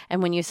tiers,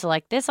 and when you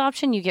select this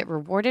option, you get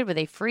rewarded with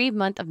a free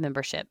month of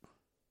membership.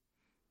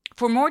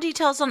 For more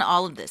details on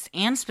all of this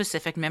and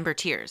specific member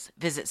tiers,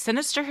 visit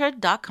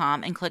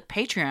Sinisterhood.com and click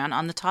Patreon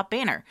on the top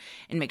banner.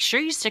 And make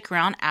sure you stick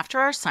around after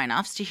our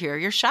sign-offs to hear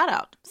your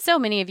shout-out. So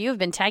many of you have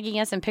been tagging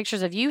us in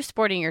pictures of you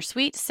sporting your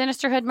sweet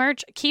Sinisterhood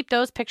merch. Keep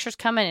those pictures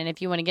coming. And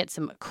if you want to get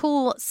some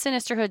cool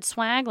Sinisterhood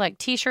swag like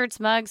t-shirts,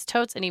 mugs,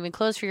 totes, and even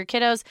clothes for your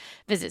kiddos,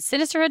 visit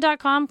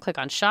Sinisterhood.com, click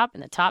on Shop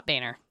in the top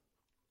banner.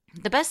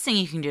 The best thing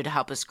you can do to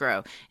help us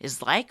grow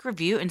is like,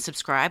 review, and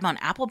subscribe on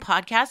Apple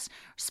Podcasts,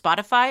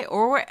 Spotify,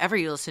 or wherever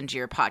you listen to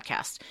your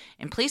podcast.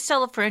 And please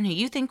tell a friend who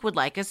you think would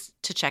like us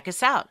to check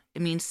us out.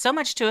 It means so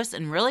much to us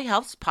and really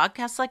helps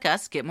podcasts like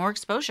us get more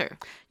exposure.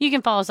 You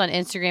can follow us on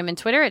Instagram and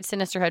Twitter at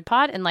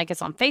SinisterhoodPod and like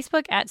us on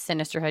Facebook at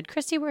Sinisterhood.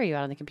 Christy, where are you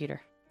at on the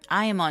computer?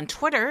 I am on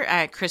Twitter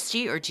at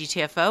Christy or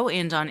GTFO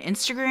and on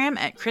Instagram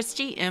at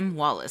Christy M.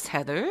 Wallace.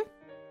 Heather?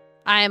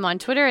 I am on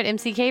Twitter at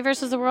MCK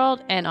versus the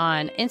World and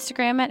on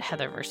Instagram at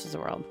Heather versus the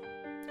World.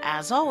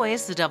 As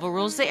always, the devil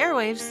rules the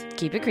airwaves.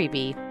 Keep it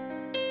creepy.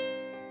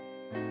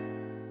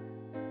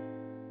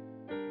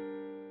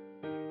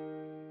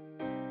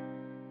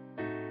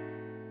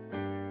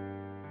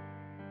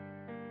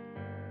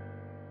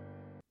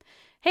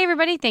 Hey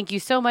everybody, thank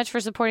you so much for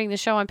supporting the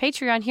show on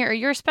Patreon. Here are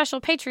your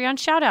special Patreon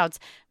shoutouts.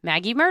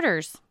 Maggie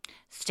Murders,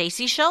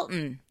 Stacy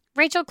Shelton,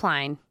 Rachel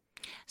Klein,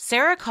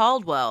 Sarah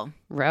Caldwell,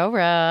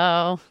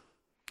 Roro,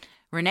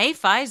 Renee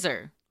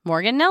Pfizer,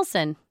 Morgan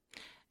Nelson,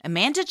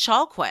 Amanda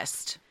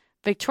Chalquest,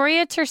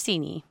 Victoria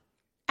Tersini,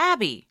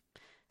 Abby,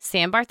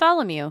 Sam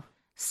Bartholomew,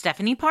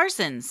 Stephanie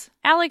Parsons,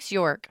 Alex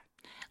York,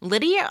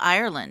 Lydia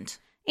Ireland,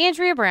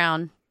 Andrea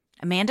Brown,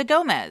 Amanda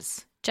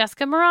Gomez,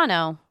 Jessica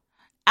Morano,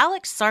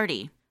 Alex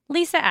Sardi,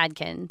 Lisa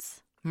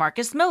Adkins,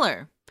 Marcus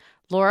Miller,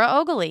 Laura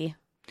Ogley,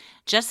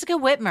 Jessica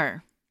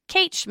Whitmer,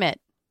 Kate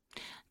Schmidt,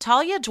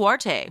 Talia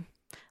Duarte,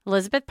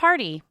 Elizabeth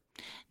Party,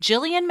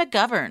 Jillian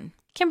McGovern,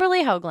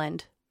 Kimberly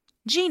Hoagland,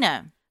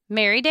 Gina,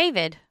 Mary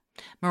David,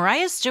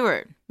 Mariah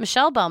Stewart,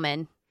 Michelle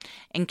Bowman,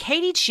 and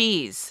Katie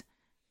Cheese.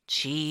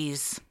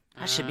 Cheese.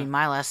 That should be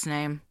my last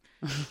name.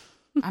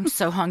 I'm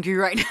so hungry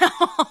right now.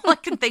 All I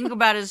can think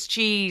about is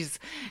cheese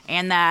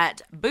and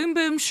that Boom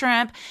Boom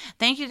Shrimp.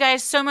 Thank you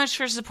guys so much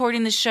for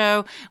supporting the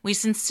show. We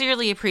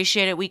sincerely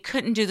appreciate it. We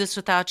couldn't do this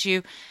without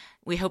you.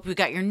 We hope we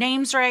got your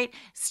names right.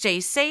 Stay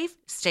safe,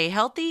 stay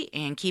healthy,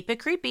 and keep it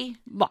creepy.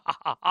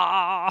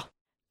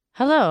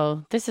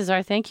 Hello, this is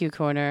our thank you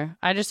corner.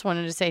 I just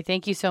wanted to say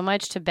thank you so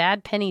much to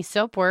Bad Penny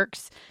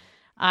Soapworks.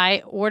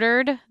 I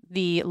ordered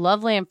the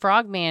Loveland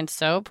Frogman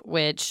soap,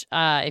 which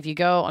if you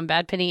go on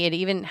Bad Penny, it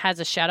even has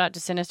a shout out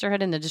to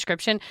Sinisterhood in the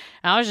description.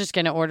 And I was just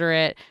going to order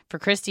it for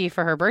Christy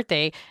for her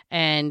birthday,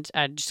 and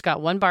I just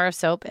got 1 bar of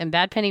soap. And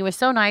Bad Penny was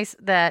so nice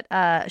that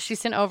she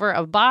sent over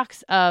a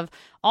box of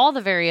all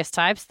the various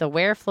types, the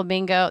Were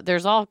Flamingo.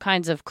 There's all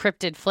kinds of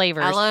cryptid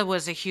flavors. Ella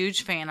was a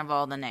huge fan of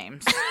all the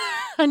names.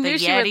 I knew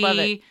she would love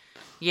it.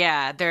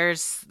 Yeah,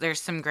 there's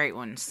some great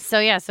ones.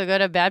 So go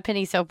to Bad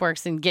Penny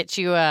Soapworks and get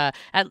you at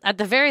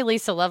the very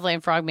least a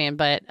Loveland Frogman,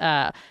 but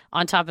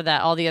on top of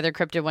that, all the other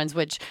cryptid ones.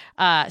 Which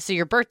so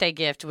your birthday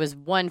gift was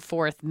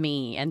 1/4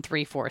 me and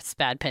 3/4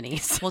 Bad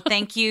Pennies. Well,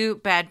 thank you,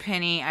 Bad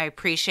Penny. I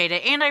appreciate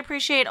it, and I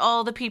appreciate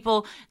all the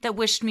people that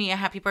wished me a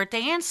happy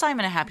birthday and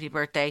Simon a happy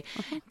birthday.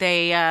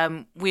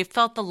 We've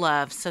felt the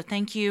love, so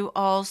thank you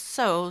all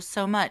so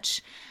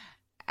much.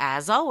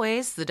 As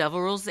always, the devil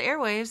rules the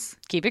airwaves.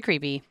 Keep it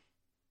creepy.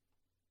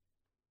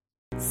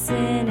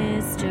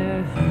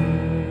 Sinisterhood.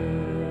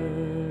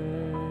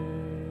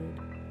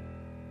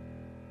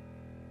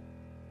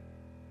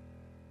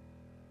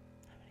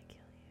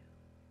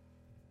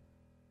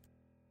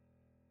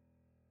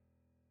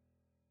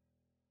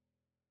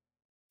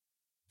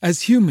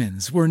 As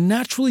humans, we're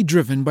naturally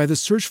driven by the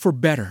search for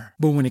better.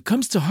 But when it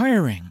comes to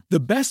hiring,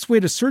 the best way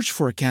to search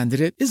for a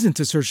candidate isn't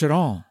to search at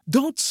all.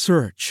 Don't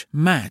search,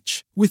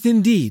 match with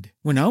Indeed.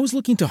 When I was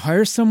looking to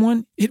hire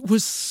someone, it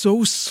was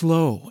so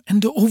slow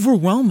and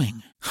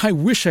overwhelming. I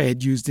wish I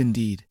had used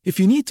Indeed. If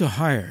you need to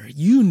hire,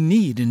 you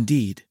need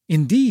Indeed.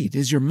 Indeed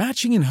is your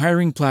matching and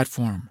hiring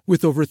platform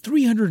with over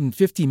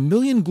 350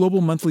 million global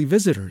monthly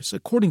visitors,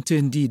 according to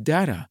Indeed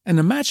data, and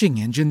a matching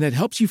engine that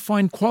helps you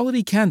find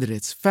quality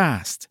candidates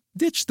fast.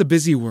 Ditch the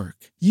busy work.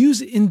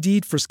 Use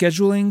Indeed for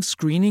scheduling,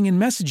 screening,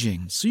 and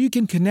messaging so you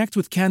can connect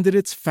with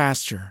candidates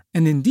faster.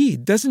 And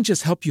Indeed doesn't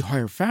just help you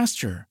hire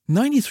faster.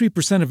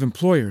 93% of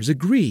employers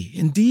agree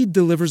Indeed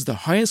delivers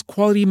the highest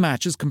quality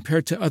matches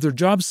compared to other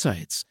job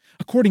sites,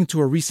 according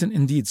to a recent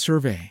Indeed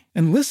survey.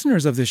 And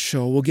listeners of this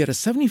show will get a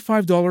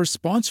 $75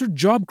 sponsored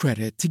job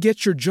credit to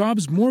get your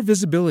jobs more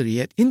visibility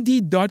at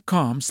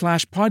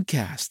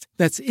Indeed.com/podcast.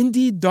 That's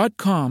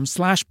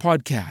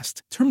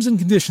Indeed.com/podcast. Terms and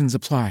conditions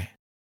apply.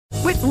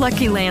 With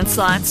Lucky Land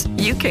Slots,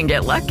 you can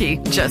get lucky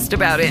just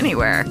about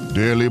anywhere.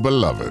 Dearly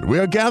beloved, we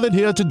are gathered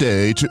here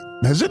today to...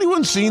 Has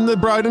anyone seen the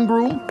bride and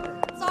groom?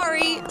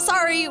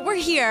 Sorry, we're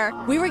here.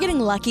 We were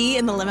getting lucky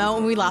in the limo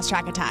and we lost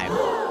track of time.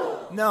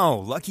 No,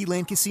 Lucky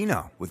Land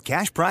Casino, with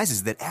cash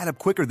prizes that add up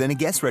quicker than a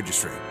guest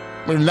registry.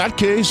 In that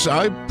case,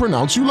 I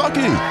pronounce you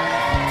lucky.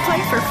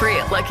 Play for free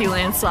at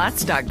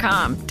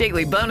LuckyLandSlots.com.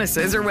 Daily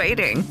bonuses are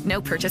waiting. No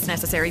purchase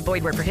necessary.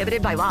 Void where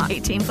prohibited by law.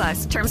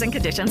 18+. Terms and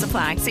conditions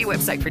apply. See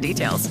website for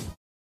details.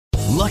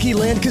 Lucky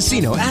Land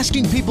Casino,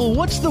 asking people,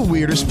 what's the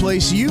weirdest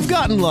place you've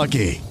gotten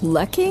lucky?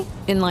 Lucky?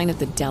 In line at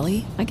the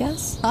deli, I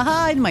guess?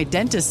 Aha, in my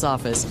dentist's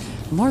office.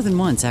 More than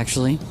once,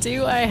 actually.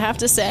 Do I have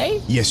to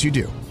say? Yes, you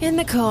do. In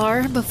the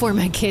car before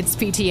my kids'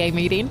 PTA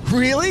meeting.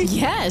 Really?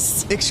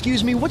 Yes.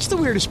 Excuse me, what's the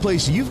weirdest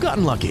place you've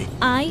gotten lucky?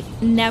 I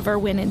never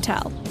win and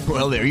tell.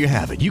 Well, there you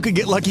have it. You can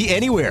get lucky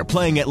anywhere,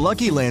 playing at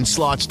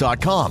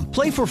LuckyLandSlots.com.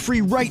 Play for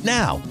free right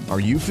now. Are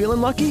you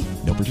feeling lucky?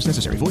 No purchase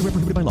necessary. Void where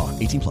prohibited by law.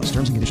 18+.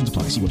 Terms and conditions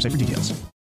apply. See website for details.